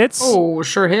believe hits. Oh,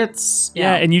 sure hits.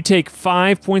 Yeah, and you take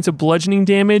 5 points of bludgeoning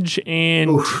damage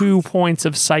and 2 points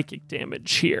of psychic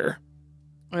damage here.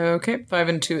 Okay, 5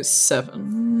 and 2 is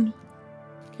 7.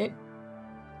 Okay.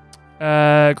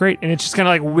 Great, and it just kind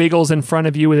of like wiggles in front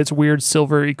of you with its weird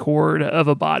silvery cord of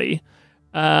a body.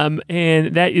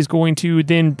 And that is going to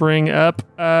then bring up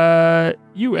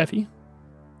you, Effie.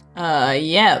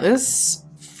 Yeah, this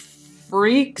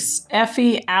freaks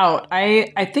Effie out.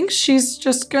 I think she's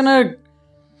just gonna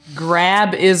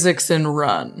grab Izix and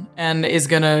run, and is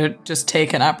gonna just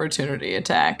take an opportunity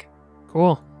attack.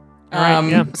 Cool. All right,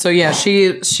 yeah. So yeah,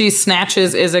 she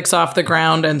snatches Izix off the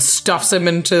ground and stuffs him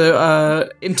into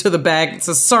the bag. And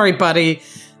says, "Sorry, buddy,"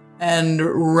 and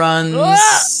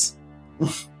runs.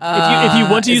 If you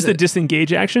want to use the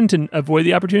disengage action to avoid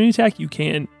the opportunity attack, you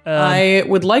can. I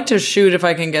would like to shoot if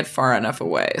I can get far enough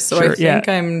away. So sure, I think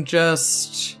I'm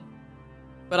just...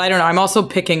 But I don't know. I'm also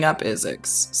picking up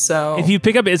Izix. So if you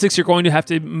pick up Izix, you're going to have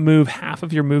to move half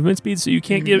of your movement speed. So you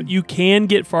can't you can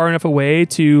get far enough away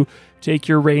to take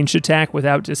your ranged attack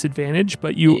without disadvantage,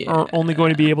 but you are only going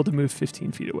to be able to move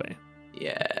 15 feet away.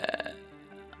 Yeah.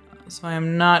 So I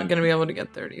am not going to be able to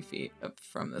get 30 feet up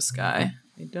from this guy.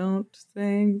 I don't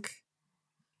think.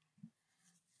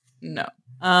 No.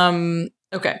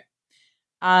 Okay.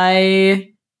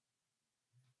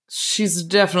 She's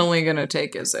definitely gonna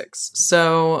take Izix.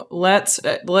 So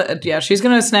she's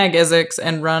gonna snag Izix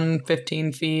and run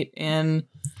 15 feet in,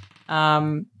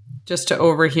 just to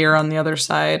over here on the other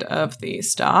side of the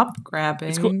stop,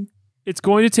 grabbing. It's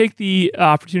going to take the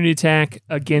opportunity attack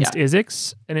against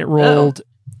Izix, and it rolled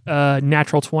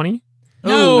natural 20.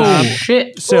 No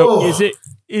shit. So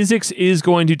Izix is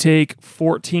going to take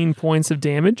 14 points of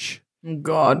damage.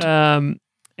 God.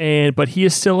 but he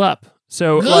is still up.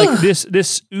 So like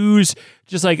this ooze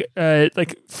just like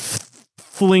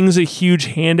flings a huge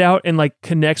hand out and like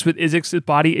connects with Izix's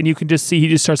body, and you can just see he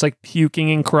just starts like puking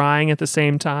and crying at the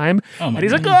same time. And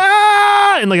he's like,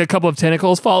 ah! And like a couple of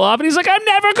tentacles fall off, and he's like, I'm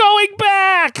never going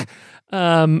back.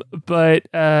 But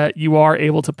you are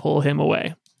able to pull him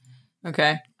away.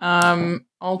 Okay.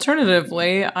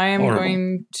 Alternatively, I am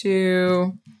going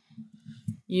to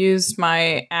use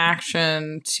my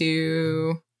action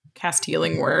to cast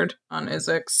Healing Word on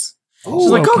Izix. She's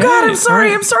like, oh God, I'm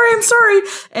sorry,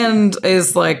 and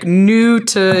is like new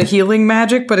to healing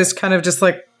magic, but is kind of just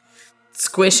like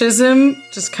squishes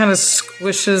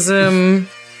him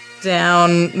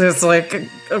down. There's like,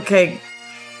 okay,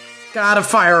 God of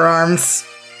firearms.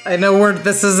 I know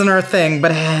this isn't our thing,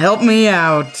 but help me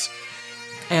out.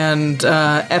 And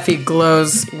Effie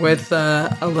glows with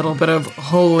a little bit of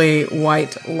holy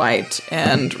white light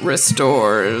and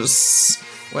restores.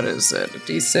 What is it? A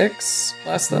D6?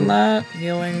 Less than that?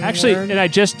 Healing Actually, word? and I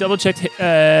just double-checked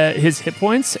his hit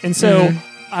points, and so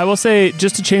I will say,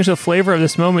 just to change the flavor of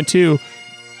this moment, too,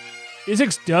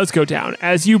 Izix does go down.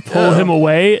 As you pull him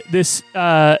away,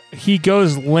 he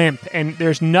goes limp, and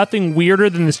there's nothing weirder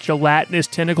than this gelatinous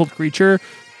tentacled creature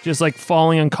just, like,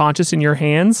 falling unconscious in your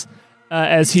hands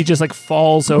as he just, like,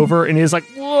 falls over and is like,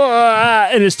 whoa,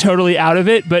 and is totally out of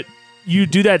it, but you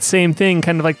do that same thing,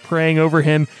 kind of like praying over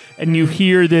him, and you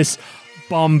hear this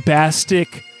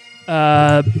bombastic,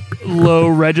 low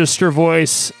register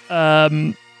voice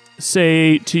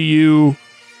say to you,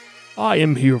 I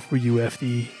am here for you,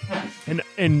 FD.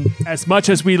 And as much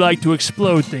as we like to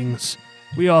explode things,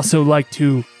 we also like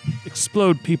to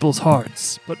explode people's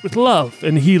hearts, but with love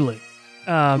and healing.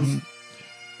 Aaron,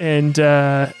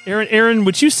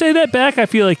 would you say that back? I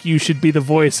feel like you should be the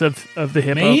voice of the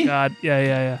hippo Me? god.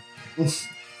 Yeah.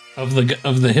 Of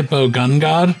the hippo gun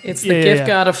god? It's the gift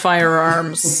god of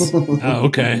firearms. Oh,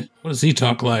 okay. What does he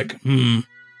talk like?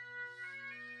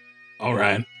 All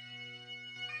right.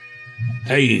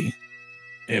 Hey,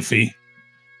 Effie.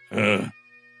 I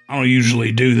don't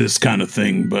usually do this kind of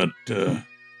thing, but,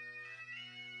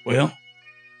 well,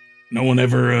 no one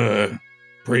ever,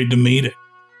 prayed to me to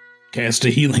cast a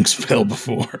healing spell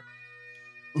before.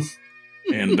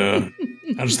 And,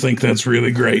 I just think that's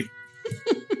really great.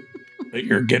 That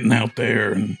you're getting out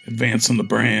there and advancing the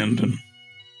brand, and,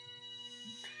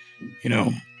 you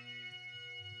know,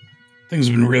 things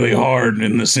have been really hard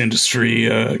in this industry,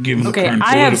 given the current political climate.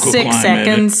 I have 6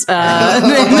 seconds.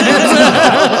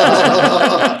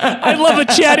 I love a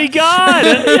chatty god.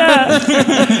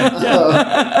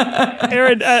 Yeah.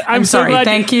 Aaron, I'm so sorry. glad.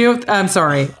 Thank you. I'm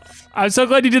sorry. I'm so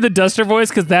glad you did the Duster voice,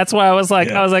 because that's why I was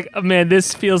like, oh, man,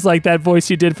 this feels like that voice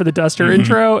you did for the Duster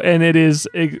intro, and it is.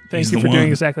 Thank you for doing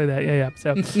exactly that. Yeah.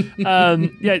 So,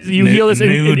 you heal this,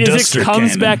 and Izix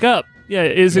comes back up. Yeah,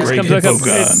 Izix comes back up.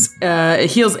 It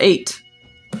heals 8.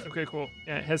 Okay, cool.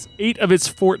 Yeah, it has 8 of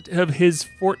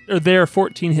their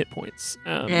 14 hit points.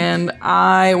 And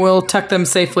I will tuck them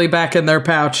safely back in their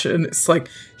pouch, and it's like,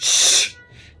 shh.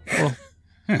 Well,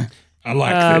 I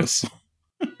like this.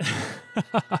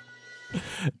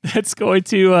 That's going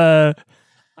to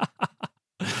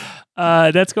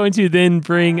then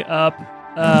bring up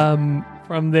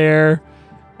from there.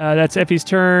 That's Effie's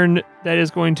turn. That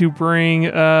is going to bring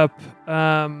up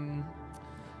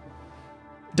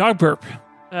Dog Burp,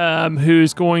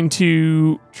 who's going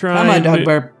to try. Come on, Dog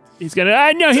Burp. He's gonna.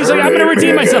 I know. He's like, I'm gonna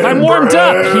redeem myself. I'm warmed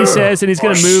up. He says, and he's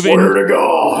gonna move in. Swear to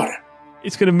God.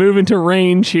 He's gonna move into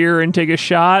range here and take a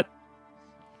shot.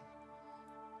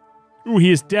 Ooh,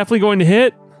 he is definitely going to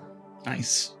hit.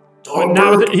 Nice. Dog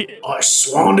Burp, I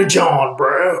swan to John,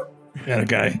 bro. Got a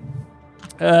guy.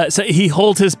 So he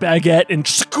holds his baguette and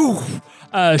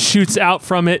shoots out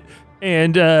from it,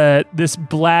 and this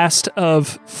blast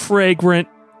of fragrant,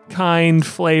 kind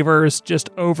flavors just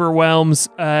overwhelms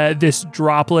this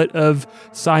droplet of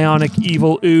psionic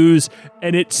evil ooze,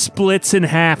 and it splits in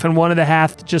half, and one of the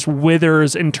half just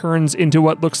withers and turns into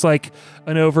what looks like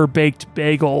an overbaked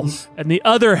bagel, and the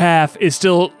other half is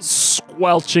still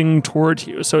squelching toward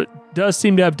you. So it does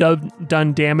seem to have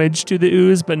done damage to the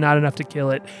ooze, but not enough to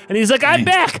kill it. And he's like, I'm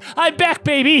back,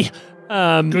 baby!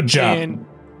 Good job. And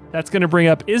that's going to bring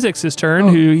up Izix's turn,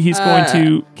 who he's going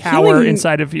to cower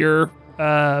inside of your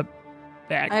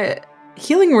bag.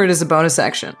 Healing Word is a bonus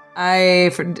action.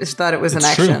 I just thought it was an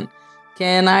action. True.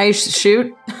 Can I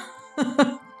shoot?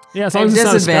 Yeah, as long as it's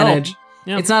not a spell.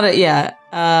 Yeah. It's not a,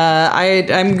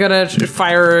 I'm gonna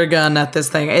fire a gun at this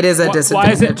thing. It is a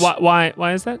disadvantage. Why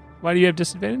is that? Why do you have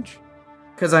disadvantage?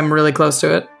 Because I'm really close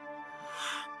to it.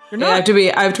 You're not. I have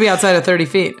to be outside of 30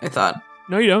 feet, I thought.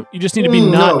 No, you don't. You just need to be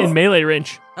not in melee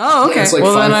range. Oh, okay. Yeah, it's like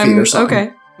well, 5 then feet or something.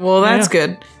 okay. Well, that's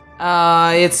good.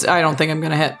 I don't think I'm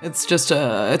gonna hit. It's just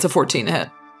it's a 14 to hit.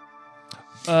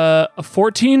 A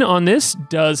 14 on this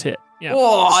does hit. Yeah.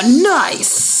 Oh,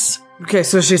 nice. Okay,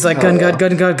 so she's like gun.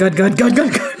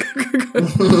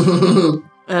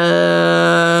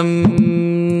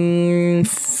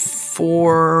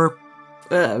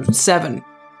 7.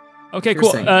 Okay,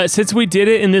 cool. Since we did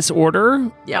it in this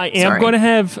order, I am going to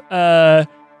have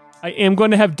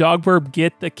Dogburb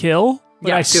get the kill.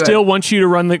 But I still want you to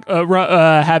run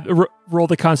the roll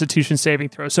the Constitution saving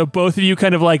throw. So both of you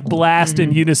kind of like blast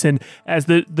in unison as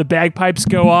the bagpipes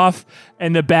go off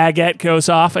and the baguette goes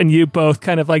off, and you both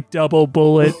kind of like double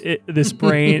bullet this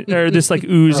brain or this like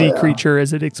oozy creature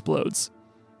as it explodes.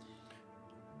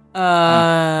 Do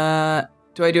I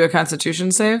do a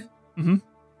Constitution save? Mm-hmm.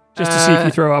 Just to see if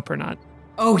you throw up or not.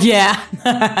 Oh, yeah.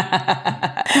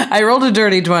 I rolled a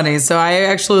dirty 20,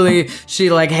 so she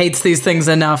like hates these things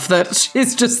enough that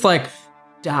she's just like,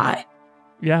 die.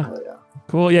 Yeah.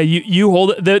 Cool. Yeah, you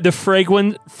hold it. The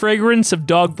fragrance of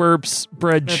Dogburb's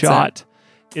bread shot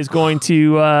is going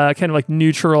to kind of like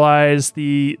neutralize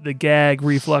the gag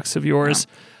reflux of yours.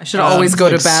 Yeah. I should always go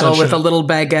to battle with a little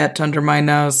baguette under my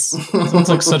nose. Sounds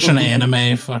like such an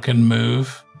anime fucking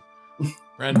move.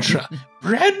 Bread shot.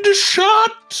 Bread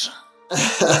shot!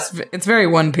 It's very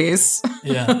One Piece.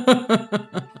 Yeah.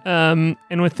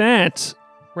 And with that,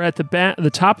 we're at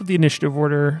the top of the initiative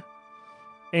order,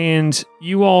 and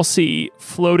you all see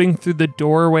floating through the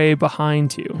doorway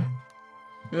behind you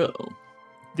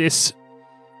this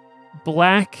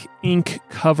black ink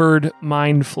covered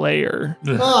mind flayer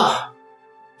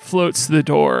floats to the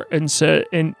door,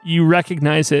 and you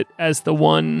recognize it as the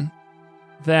one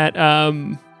that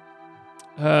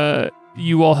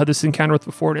you all had this encounter with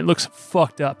before, and it looks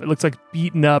fucked up. It looks like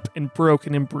beaten up and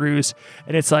broken and bruised,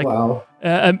 and it's like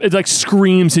it like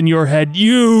screams in your head,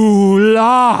 "You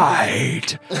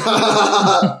lied!"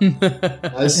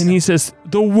 Nice. And he says,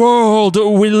 "The world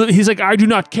will." He's like, "I do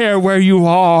not care where you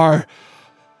are.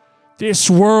 This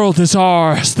world is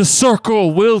ours. The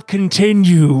circle will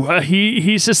continue."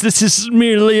 He says, "This is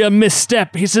merely a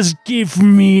misstep." He says, "Give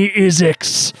me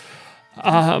Izix.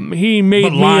 He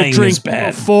made me a drink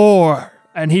before,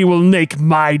 and he will make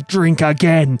my drink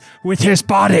again with his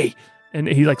body." And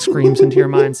he like screams into your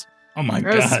minds. Oh my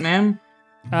Gross, god, man!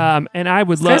 And I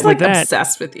would This love guy's like that.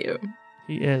 obsessed with you.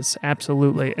 He is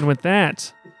absolutely. And with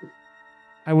that,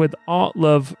 I would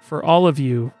love for all of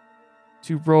you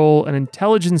to roll an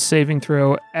intelligence saving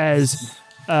throw as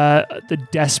the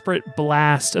desperate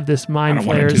blast of this mind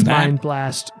flayer's mind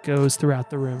blast goes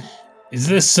throughout the room. is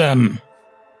this a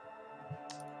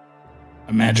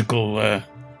magical effect?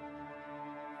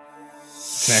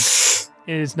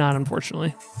 It is not,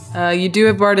 unfortunately. You do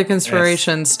have Bardic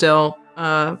Inspiration still,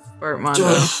 Bartmondo.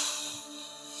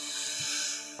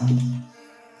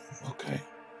 Okay.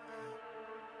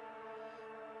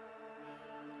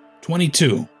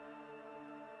 22.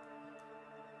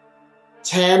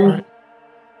 10.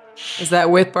 Is that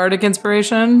with Bardic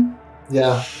Inspiration?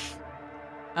 Yeah.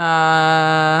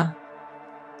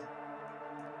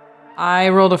 I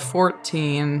rolled a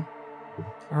 14.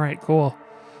 All right, cool.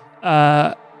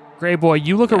 Gray Boy,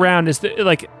 you look around as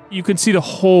you can see the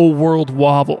whole world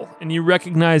wobble, and you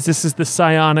recognize this is the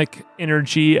psionic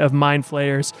energy of mind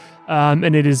flayers,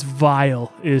 and it is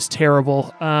vile, it is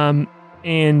terrible.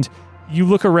 And you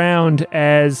look around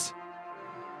as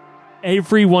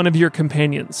every one of your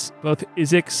companions, both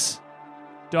Izix,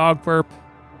 Dogburp,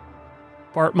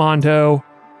 Bartmondo,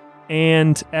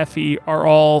 and Effie, are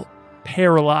all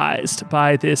paralyzed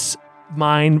by this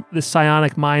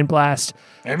psionic mind blast.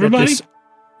 Everybody?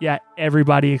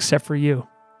 Everybody except for you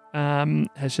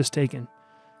has just taken.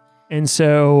 And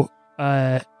so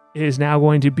it is now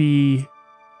going to be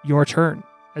your turn,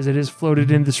 as it is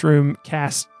floated in this room,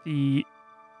 cast the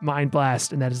mind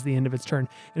blast, and that is the end of its turn.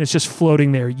 And it's just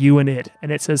floating there, you and it.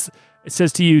 And it says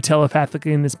to you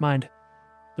telepathically in this mind,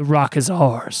 "The rock is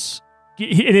ours."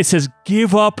 And it says,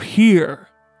 "Give up here,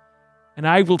 and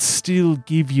I will still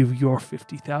give you your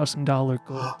 $50,000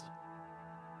 gold.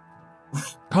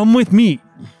 Come with me."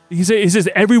 He says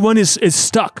everyone is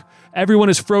stuck. Everyone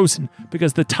is frozen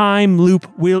because the time loop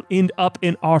will end up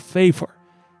in our favor.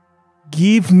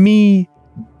 Give me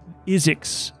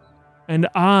Izix, and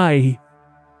I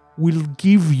will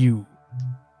give you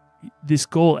this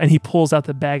gold. And he pulls out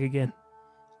the bag again.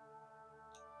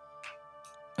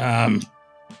 I'm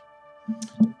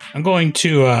going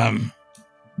to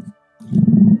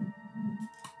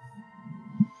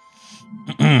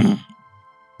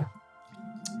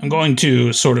I'm going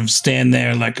to sort of stand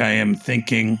there like I am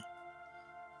thinking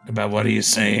about what he is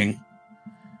saying.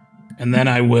 And then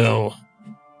I will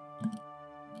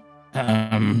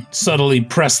subtly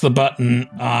press the button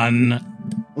on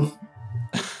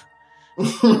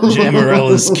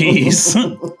Jammerella's keys,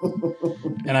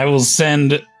 and I will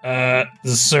send the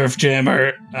Surf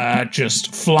Jammer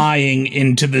just flying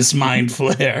into this mind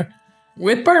flare.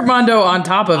 With Bartmondo on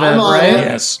top of it, I'm on right? it.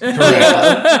 Yes, correct.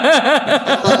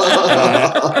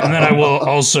 And then I will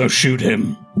also shoot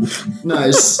him.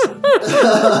 Nice. And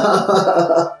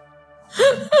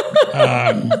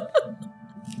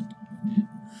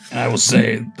I will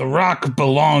say, the rock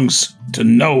belongs to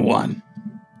no one.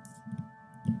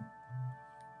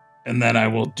 And then I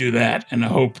will do that and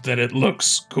hope that it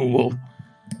looks cool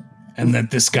and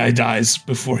that this guy dies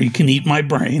before he can eat my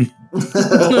brain.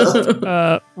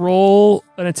 Roll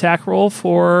an attack roll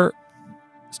for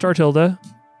Startilda.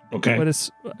 Okay. What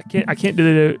is? I can't do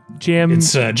the jam.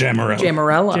 It's Jammerella.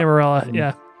 Jammerella.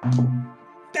 Yeah.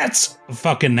 That's a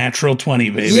fucking natural 20,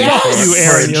 baby. Yes! Fuck you,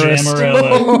 Aaron. For You're a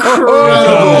Jammerella. Incredible.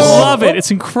 Love it. It's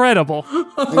incredible.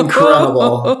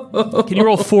 Incredible. Can you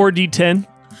roll 4d10?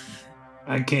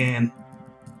 I can.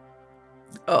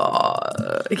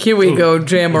 Here we go,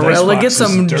 Jammerella. This Get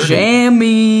box some is dirty.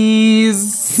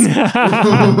 jammies.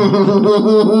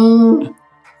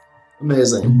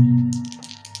 Amazing.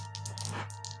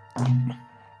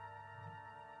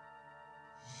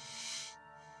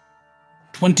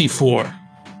 $24.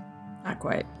 Not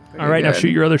quite. All right, now shoot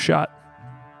your other shot.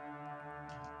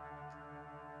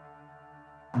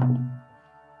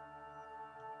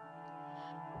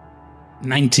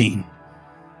 $19.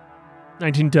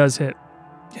 19 does hit.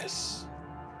 Yes.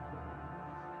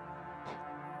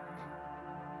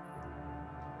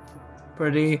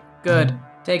 Pretty good.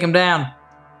 Take him down.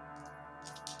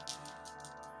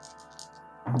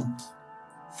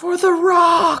 For the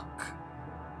rock.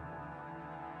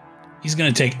 He's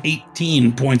going to take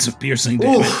 18 points of piercing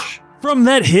damage. From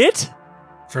that hit?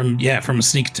 From a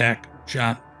sneak attack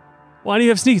shot. Why do you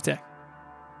have sneak attack?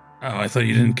 Oh, I thought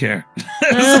you didn't care. I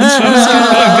was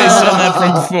going based on that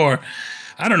from before.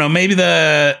 I don't know. Maybe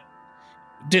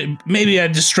I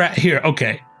distract here.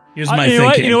 Okay, here's my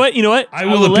thinking. You know what? I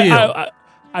will appeal.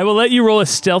 I will let you roll a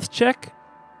stealth check,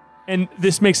 and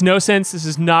this makes no sense. This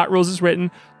is not rules as written.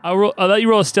 I'll let you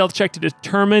roll a stealth check to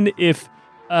determine if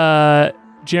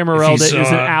Jammerelda is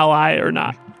an ally or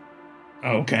not.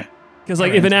 Oh, okay. Because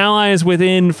if an ally is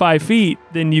within 5 feet,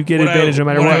 then you get advantage no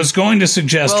matter what. What I was going to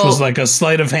suggest was like a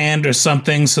sleight of hand or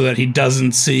something so that he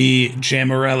doesn't see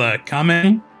Jammerella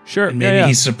coming. Sure. And maybe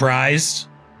he's surprised.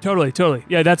 Totally.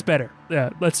 Yeah, that's better. Yeah,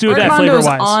 let's do it that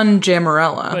flavor-wise. on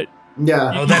Jammerella. But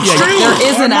Yeah. Oh, that's true.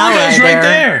 There is an ally right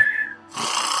there.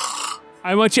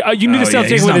 I want you. You need to stealth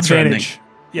check with advantage.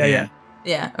 Yeah.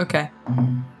 Yeah, okay.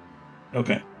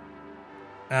 Okay.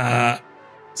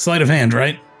 Sleight of hand,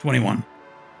 right? 21.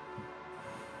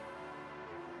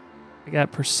 I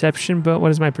got perception, but what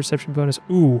is my perception bonus?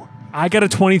 Ooh, I got a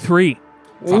 23.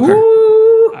 Fucker.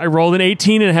 Ooh. I rolled an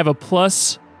 18 and I have a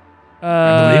plus.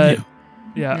 I believe you.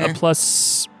 Yeah, a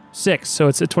plus 6, so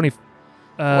it's a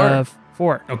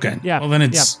 24. Okay. Yeah. Well, then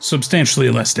it's substantially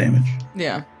less damage,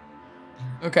 Yeah.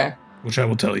 Okay. which I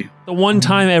will tell you. The one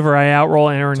time ever I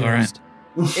outroll Aaron It's all right.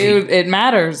 Yost. It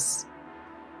matters.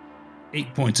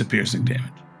 8 points of piercing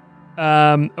damage.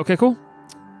 Okay, cool.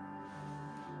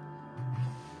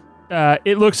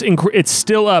 It looks it's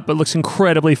still up, but looks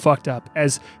incredibly fucked up.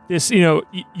 As this,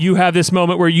 you have this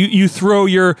moment where you throw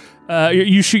you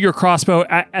shoot your crossbow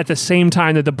at the same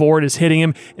time that the board is hitting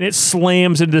him, and it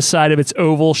slams into the side of its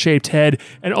oval-shaped head,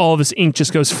 and all of this ink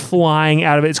just goes flying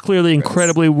out of it. It's clearly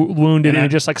incredibly wounded, and it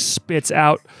just spits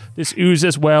out this ooze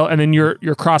as well. And then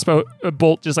your crossbow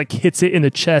bolt just hits it in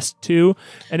the chest too,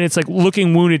 and it's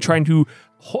looking wounded, trying to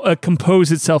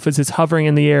compose itself as it's hovering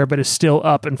in the air, but is still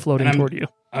up and floating toward you.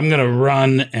 I'm going to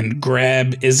run and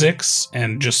grab Izix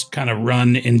and just kind of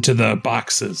run into the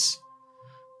boxes.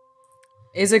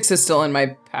 Izix is still in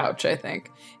my pouch, I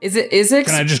think. Is it Izix?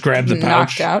 Can I just grab the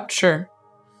pouch? Knocked out? Sure.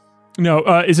 No,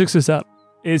 Izix is up.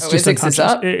 It's just Izix is unconscious.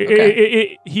 up?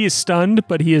 Okay. He is stunned,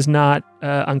 but he is not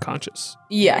unconscious.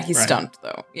 Yeah, he's stunned,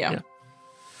 though. Yeah.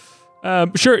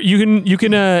 Sure, you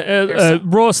can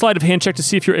roll a sleight of hand check to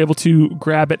see if you're able to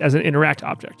grab it as an interact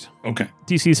object. Okay.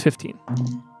 DC is 15.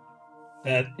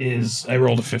 That is, I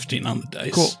rolled a 15 on the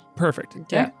dice. Cool. Perfect.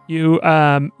 Okay.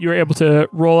 You're able to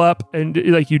roll up and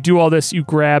you do all this. You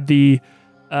grab the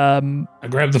I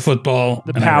grab the football.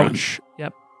 the and pouch.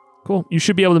 Yep. Cool. You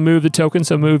should be able to move the token.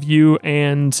 So move you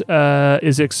and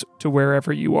Izix to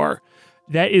wherever you are.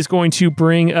 That is going to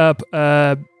bring up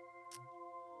Bartmondo.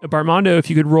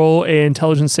 If you could roll an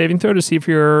intelligence saving throw to see if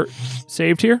you're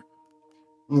saved here.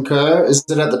 Okay. Is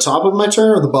it at the top of my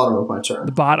turn or the bottom of my turn?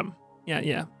 The bottom.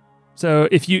 Yeah. So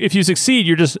if you succeed,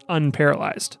 you're just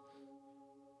unparalyzed.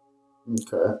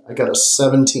 Okay, I got a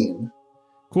 17.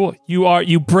 Cool.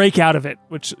 You break out of it,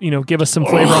 which, give us some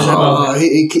flavor on that moment.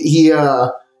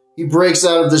 He breaks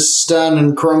out of the stun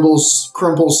and crumples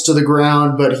to the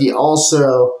ground, but he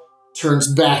also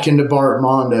turns back into Bart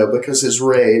Mondo because his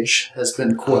rage has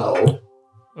been quelled.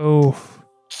 Oh.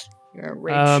 You're a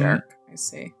rage shark. I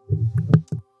see.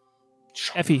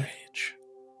 Effie.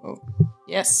 Oh.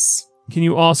 Yes. Can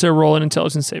you also roll an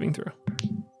intelligence saving throw?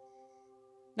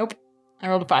 Nope. I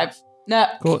rolled a 5. No,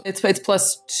 cool. It's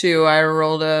 +2. I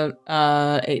rolled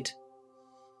a 8.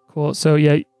 Cool. So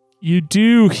yeah, you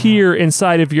do hear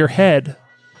inside of your head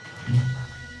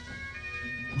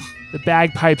the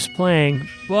bagpipes playing,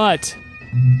 but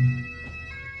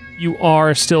you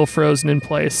are still frozen in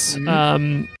place.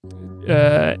 And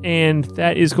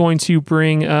that is going to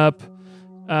bring up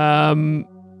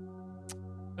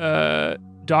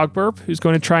Dog Burp, who's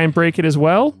going to try and break it as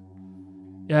well.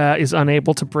 Is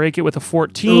unable to break it with a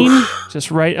 14,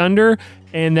 just right under.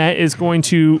 And that is going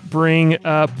to bring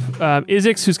up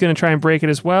Izix, who's going to try and break it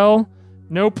as well.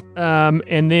 Nope.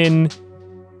 And then,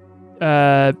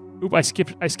 I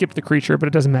skipped the creature, but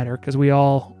it doesn't matter because we're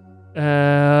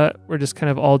just kind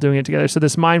of all doing it together. So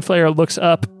this Mind Flayer looks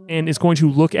up and is going to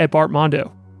look at Bart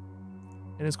Mondo.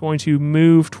 And is going to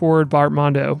move toward Bart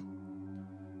Mondo.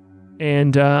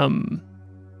 And,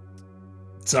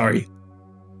 sorry.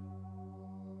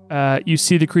 You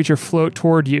see the creature float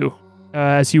toward you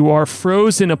as you are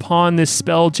frozen upon this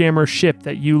Spelljammer ship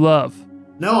that you love.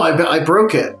 No, I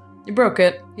broke it. You broke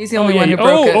it. He's the only one who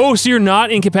broke it. Oh, so you're not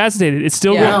incapacitated. It's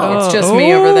still going. It's just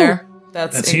me over there.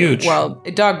 That's huge. Well,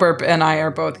 Dog Burp and I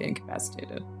are both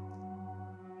incapacitated.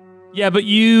 Yeah, but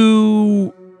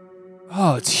you...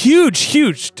 Oh, it's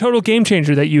huge. Total game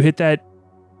changer that you hit that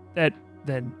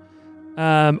then.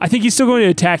 I think he's still going to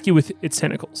attack you with its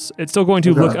tentacles. It's still going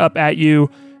to look up at you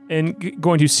and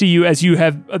going to see you as you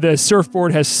have the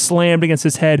surfboard has slammed against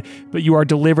his head, but you are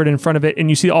delivered in front of it, and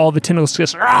you see all the tentacles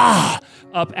just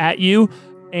up at you,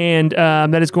 and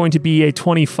that is going to be a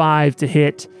 25 to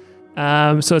hit.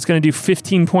 So it's going to do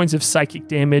 15 points of psychic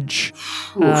damage.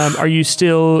 Are you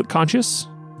still conscious?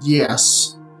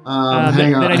 Yes.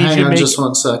 Hang on just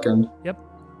 1 second. Yep.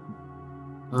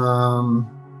 I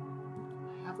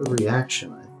have a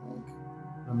reaction, I think.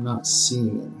 I'm not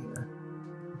seeing it here.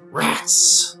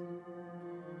 Rats!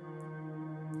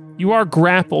 You are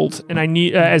grappled, and I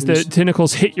need as the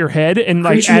tentacles hit your head, and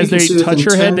like as they touch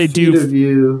your head, they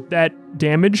do that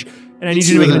damage. And I need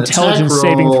you to make an intelligence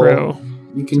saving throw.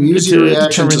 You can use your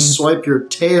reaction to swipe your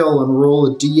tail and roll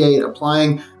a d8,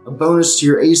 applying a bonus to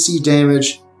your AC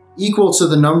damage equal to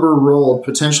the number rolled,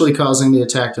 potentially causing the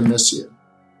attack to miss you.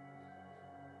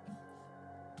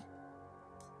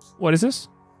 What is this?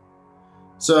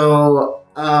 So,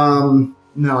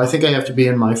 no, I think I have to be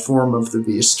in my form of the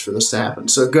beast for this to happen.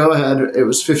 So go ahead. It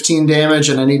was 15 damage,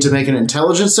 and I need to make an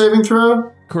intelligence saving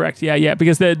throw? Correct, yeah,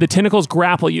 because the tentacles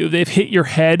grapple you. They've hit your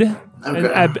head.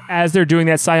 Okay. And as they're doing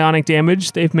that psionic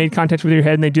damage, they've made contact with your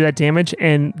head, and they do that damage,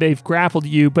 and they've grappled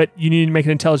you, but you need to make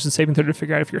an intelligence saving throw to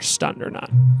figure out if you're stunned or not.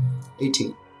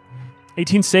 18.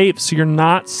 18 saves, so you're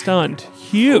not stunned.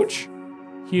 Huge.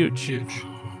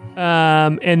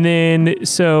 And then,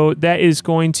 so that is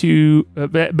going to,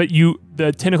 but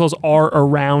the tentacles are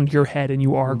around your head and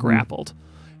you are grappled.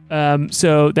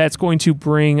 So that's going to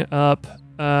bring up,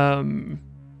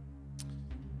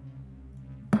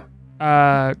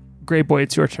 Grey Boy,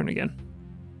 it's your turn again.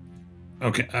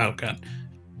 Okay. Oh, God.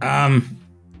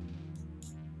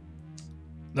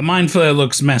 The Mind Flayer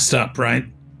looks messed up, right?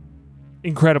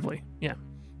 Incredibly, yeah.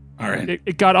 All right.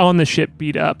 It got on the ship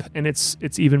beat up, and it's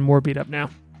even more beat up now.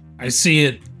 I see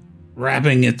it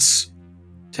wrapping its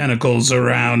tentacles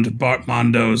around Bart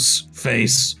Mondo's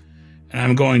face, and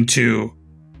I'm going to,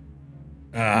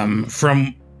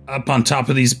 from up on top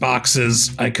of these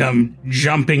boxes, I come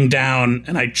jumping down,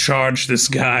 and I charge this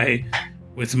guy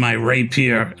with my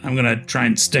rapier. I'm going to try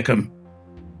and stick him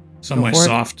somewhere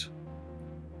soft.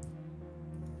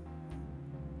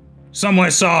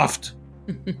 Somewhere soft.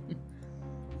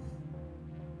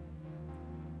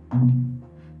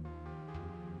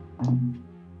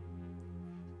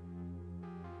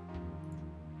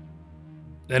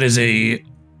 That is a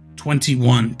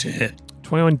 21 to hit.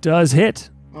 21 does hit.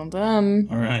 Well done.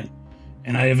 All right.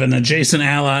 And I have an adjacent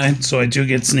ally, so I do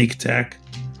get sneak attack.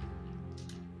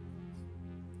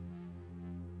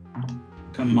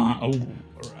 Come on. Oh,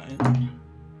 all right.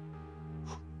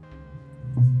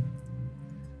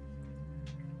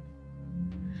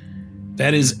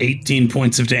 That is 18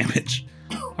 points of damage.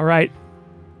 All right.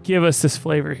 Give us this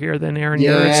flavor here, then, Aaron.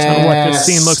 Yes. On what this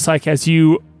scene looks like as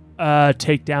you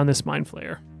take down this Mind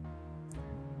Flayer.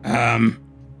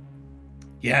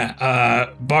 Yeah,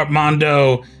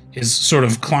 Bartmondo is sort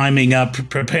of climbing up,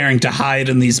 preparing to hide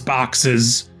in these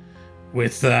boxes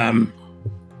with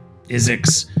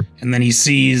Izix, and then he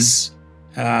sees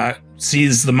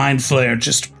the Mind Flayer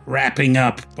just wrapping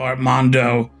up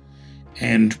Bartmondo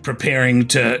and preparing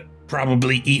to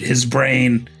probably eat his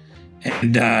brain,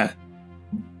 and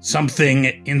something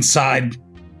inside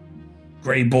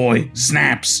Grey Boy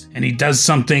snaps, and he does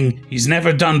something he's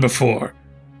never done before,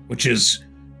 which is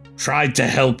tried to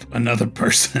help another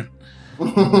person.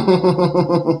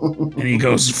 And he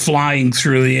goes flying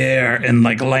through the air and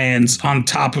like lands on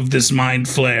top of this Mind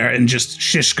Flayer and just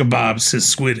shish kebabs his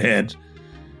squid head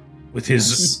with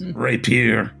his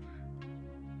rapier.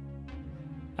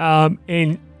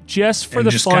 And just for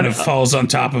the just fun, kind of falls on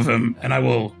top of him, and I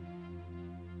will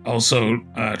also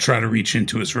try to reach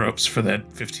into his ropes for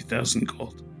that 50,000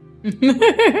 gold.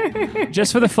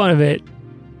 just for the fun of it,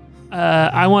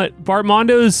 I want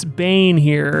Bartmondo's bane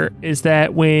here is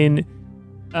that when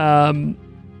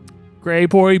Grey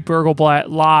Boy Burgleblatt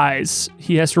lies,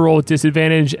 he has to roll with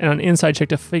disadvantage and an insight check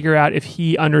to figure out if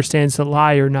he understands the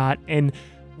lie or not. And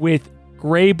with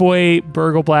Grey Boy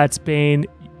Burgleblatt's bane,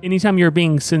 anytime you're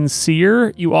being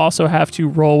sincere, you also have to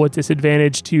roll with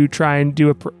disadvantage to try and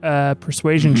do a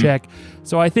persuasion check.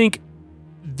 So I think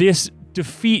this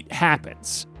defeat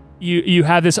happens. You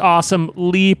have this awesome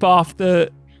leap off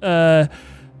the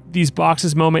these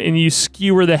boxes moment, and you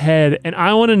skewer the head. And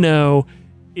I want to know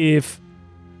if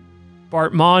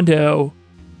Bartmondo,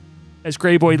 as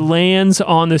Grey Boy lands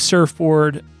on the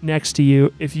surfboard next to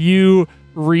you, if you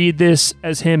read this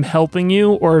as him helping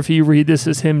you, or if you read this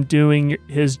as him doing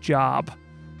his job.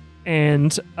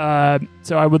 And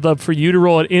so I would love for you to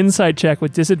roll an insight check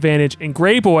with disadvantage. And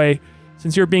Grey Boy,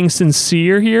 since you're being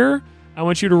sincere here, I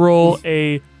want you to roll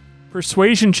a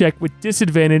persuasion check with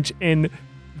disadvantage. And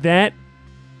that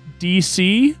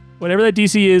DC, whatever that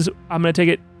DC is, I'm going to take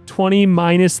it 20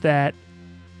 minus that.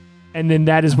 And then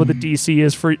that is what the DC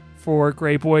is for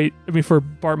Grey Boy, for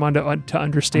Bartmondo to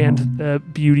understand the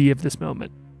beauty of this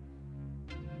moment.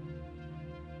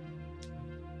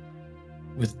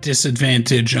 With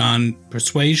disadvantage on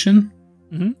persuasion?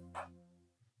 Mm-hmm.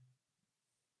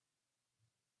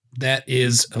 That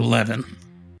is 11.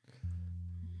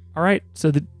 All right,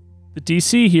 so the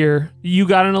DC here, you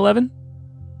got an 11?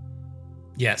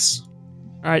 Yes.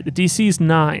 All right, the DC is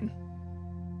 9.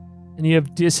 And you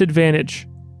have disadvantage.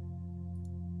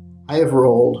 I have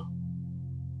rolled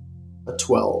a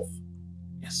 12.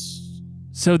 Yes.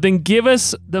 So then give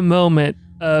us the moment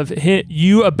of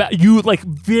you like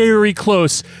very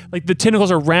close, like the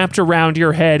tentacles are wrapped around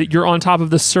your head. You're on top of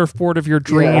the surfboard of your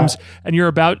dreams, and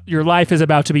your life is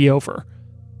about to be over.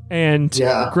 And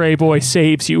Grey Boy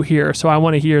saves you here. So I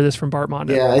want to hear this from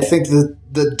Bartmondo. Yeah, I think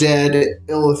the dead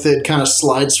Illithid kind of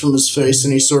slides from his face,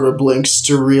 and he sort of blinks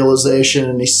to realization,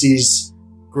 and he sees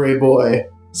Grey Boy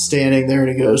standing there,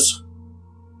 and he goes,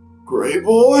 "Grey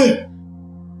Boy?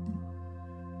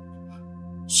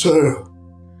 So,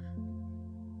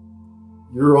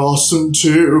 you're awesome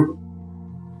too."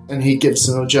 And he gives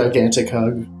him a gigantic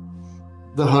hug.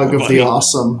 The hug of the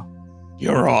awesome.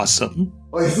 You're awesome.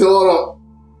 I thought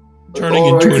turning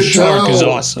into a shark is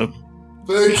awesome.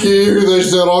 Thank you. They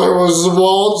said I was a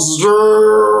monster.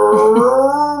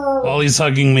 While he's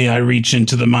hugging me, I reach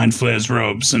into the Mind Flayer's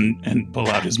robes and pull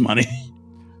out his money.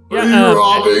 Are you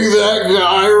robbing that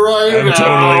guy right now? I'm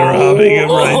totally robbing him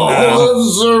right now.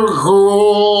 That's so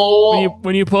cool.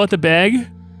 When you pull out the bag,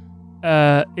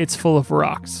 it's full of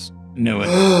rocks. Knew it.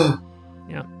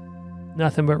 Yeah,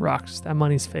 nothing but rocks. That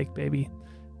money's fake, baby.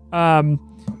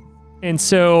 And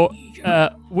so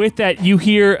with that, you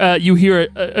hear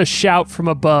a shout from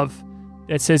above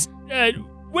that says,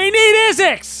 "We need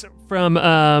Izix!"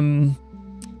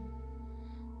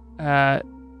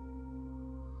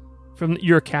 from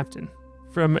your captain,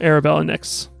 from Arabella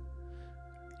Nix.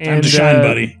 Time to shine,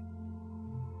 buddy.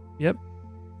 Yep.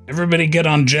 Everybody get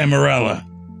on Jamarella.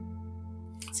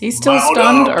 Is he still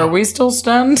stunned? Are we still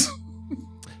stunned?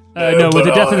 No, with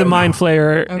the death of the Mind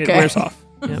Flayer, it wears off.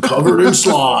 Yep. Covered in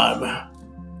slime.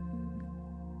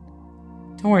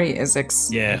 Don't worry,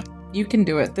 Izix. Yeah. You can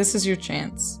do it. This is your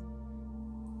chance.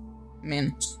 I'm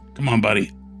in. Come on,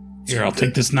 buddy. Here, I'll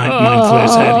take this Mind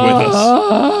Flayer's head with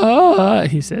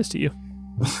us. He says to you.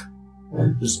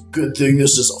 It's a good thing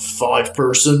this is a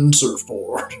 5-person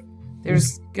surfboard.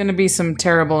 There's gonna be some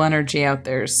terrible energy out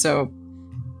there, so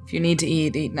if you need to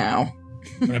eat now.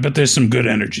 I bet there's some good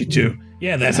energy, too.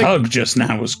 Yeah, that hug just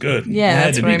now was good. Yeah, that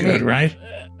that's had to what be I mean. good, right?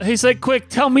 He's like, quick,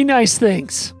 tell me nice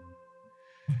things.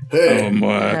 Hey,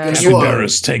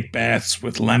 capybaras take baths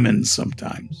with lemons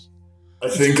sometimes. I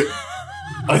think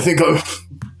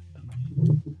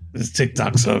There's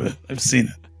TikToks of it. I've seen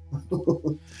it.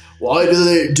 Why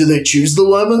do they choose the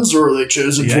lemons, or are they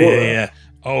chosen for it? Yeah.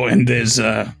 Oh, and there's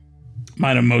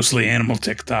mine are mostly animal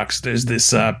TikToks. There's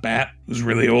this bat who's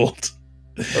really old.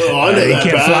 Oh, I know He that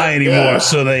can't bat. fly anymore, Yeah.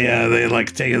 so they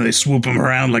like they swoop him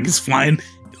around like he's flying.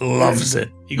 He loves it.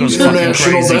 He goes fucking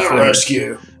International crazy Bat for it.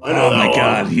 Rescue. I know Oh that my one.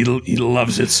 god, he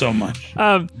loves it so much.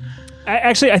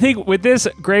 Actually, I think with this,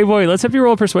 Gray Boy, let's have you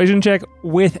roll a persuasion check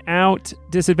without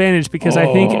disadvantage, because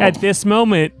I think at this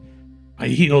moment,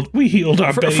 We healed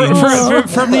our baby.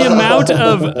 from the amount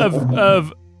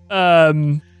of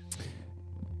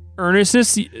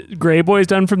earnestness Gray Boy's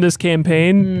done from this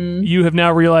campaign, you have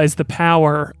now realized the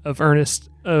power of earnest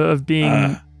of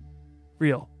being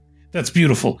real. That's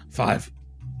beautiful. 5.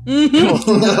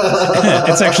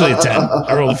 It's actually a 10.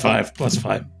 I rolled a 5 plus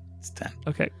 5. It's 10.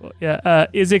 Okay, well, yeah.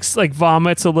 Izix like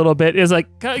vomits a little bit. Is like,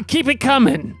 keep it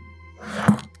coming.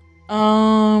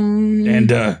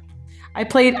 And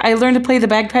I learned to play the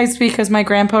bagpipes because my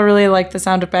grandpa really liked the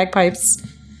sound of bagpipes.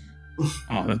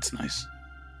 oh, that's nice.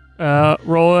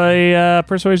 Roll a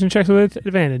persuasion check with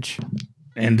advantage.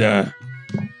 And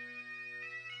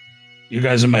you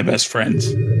guys are my best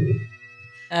friends.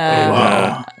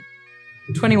 Wow.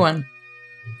 21.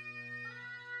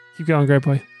 Keep going, Gray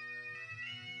Boy.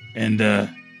 And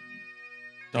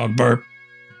Dog Burp,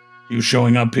 you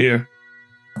showing up here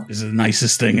is the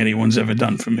nicest thing anyone's ever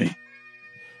done for me.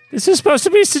 This is supposed to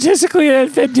be statistically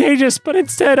advantageous, but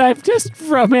instead I'm just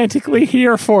romantically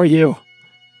here for you.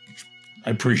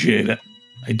 I appreciate it.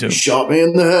 I do. Shot me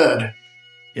in the head.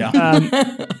 Yeah.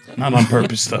 Not on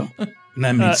purpose, though. And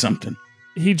that means something.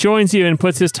 He joins you and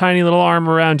puts his tiny little arm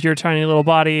around your tiny little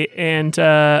body, and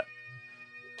for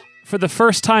the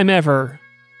first time ever,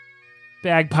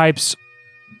 bagpipes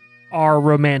are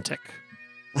romantic.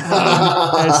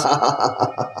 As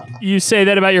you say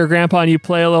that about your grandpa and you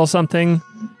play a little something,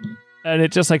 and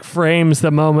it just like frames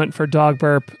the moment for Dog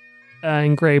Burp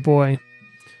and Gray Boy.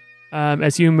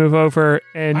 As you move over,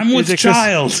 and I'm with Izix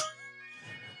child.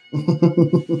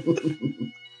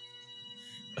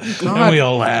 And we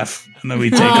all laugh, and then we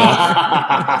take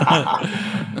off.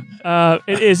 and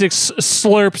Izix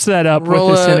slurps that up Roll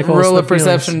with his tentacles. a the feelings.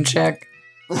 perception check.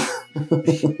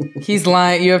 He's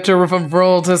lying. You have to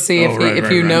roll to see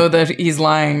if you know that he's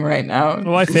lying right now.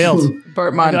 Oh, I failed.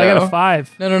 Bart Mondo. I got a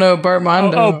 5. No, Bart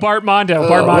Mondo. Oh, Bart Mondo.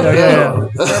 Bart Mondo. Yeah.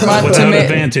 Bart Mondo. Without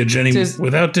advantage just-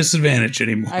 without disadvantage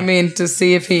anymore. I mean, to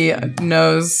see if he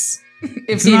knows,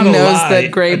 It's not a lie.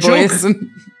 that Gray A Boy joke. isn't.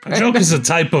 A joke is a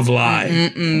type of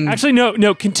lie. Actually,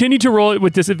 no. Continue to roll it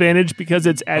with disadvantage because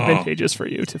it's advantageous for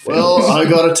you to fail. Well, I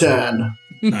got a 10.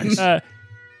 Nice.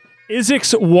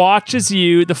 Izix watches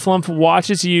you, the Flump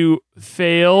watches you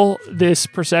fail this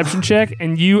perception check,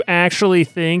 and you actually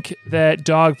think that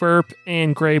Dog Burp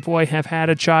and Gray Boy have had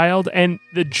a child, and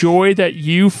the joy that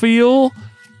you feel,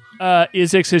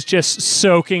 Izix is just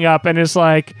soaking up and is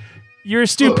like, your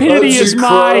stupidity That's is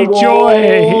my incredible. joy.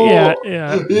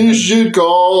 Yeah. You should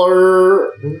call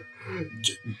her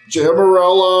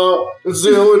Jamarella. It's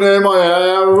the only name I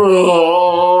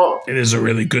have. It is a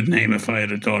really good name. If I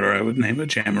had a daughter, I would name her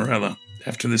Jamarella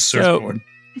after this surfboard.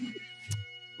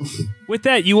 With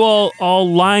that, you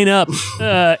all line up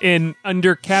in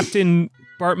under Captain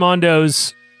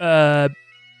Bartmondo's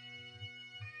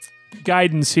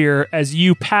guidance here as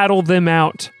you paddle them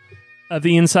out of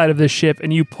the inside of the ship,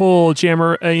 and you pull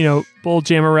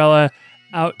Jamarella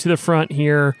out to the front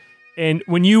here. And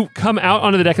when you come out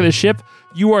onto the deck of the ship,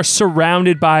 you are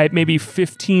surrounded by maybe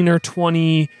 15 or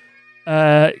 20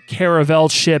 caravel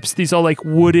ships. These are like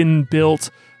wooden built,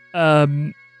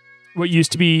 what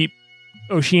used to be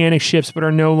oceanic ships, but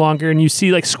are no longer. And you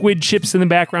see like squid ships in the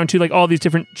background too, like all these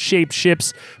different shaped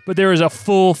ships. But there is a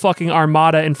full fucking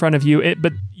armada in front of you.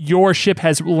 But your ship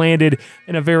has landed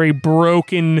in a very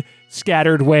broken,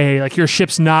 scattered way. Like your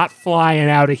ship's not flying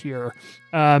out of here.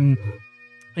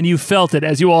 And you felt it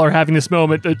as you all are having this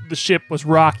moment. The ship was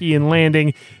rocky and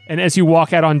landing. And as you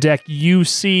walk out on deck, you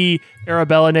see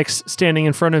Arabella Nix standing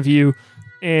in front of you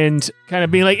and kind of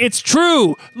being like, it's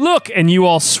true, look. And you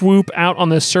all swoop out on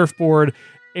the surfboard.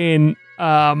 And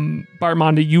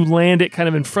Bartmondo, you land it kind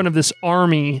of in front of this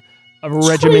army of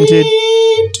regimented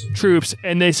troops.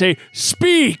 And they say,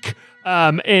 speak.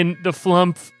 And the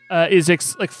Flump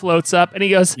Izix like floats up and he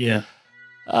goes, Yeah.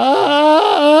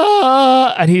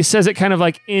 and he says it kind of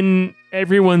like in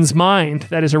everyone's mind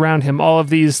that is around him, all of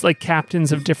these like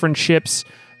captains of different ships.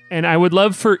 And I would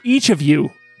love for each of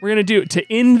you, we're going to do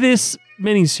to end this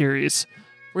miniseries,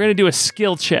 we're going to do a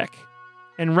skill check.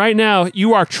 And right now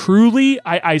you are truly,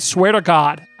 I swear to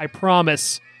God, I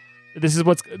promise this is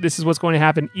what's going to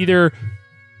happen. Either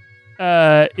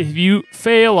if you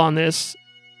fail on this,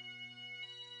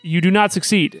 you do not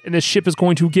succeed, and this ship is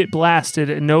going to get blasted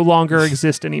and no longer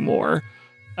exist anymore.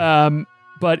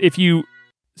 But if you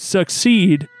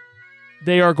succeed,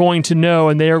 they are going to know,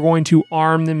 and they are going to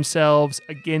arm themselves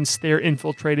against their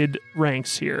infiltrated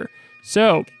ranks here.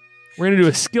 So we're going to do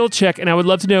a skill check, and I would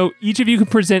love to know, each of you can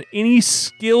present any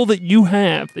skill that you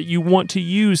have that you want to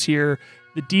use here.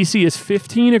 The DC is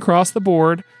 15 across the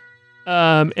board.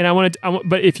 And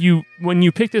but when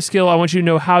you pick this skill, I want you to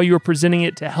know how you're presenting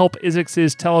it to help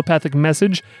Izix's telepathic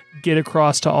message get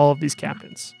across to all of these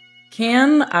captains.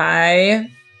 Can I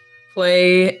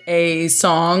play a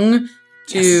song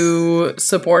to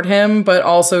support him, but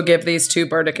also give these 2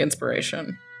 bardic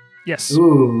inspiration? Yes.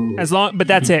 Ooh. But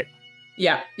that's it.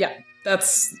 Yeah.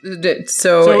 That's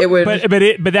so it would.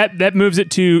 But that moves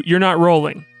it to you're not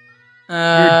rolling.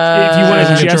 If you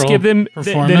want to just give them,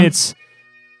 then it's.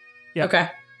 Yeah. Okay.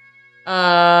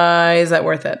 Is that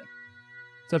worth it?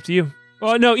 It's up to you.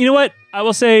 Well, no, you know what? I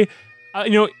will say,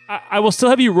 I will still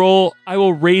have you roll. I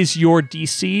will raise your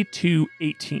DC to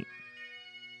 18.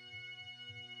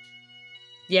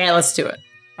 Yeah, let's do it.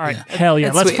 All right. Yeah. Hell yeah.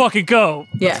 That's Let's sweet. fucking go.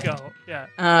 Yeah. Let's go. Yeah.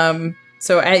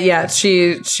 So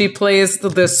she plays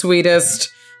the sweetest,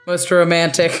 most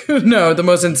romantic, the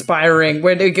most inspiring.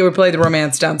 We play the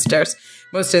romance downstairs.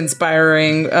 Most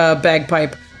inspiring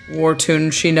bagpipe war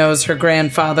tune she knows, her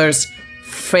grandfather's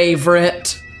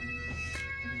favorite.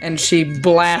 And she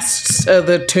blasts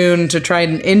the tune to try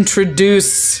and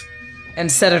introduce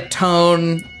and set a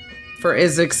tone for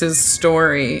Izix's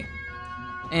story.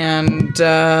 And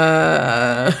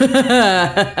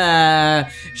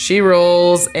she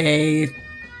rolls a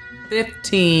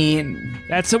 15.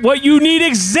 That's what you need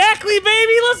exactly,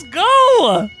 baby. Let's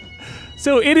go.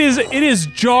 So it is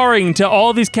jarring to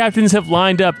all these captains have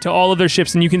lined up to all of their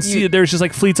ships, and you can see that there's just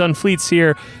like fleets on fleets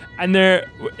here. And they're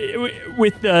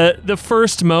with the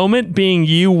first moment being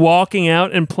you walking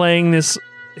out and playing this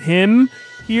hymn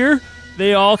here,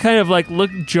 they all kind of like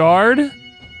look jarred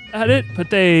at it, but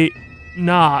they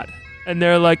nod. And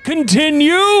they're like,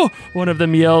 continue! One of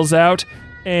them yells out.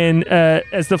 And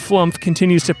as the flump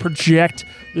continues to project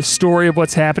the story of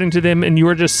what's happening to them, and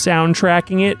you're just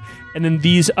soundtracking it, and then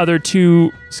these other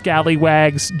 2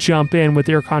 scallywags jump in with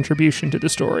their contribution to the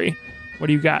story. What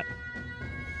do you got?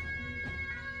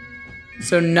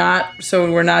 So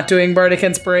we're not doing bardic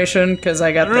inspiration because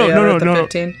I got the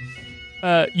 15.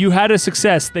 You had a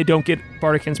success. They don't get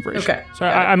bardic inspiration. Okay. So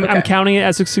I'm counting it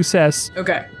as a success.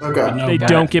 Okay. They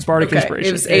don't get bardic inspiration.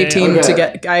 It was 18 to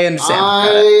get. I understand.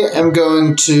 I am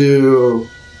going to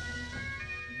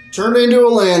turn into a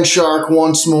land shark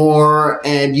once more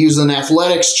and use an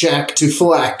athletics check to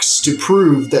flex to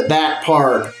prove that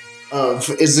part of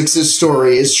Izix's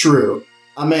story is true.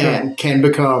 A man can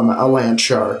become a land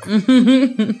shark.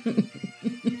 And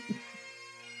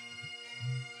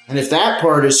if that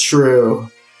part is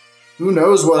true, who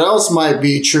knows what else might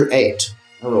be true? 8.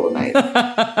 I roll an 8.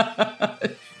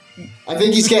 I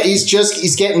think he's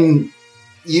getting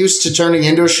used to turning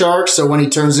into a shark, so when he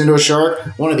turns into a shark,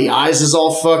 one of the eyes is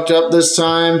all fucked up this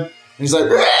time. And he's like,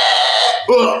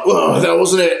 whoa, that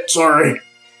wasn't it. Sorry.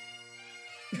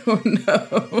 Oh no.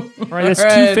 All right, that's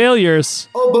 2 failures.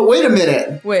 Oh, but wait a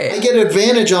minute. Wait. I get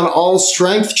advantage on all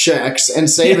strength checks and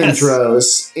saving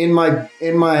throws in my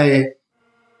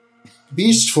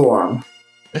beast form.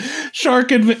 Shark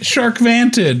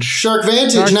Vantage. Shark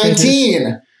Vantage,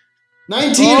 19.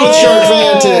 19 with Shark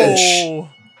Vantage.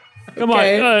 Come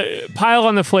on, pile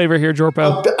on the flavor here,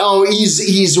 Jorpo.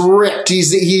 He's ripped.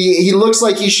 He looks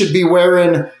like he should be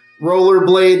wearing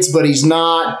rollerblades, but he's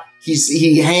not.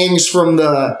 He hangs from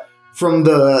the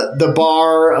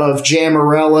bar of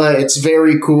Jammarella. It's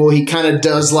very cool. He kind of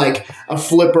does like a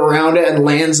flip around it and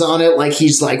lands on it like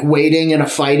he's like waiting in a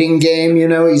fighting game,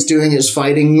 He's doing his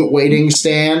waiting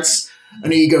stance.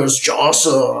 And he goes,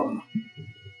 "Jawsome."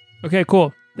 Okay,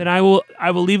 cool. Then I will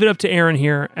leave it up to Aaron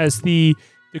here, as the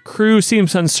crew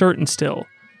seems uncertain still.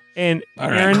 And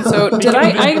Aaron, so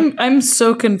I'm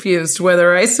so confused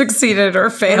whether I succeeded or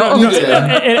failed.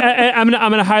 I'm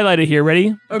gonna highlight it here.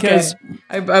 Ready? Okay.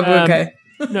 I'm okay.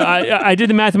 No, I did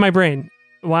the math in my brain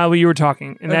while you were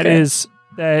talking, and that is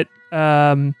that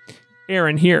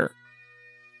Aaron here.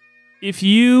 If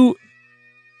you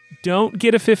don't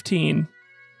get a 15,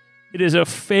 it is a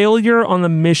failure on the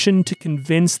mission to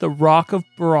convince the Rock of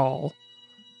Bral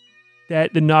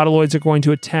that the Nautiloids are going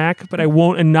to attack, but I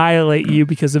won't annihilate you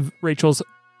because of Rachel's.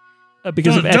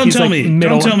 Don't tell me.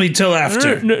 Don't tell me till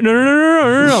after.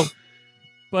 No.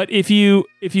 But if you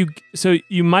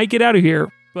might get out of here.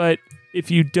 But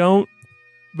if you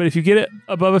get it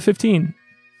above a 15,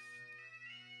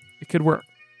 it could work.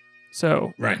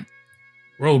 So right,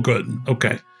 roll good.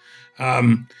 Okay.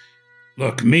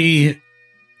 look, me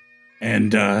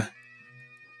and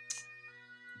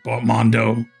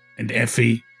Bartmondo and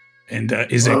Effie and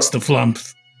Izix the Flump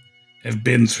have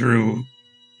been through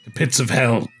the pits of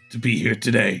hell to be here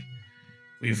today.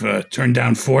 We've turned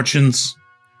down fortunes.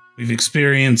 We've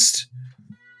experienced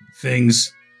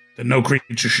things that no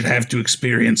creature should have to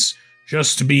experience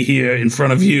just to be here in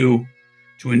front of you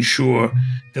to ensure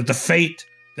that the fate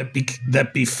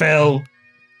that befell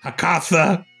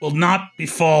Hakatha will not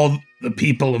befall the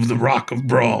people of the Rock of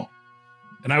Bral.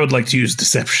 And I would like to use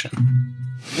deception.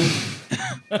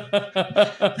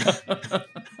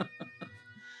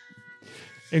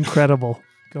 Incredible.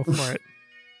 Go for it.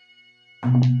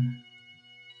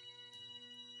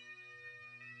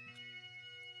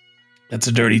 That's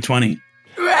a dirty 20.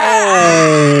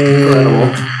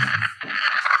 Incredible.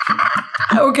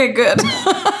 Okay, good.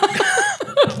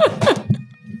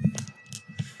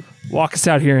 Walk us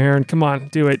out here, Aaron. Come on,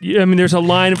 do it. I mean, there's a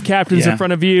line of captains in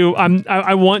front of you.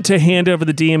 I want to hand over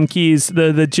the DM keys.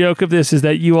 The joke of this is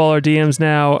that you all are DMs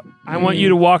now. I want you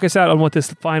to walk us out on what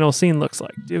this final scene looks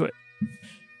like. Do it.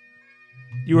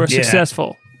 You are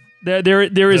successful.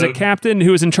 There is a captain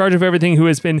who is in charge of everything who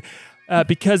has been,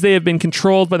 because they have been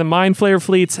controlled by the Mind Flayer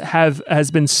fleets,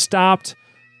 has been stopped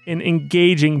in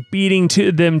engaging, beating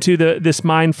them to this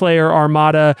Mind Flayer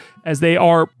armada as they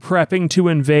are prepping to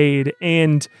invade.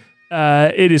 And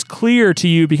it is clear to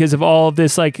you, because of all of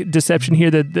this like deception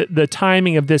here, that the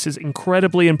timing of this is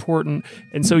incredibly important.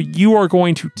 And so you are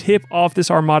going to tip off this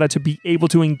armada to be able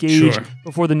to engage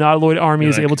before the Nautiloid army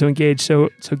is able to engage. So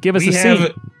give us a scene.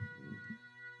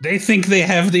 They think they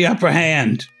have the upper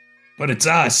hand, but it's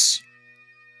us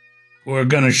who are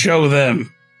going to show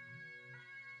them.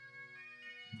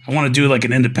 I want to do like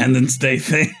an Independence Day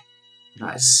thing.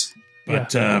 Nice.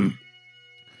 But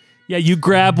you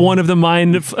grab one of the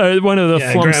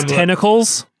Flump's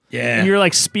tentacles. Yeah. And you're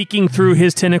like speaking through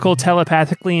his tentacle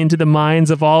telepathically into the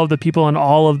minds of all of the people on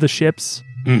all of the ships.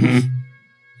 Mm-hmm.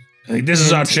 I think this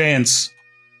is our chance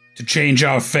to change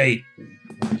our fate,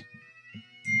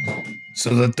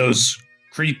 so that those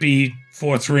creepy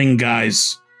Fourth Ring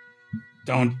guys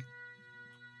don't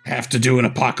have to do an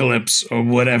apocalypse or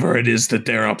whatever it is that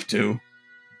they're up to.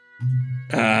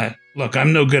 Look,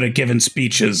 I'm no good at giving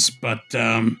speeches, but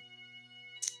I'm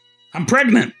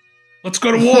pregnant. Let's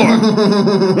go to war.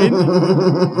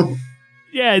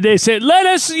 They said, let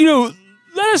us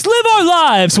live our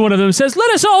lives. One of them says, let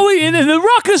us all, the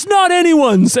rock is not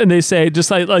anyone's. And they say,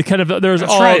 just like kind of, there's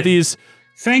That's all right. these.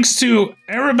 Thanks to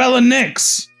Arabella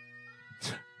Nix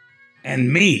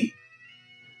and me.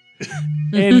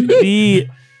 And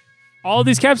all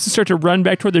these captains start to run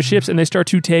back toward their ships, and they start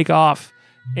to take off.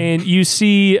 And you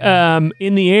see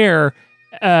in the air,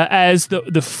 as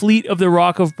the fleet of the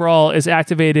Rock of Bral is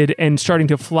activated and starting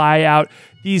to fly out,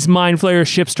 these Mind Flayer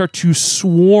ships start to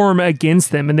swarm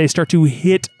against them, and they start to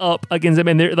hit up against them,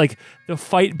 and they're like, the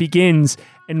fight begins.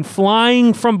 And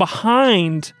flying from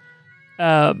behind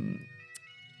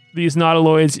these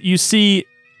Nautiloids, you see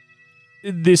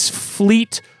this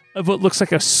fleet of what looks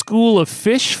like a school of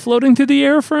fish floating through the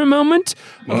air for a moment.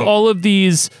 Of all of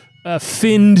these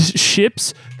finned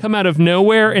ships come out of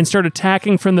nowhere and start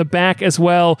attacking from the back as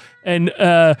well. And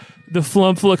the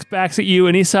Flump looks back at you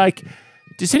and he's like,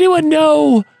 does anyone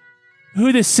know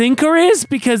who the Sinker is?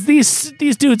 Because these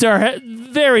dudes are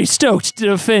very stoked to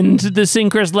defend the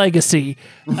Sinker's legacy,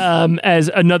 as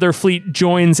another fleet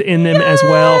joins in them as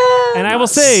well. And I will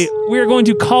say, we are going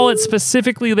to call it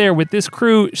specifically there with this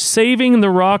crew saving the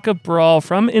Rock of Bral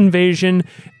from invasion,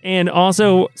 and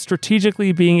also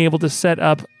strategically being able to set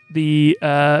up the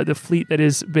fleet that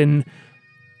has been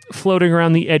floating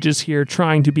around the edges here,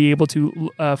 trying to be able to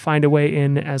find a way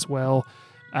in as well.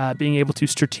 Being able to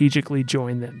strategically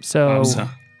join them. So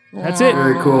that's it.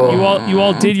 Very cool. You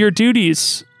all did your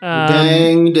duties.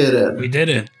 Dang, did it. We did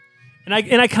it. And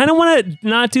I kind of want to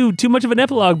not do too much of an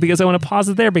epilogue, because I want to pause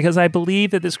it there, because I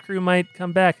believe that this crew might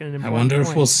come back. I wonder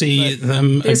if we'll see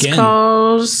them again. This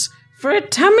calls for a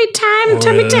tummy time,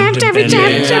 tummy time, tummy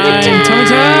time, tummy time, tummy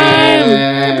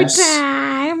time.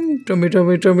 tummy time, tummy,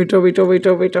 tummy, tummy, tummy,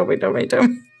 tummy, tummy, tummy, tummy,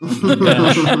 tummy.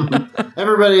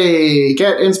 Everybody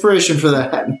get inspiration for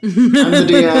that. I'm the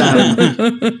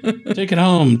DM. Take it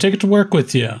home. Take it to work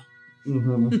with you.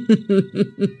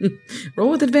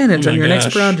 Roll with advantage on your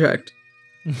next project.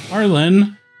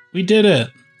 Arlen, we did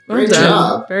it. Great Well done.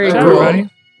 job. Very Good cool. roll.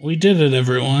 We did it,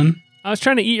 everyone. I was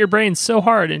trying to eat your brain so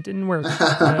hard and it didn't work.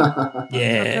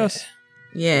 Yeah.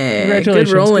 Yeah, Congratulations.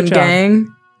 good rolling, Good job.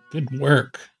 gang. Good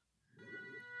work.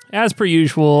 As per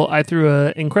usual, I threw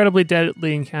an incredibly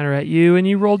deadly encounter at you, and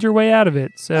you rolled your way out of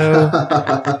it. So,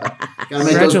 Gotta make those big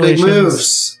Congratulations.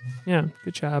 moves. yeah,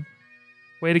 good job.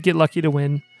 Way to get lucky to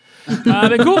win.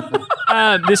 But cool.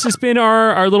 This has been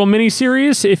our little mini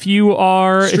series. If you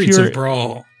are, Streets of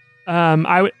Brawl.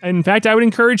 I would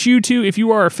encourage you to, if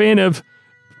you are a fan of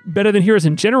Better Than Heroes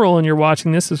in general and you're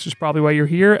watching this is probably why you're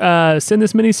here, send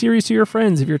this mini-series to your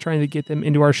friends if you're trying to get them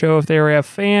into our show. If they're a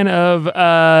fan of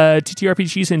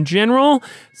TTRPGs in general,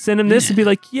 send them this and be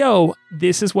like, yo,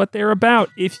 this is what they're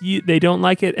about. If they don't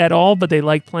like it at all, but they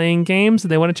like playing games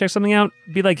and they want to check something out,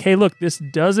 be like, hey, look, this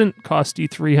doesn't cost you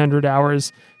 300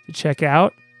 hours to check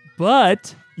out,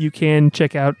 but you can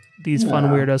check out these fun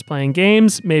weirdos playing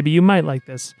games. Maybe you might like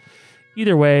this.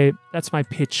 Either way, that's my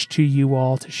pitch to you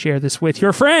all to share this with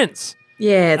your friends.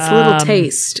 Yeah, it's a little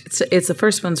taste. It's the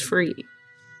first one's free.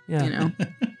 Yeah. You know.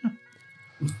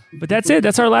 But that's it.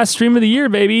 That's our last stream of the year,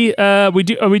 baby. We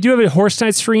do have a Horse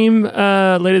Night stream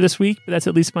later this week, but that's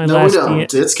at least my last. No, we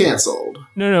don't. It's canceled.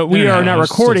 No, we are not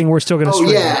recording. We're still going to stream.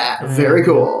 Oh, yeah. Very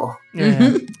cool.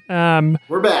 Yeah.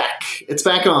 We're back. It's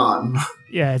back on.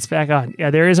 Yeah, it's back on. Yeah,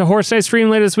 there is a Horse Night stream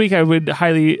later this week. I would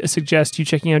highly suggest you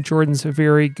checking out Jordan's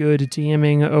very good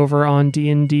DMing over on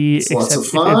DnD. It's lots of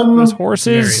fun. Those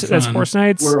horses. That's Horse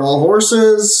Nights. We're all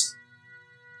horses.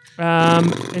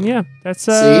 And yeah, that's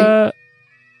y'all.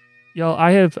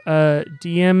 I have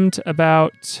DM'd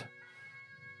about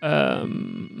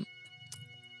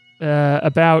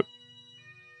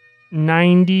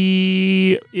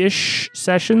 90-ish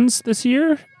sessions this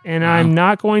year. And I'm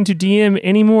not going to DM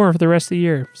anymore for the rest of the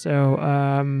year. So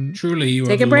truly, you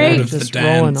take are a break. Lord of just the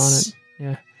rolling dance. on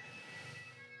it.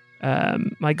 Yeah.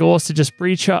 My goal is to just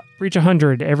breach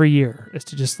 100 every year. Is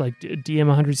to just like DM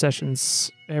 100 sessions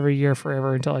every year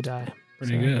forever until I die.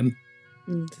 Pretty good.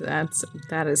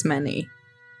 That is many.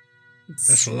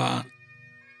 That's a lot.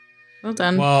 Well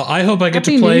done. Well, I hope I get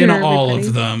Happy to play New in Year, all everybody.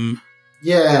 of them.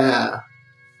 Yeah.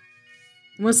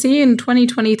 We'll see you in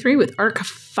 2023 with Arc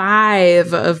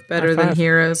 5 of Better Than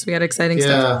Heroes. We got exciting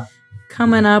stuff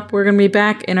coming up. We're going to be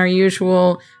back in our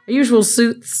usual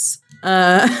suits.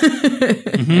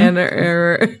 And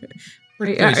our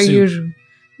usual.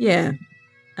 Yeah.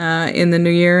 In the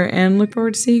new year. And look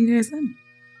forward to seeing you guys then.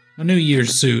 A New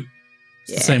Year's suit.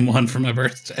 It's the same one for my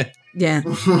birthday. Yeah.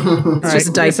 It's just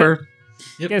a diaper.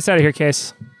 Get us out of here,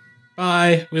 Case.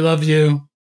 Bye. We love you.